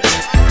red.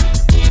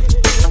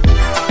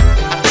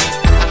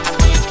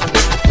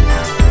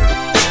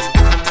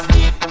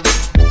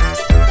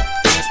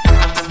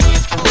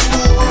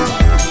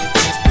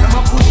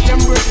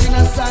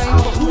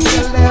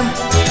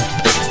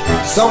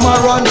 Some a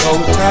run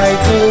out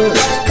title,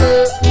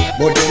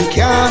 but them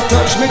can't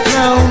touch me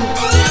crown.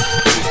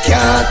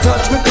 Can't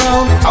touch me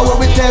crown. I will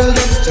be tell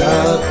them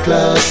top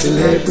class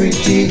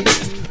celebrity.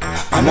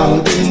 And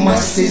all the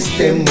masses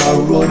them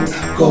a run,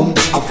 come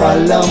a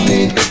follow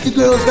me. The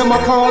girls them a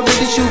call me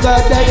the sugar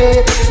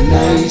daddy.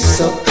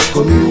 Nice up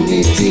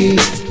community.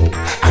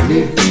 And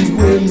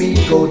everywhere me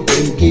go,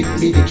 them give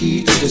me the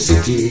key to the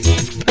city.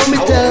 When me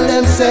tell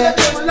them say,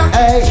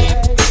 hey,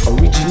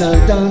 original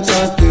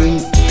dancer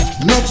king.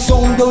 No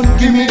song don't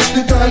give me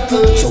the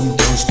title.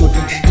 Sometimes study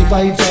the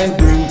vibes I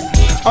bring.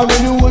 And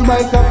when you hold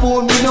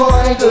microphone, me no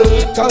idle.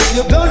 Cause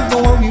you don't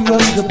know how we run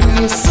the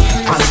place.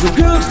 As the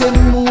girls them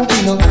move,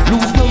 we no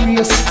lose no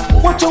race.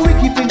 Watch how we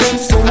giving them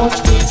so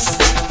much tricks.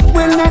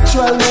 Well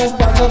natural, no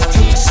bag of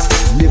tricks.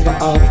 Never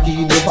have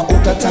key, never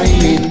out of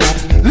timing.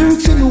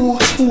 Lyrics you know,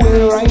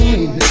 well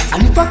rhyming.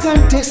 And if I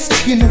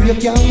contest, you know you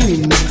can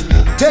win.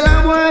 Tell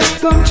them why,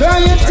 come try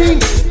your thing.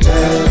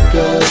 Tell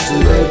the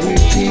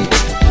celebrity.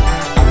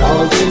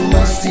 All them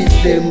masses,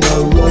 them a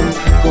run,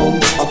 come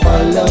a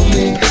follow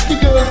me. The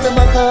girls them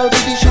a call me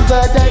the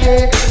sugar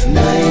daddy.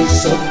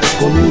 Nice up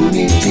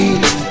community.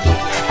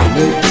 And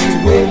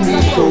everywhere me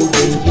go,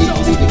 them give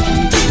me the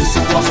key to the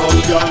city. Some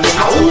girl them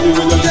a study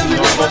with them see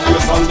how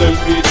face and them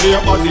beat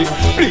their body.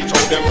 Bleach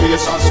out them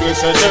face and swear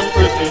say them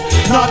pretty.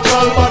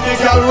 Natural body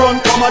girl run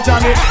come a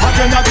Johnny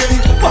again again.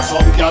 But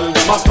some girl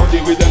them a study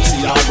with them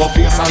see how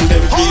face and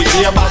them beat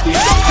their body.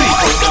 Bleach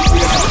out them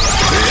face and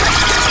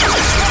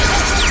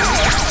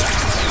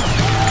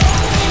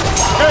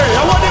hey,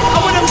 I want them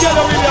girl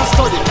to really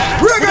study.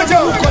 Reggae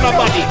Jam on a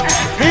body.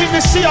 Hey, me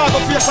see how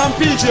face and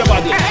PJ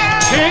body.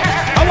 Hey,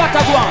 I want to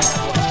go on.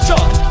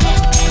 Sure.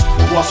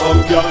 Was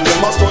some girl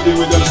them a study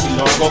with them see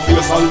how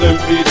face and them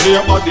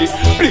PJ body.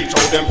 Bleach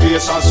out them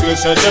face and swear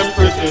say them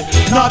pretty.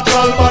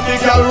 Natural body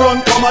girl run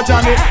come a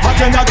Johnny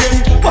again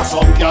again. But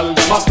some girl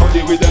them a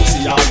study with them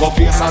see how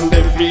face and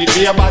them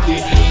PJ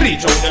body.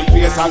 Bleach out them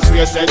face and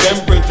swear say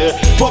them pretty.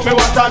 But me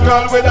want a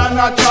girl with a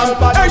natural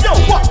body. Hey yo,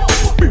 what?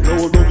 Me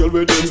know no girl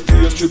with them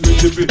face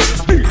chippy.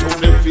 Beat on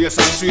them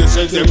face and swear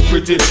say them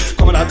pretty.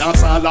 Come on a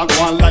dance all and go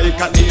on like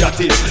a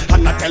deity.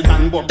 And I tell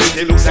man but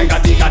pretty looks like a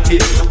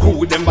digati.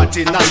 Who them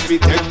batting and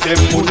we take them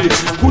money.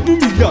 Who do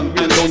me and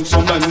we done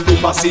some and the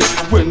bossy.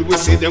 When we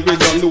see them we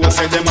don't know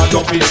say them a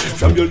dumpy.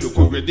 From you look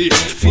already,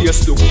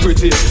 face look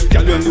pretty.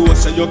 Girl you know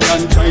say you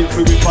can try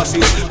for me passy.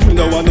 We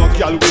no want no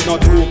girl with no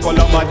true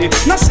color body.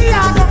 Now see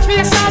how the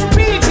face and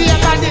pretty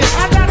body.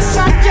 And that's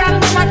some girl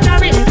with a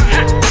carry.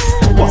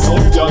 What's up,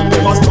 y'all?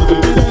 They must do the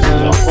video.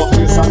 I'm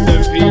fucking and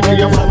them people.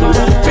 You're from the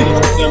beat.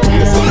 Them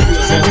face and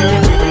face and them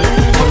people.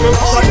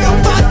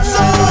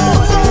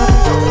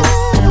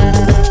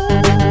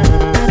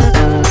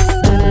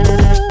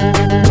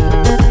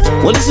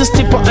 Well, this is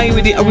Tipper I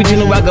with the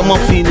original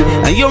ragamuffin.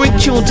 And you're in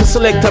tune to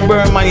Selectah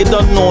Berman. You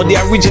don't know the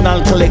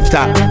original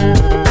collector.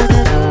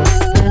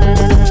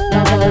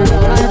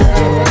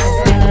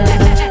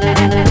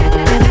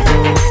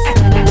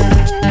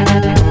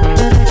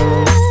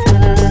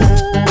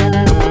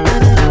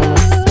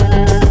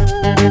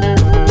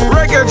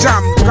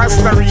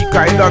 Costa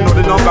Rica, you don't know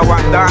the number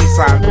one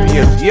dancehall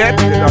page yet.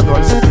 You don't know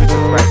the security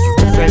price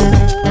representing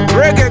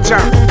Reggae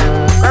Jam,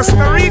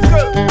 Costa Rica.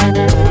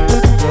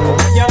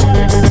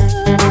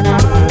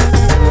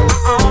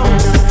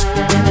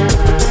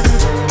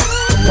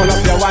 Pull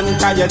up your one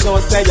cause you know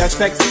say you're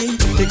sexy.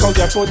 Kick out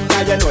your foot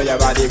cause you know your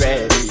body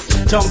ready.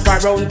 Jump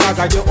around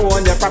cause you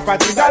own your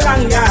property.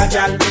 Galang ya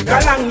gal,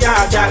 galang ya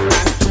gal.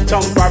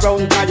 Jump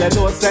around cause you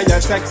know say you're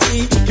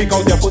sexy. Kick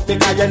out your foot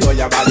cause you know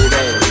your body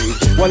ready.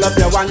 Pull up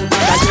your one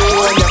cause you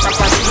own your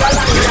property.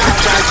 Galang ya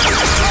gal.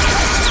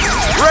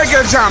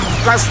 Reggae Jam,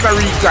 Costa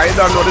Rica, you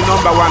don't know the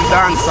number one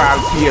dancehall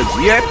page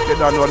yet. You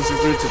don't know the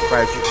security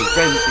price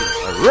representing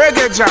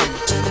Reggae Jam,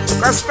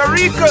 Costa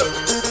Rica.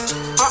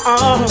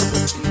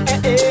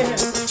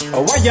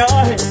 Oh, why you?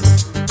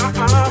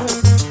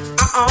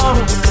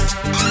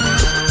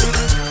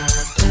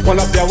 Pull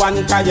up your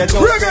one cause you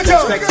know you're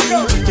sexy.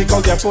 Kick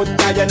out your foot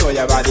cause you know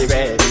your body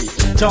ready.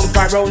 Jump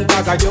around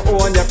cause you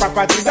own your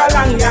property.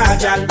 Galang ya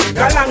gal,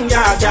 galang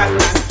ya gal.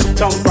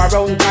 Jump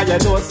around cause you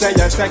know say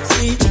you're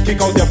sexy. Kick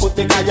out your foot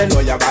cause you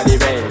know your body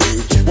ready.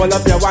 Pull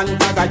up your one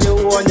cause you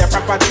own your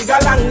property.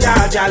 Galang ya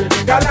gal,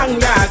 galang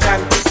ya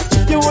gal.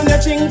 You own your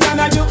things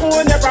and you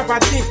own your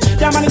property.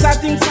 Your man is a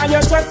thing so you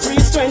just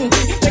 320.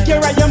 Take care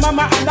of your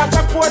mama and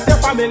support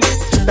your family.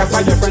 That's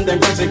why your friend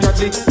them get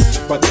security.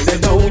 But they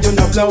know you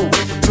no blow,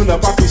 you no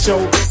papi show.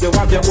 You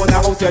have your own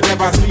house, you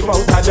never sleep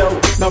out a door.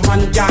 No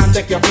man can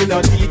take your feel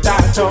no teeth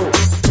at all.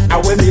 I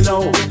will me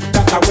know,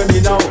 that's how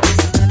me know.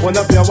 One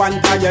up your one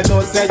cause you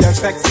know say you're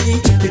sexy.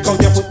 Kick out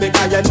your foot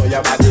because you know your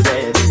body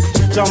ready.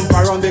 Jump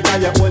around because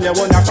you own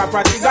your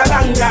property.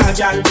 Galanga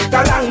gal,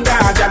 galanga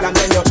gal. And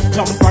then you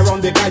jump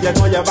around because you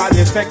know your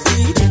body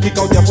sexy. Kick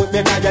out your foot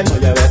because you know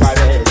you're ever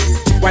ready.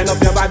 Wind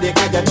up your body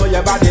because you know your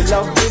body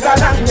love.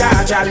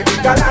 Galanga gal,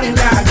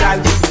 galanga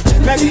gal.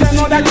 Make you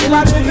know that you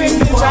are living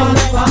in time.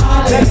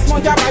 Let's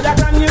move your body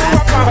brand new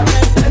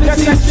apartment.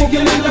 Just like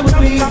chicken in the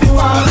booty if you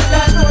want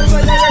that.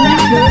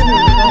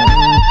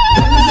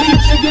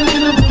 Shake your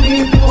little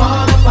booty if you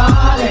wanna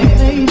party.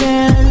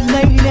 Ladies,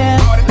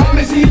 ladies. Let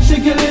me see you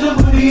shake your little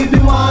booty if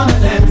you wanna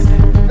dance.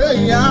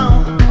 Hey, yo.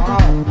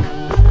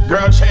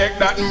 Girl, shake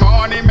that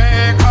money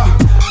maker.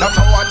 That's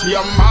what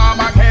your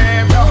mama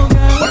gave you.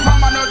 But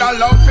mama know that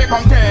love fi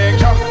come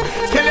take you.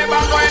 Still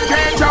never go and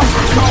take you.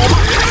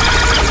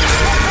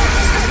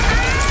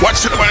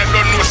 Watch the one that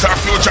don't know sir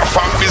future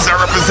fam is a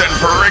represent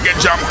for Reggae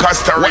Jam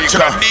Costa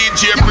Rica. Watch the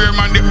DJ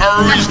Berman, the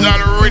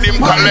original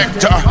rhythm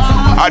collector.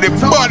 Are the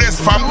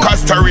baddest from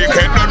Costa Rica.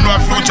 You don't know a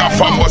future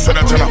fam was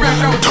that you know.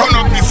 Turn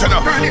up this you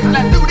know. Let me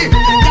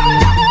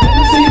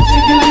see you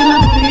shake your little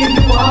booty if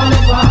you wanna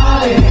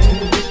party.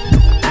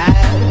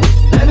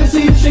 Let me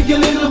see you shake your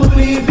little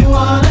booty if you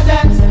wanna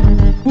dance.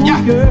 Ooh,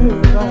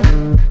 girl.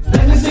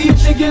 Let me see you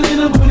shake your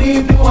little booty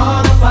if you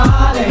wanna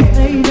party.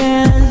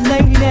 Ladies,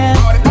 ladies.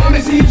 Let me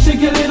see you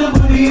shake your little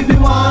booty if you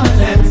wanna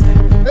dance.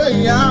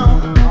 Hey, yo.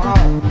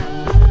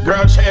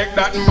 Girl, shake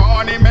that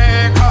money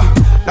maker.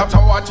 That's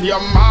how what your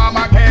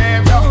mama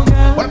gave you.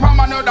 Well,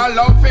 mama know that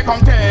love fi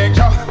come take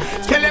you.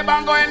 Skilly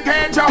bang go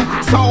engage you.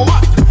 So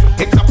what?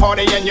 It's a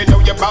party and you know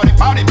you bout it.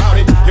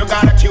 You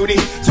got a cutie,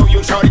 so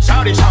you shout it.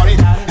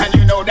 And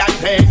you know that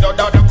they ain't no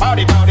doubt about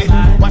it.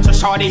 Watch a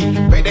shorty,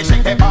 where they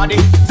shake their body.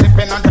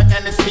 Sipping on the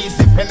NSP,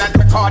 sipping on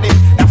the Cardi.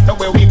 That's the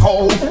way we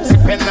go,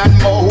 sipping and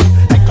move.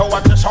 Like to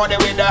watch a shorty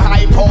with the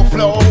hypo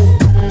flow.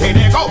 Here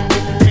they go.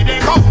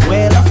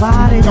 Where the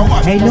party,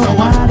 ain't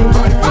nobody.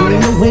 Till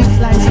the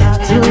waistline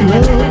start to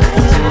roll.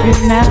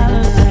 Sipping out,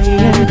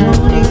 saying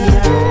holy,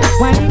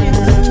 whining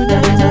to the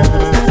dust.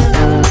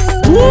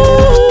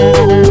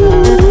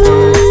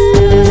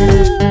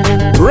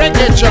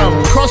 Reggae Jam,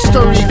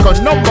 Costa Rica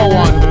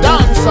 #1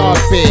 Dancehall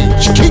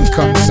Page, King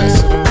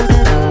Concessor.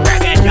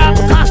 Reggae Jam,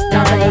 Costa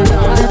Rica.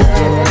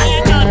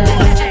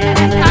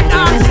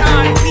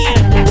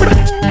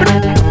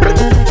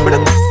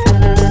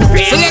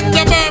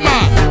 Selectah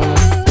Berman.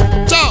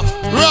 Tough,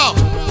 rough.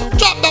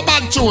 Drop the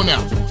bad tune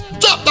here.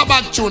 Drop the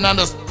bad tune and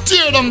just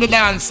tear down the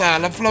dance hall.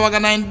 The flower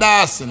gonna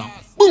dance, you know.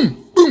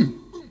 Boom.